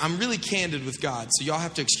 And I'm really candid with God, so y'all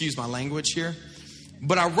have to excuse my language here.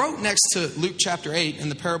 But I wrote next to Luke chapter 8 in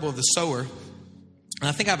the parable of the sower. And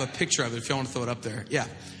I think I have a picture of it if y'all want to throw it up there. Yeah.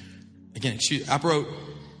 Again, I wrote,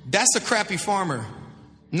 that's a crappy farmer,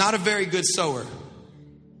 not a very good sower.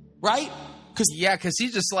 Right? Because he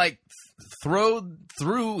just like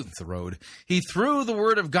he threw the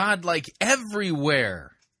word of God like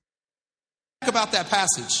everywhere. About that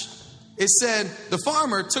passage, it said the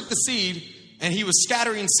farmer took the seed and he was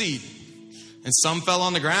scattering seed. And some fell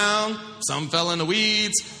on the ground, some fell in the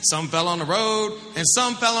weeds, some fell on the road, and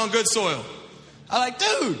some fell on good soil. I'm like,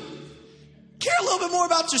 dude, care a little bit more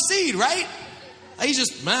about your seed, right? He's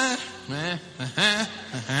just, That's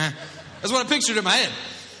what I pictured in my head.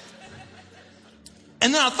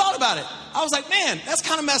 And then I thought about it. I was like, man, that's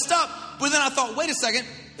kind of messed up. But then I thought, wait a second,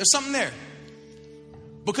 there's something there.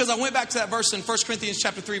 Because I went back to that verse in 1 Corinthians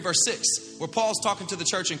chapter 3, verse 6, where Paul's talking to the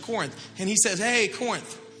church in Corinth. And he says, hey,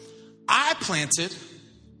 Corinth, I planted,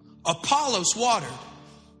 Apollos watered,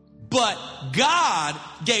 but God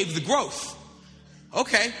gave the growth.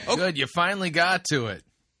 Okay. Good, you finally got to it.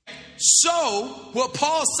 So what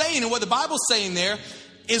Paul's saying and what the Bible's saying there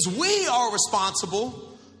is we are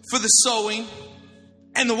responsible for the sowing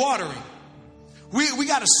and the watering. We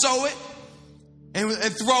got to sow it and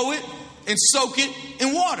throw it and soak it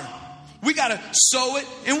in water. We got to sow it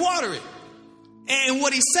and water it. And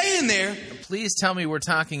what he's saying there... Please tell me we're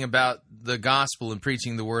talking about the gospel and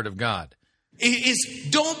preaching the word of God. Is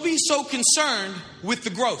don't be so concerned with the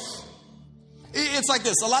growth. It's like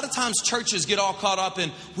this. A lot of times churches get all caught up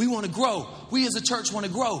in, we want to grow. We as a church want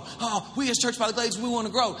to grow. Oh, we as Church by the Glades, we want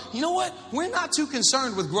to grow. You know what? We're not too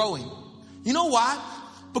concerned with growing. You know why?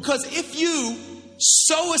 Because if you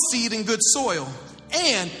sow a seed in good soil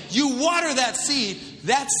and you water that seed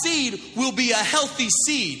will be a healthy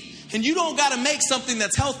seed. And you don't got to make something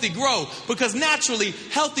that's healthy grow, because naturally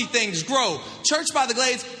healthy things grow. Church by the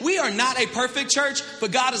Glades, we are not a perfect church,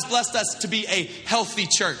 but God has blessed us to be a healthy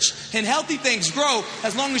church. And healthy things grow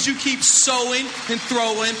as long as you keep sowing and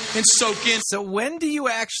throwing and soaking. So when do you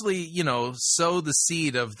actually, sow the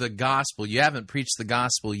seed of the gospel? You haven't preached the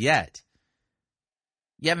gospel yet.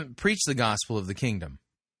 You haven't preached the gospel of the kingdom.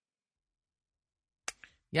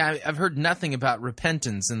 Yeah, I've heard nothing about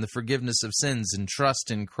repentance and the forgiveness of sins and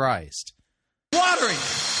trust in Christ. Watering.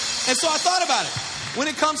 And so I thought about it. When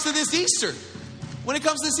it comes to this Easter,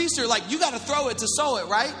 like you got to throw it to sow it,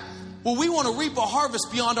 right? Well, we want to reap a harvest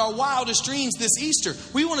beyond our wildest dreams this Easter.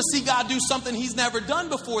 We want to see God do something he's never done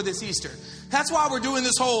before this Easter. That's why we're doing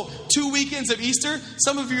this whole 2 weekends of Easter.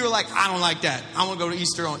 Some of you are like, I don't like that. I want to go to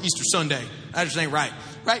Easter on Easter Sunday. That just ain't right.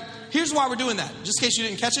 Right? Here's why we're doing that. Just in case you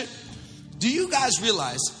didn't catch it. Do you guys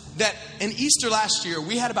realize that in Easter last year,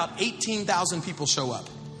 we had about 18,000 people show up?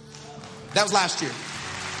 That was last year.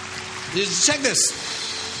 Just check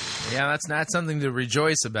this. Yeah, that's not something to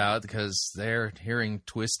rejoice about because they're hearing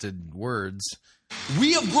twisted words.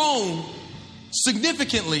 We have grown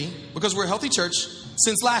significantly because we're a healthy church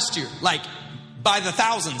since last year, like by the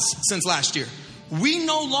thousands since last year. We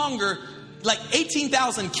no longer, like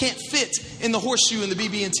 18,000 can't fit in the horseshoe in the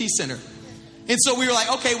BB&T Center. And so we were like,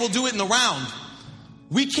 okay, we'll do it in the round.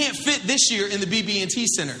 We can't fit this year in the BB&T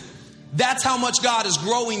Center. That's how much God is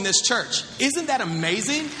growing this church. Isn't that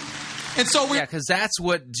amazing? And so yeah, because that's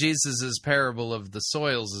what Jesus' parable of the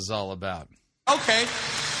soils is all about. Okay.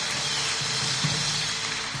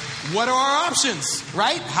 What are our options,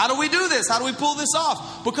 right? How do we do this? How do we pull this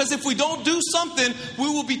off? Because if we don't do something, we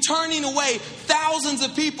will be turning away thousands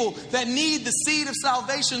of people that need the seed of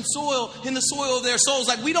salvation soil in the soil of their souls.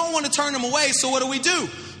 Like, we don't want to turn them away, so what do?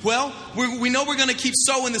 Well, we know we're going to keep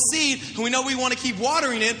sowing the seed, and we know we want to keep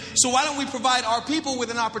watering it, so why don't we provide our people with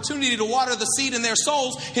an opportunity to water the seed in their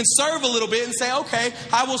souls and serve a little bit and say, okay,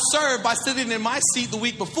 I will serve by sitting in my seat the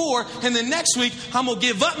week before, and then next week I'm going to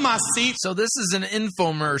give up my seat. So this is an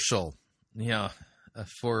infomercial,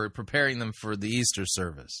 for preparing them for the Easter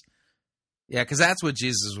service. Yeah, because that's what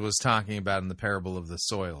Jesus was talking about in the parable of the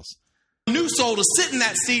soils. New soul to sit in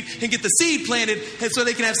that seat and get the seed planted, and so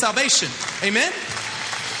they can have salvation. Amen?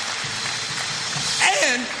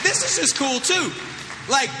 And this is just cool too.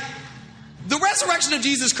 Like, the resurrection of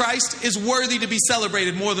Jesus Christ is worthy to be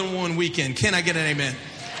celebrated more than one weekend. Can I get an amen?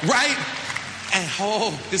 Right? And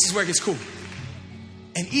this is where it gets cool.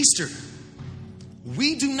 And Easter,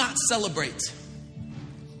 we do not celebrate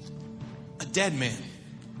a dead man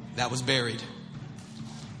that was buried.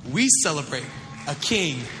 We celebrate a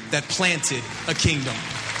king that planted a kingdom.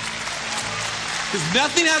 Because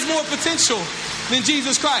nothing has more potential than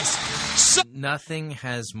Jesus Christ. Nothing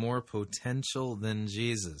has more potential than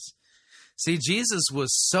Jesus. See, Jesus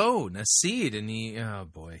was sown a seed, and oh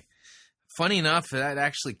boy. Funny enough, that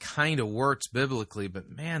actually kind of works biblically, but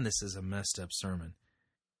man, this is a messed up sermon.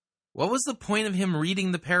 What was the point of him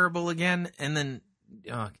reading the parable again? And then,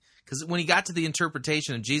 because when he got to the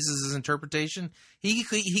interpretation of Jesus' interpretation, he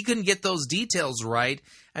couldn't get those details right,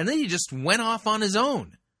 and then he just went off on his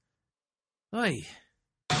own. Oy.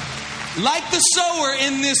 Like the sower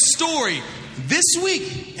in this story, this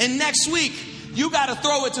week and next week, you got to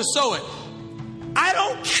throw it to sow it. I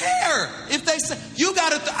don't care if they say,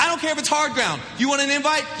 I don't care if it's hard ground. You want an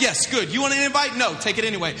invite? Yes, good. You want an invite? No, take it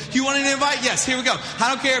anyway. You want an invite? Yes, here we go. I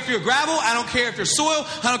don't care if you're gravel. I don't care if you're soil.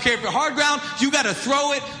 I don't care if you're hard ground. You got to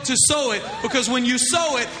throw it to sow it, because when you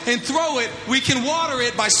sow it and throw it, we can water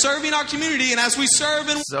it by serving our community. And as we serve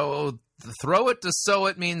and throw it to sow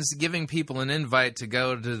it means giving people an invite to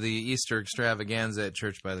go to the Easter extravaganza at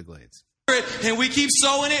Church by the Glades. And we keep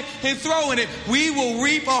sowing it and throwing it, we will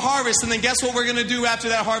reap a harvest. And then guess what we're going to do after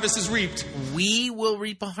that harvest is reaped? We will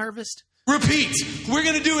reap a harvest? Repeat. We're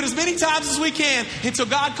going to do it as many times as we can until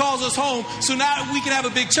God calls us home. So now we can have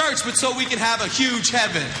a big church, but so we can have a huge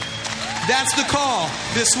heaven. That's the call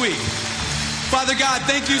this week. Father God,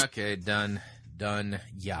 thank you. Okay, done.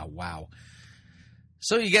 Yeah, wow.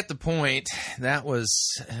 So you get the point. That was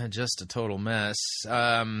just a total mess.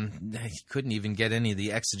 He couldn't even get any of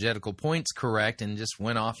the exegetical points correct and just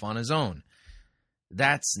went off on his own.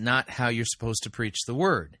 That's not how you're supposed to preach the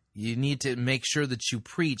word. You need to make sure that you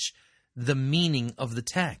preach the meaning of the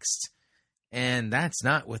text. And that's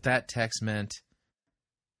not what that text meant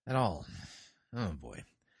at all. Oh, boy.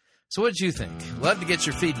 So what did you think? Love to get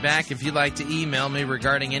your feedback. If you'd like to email me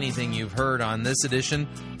regarding anything you've heard on this edition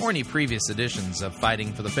or any previous editions of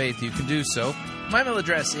Fighting for the Faith, you can do so. My email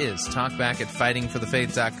address is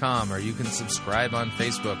talkback@fightingforthefaith.com, or you can subscribe on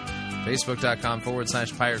Facebook,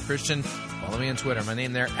 facebook.com/Pirate Christian. Follow me on Twitter. My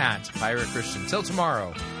name there, @Pirate Christian. Till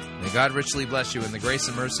tomorrow, may God richly bless you in the grace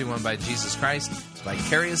and mercy won by Jesus Christ by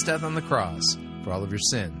vicarious death on the cross for all of your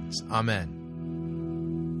sins. Amen.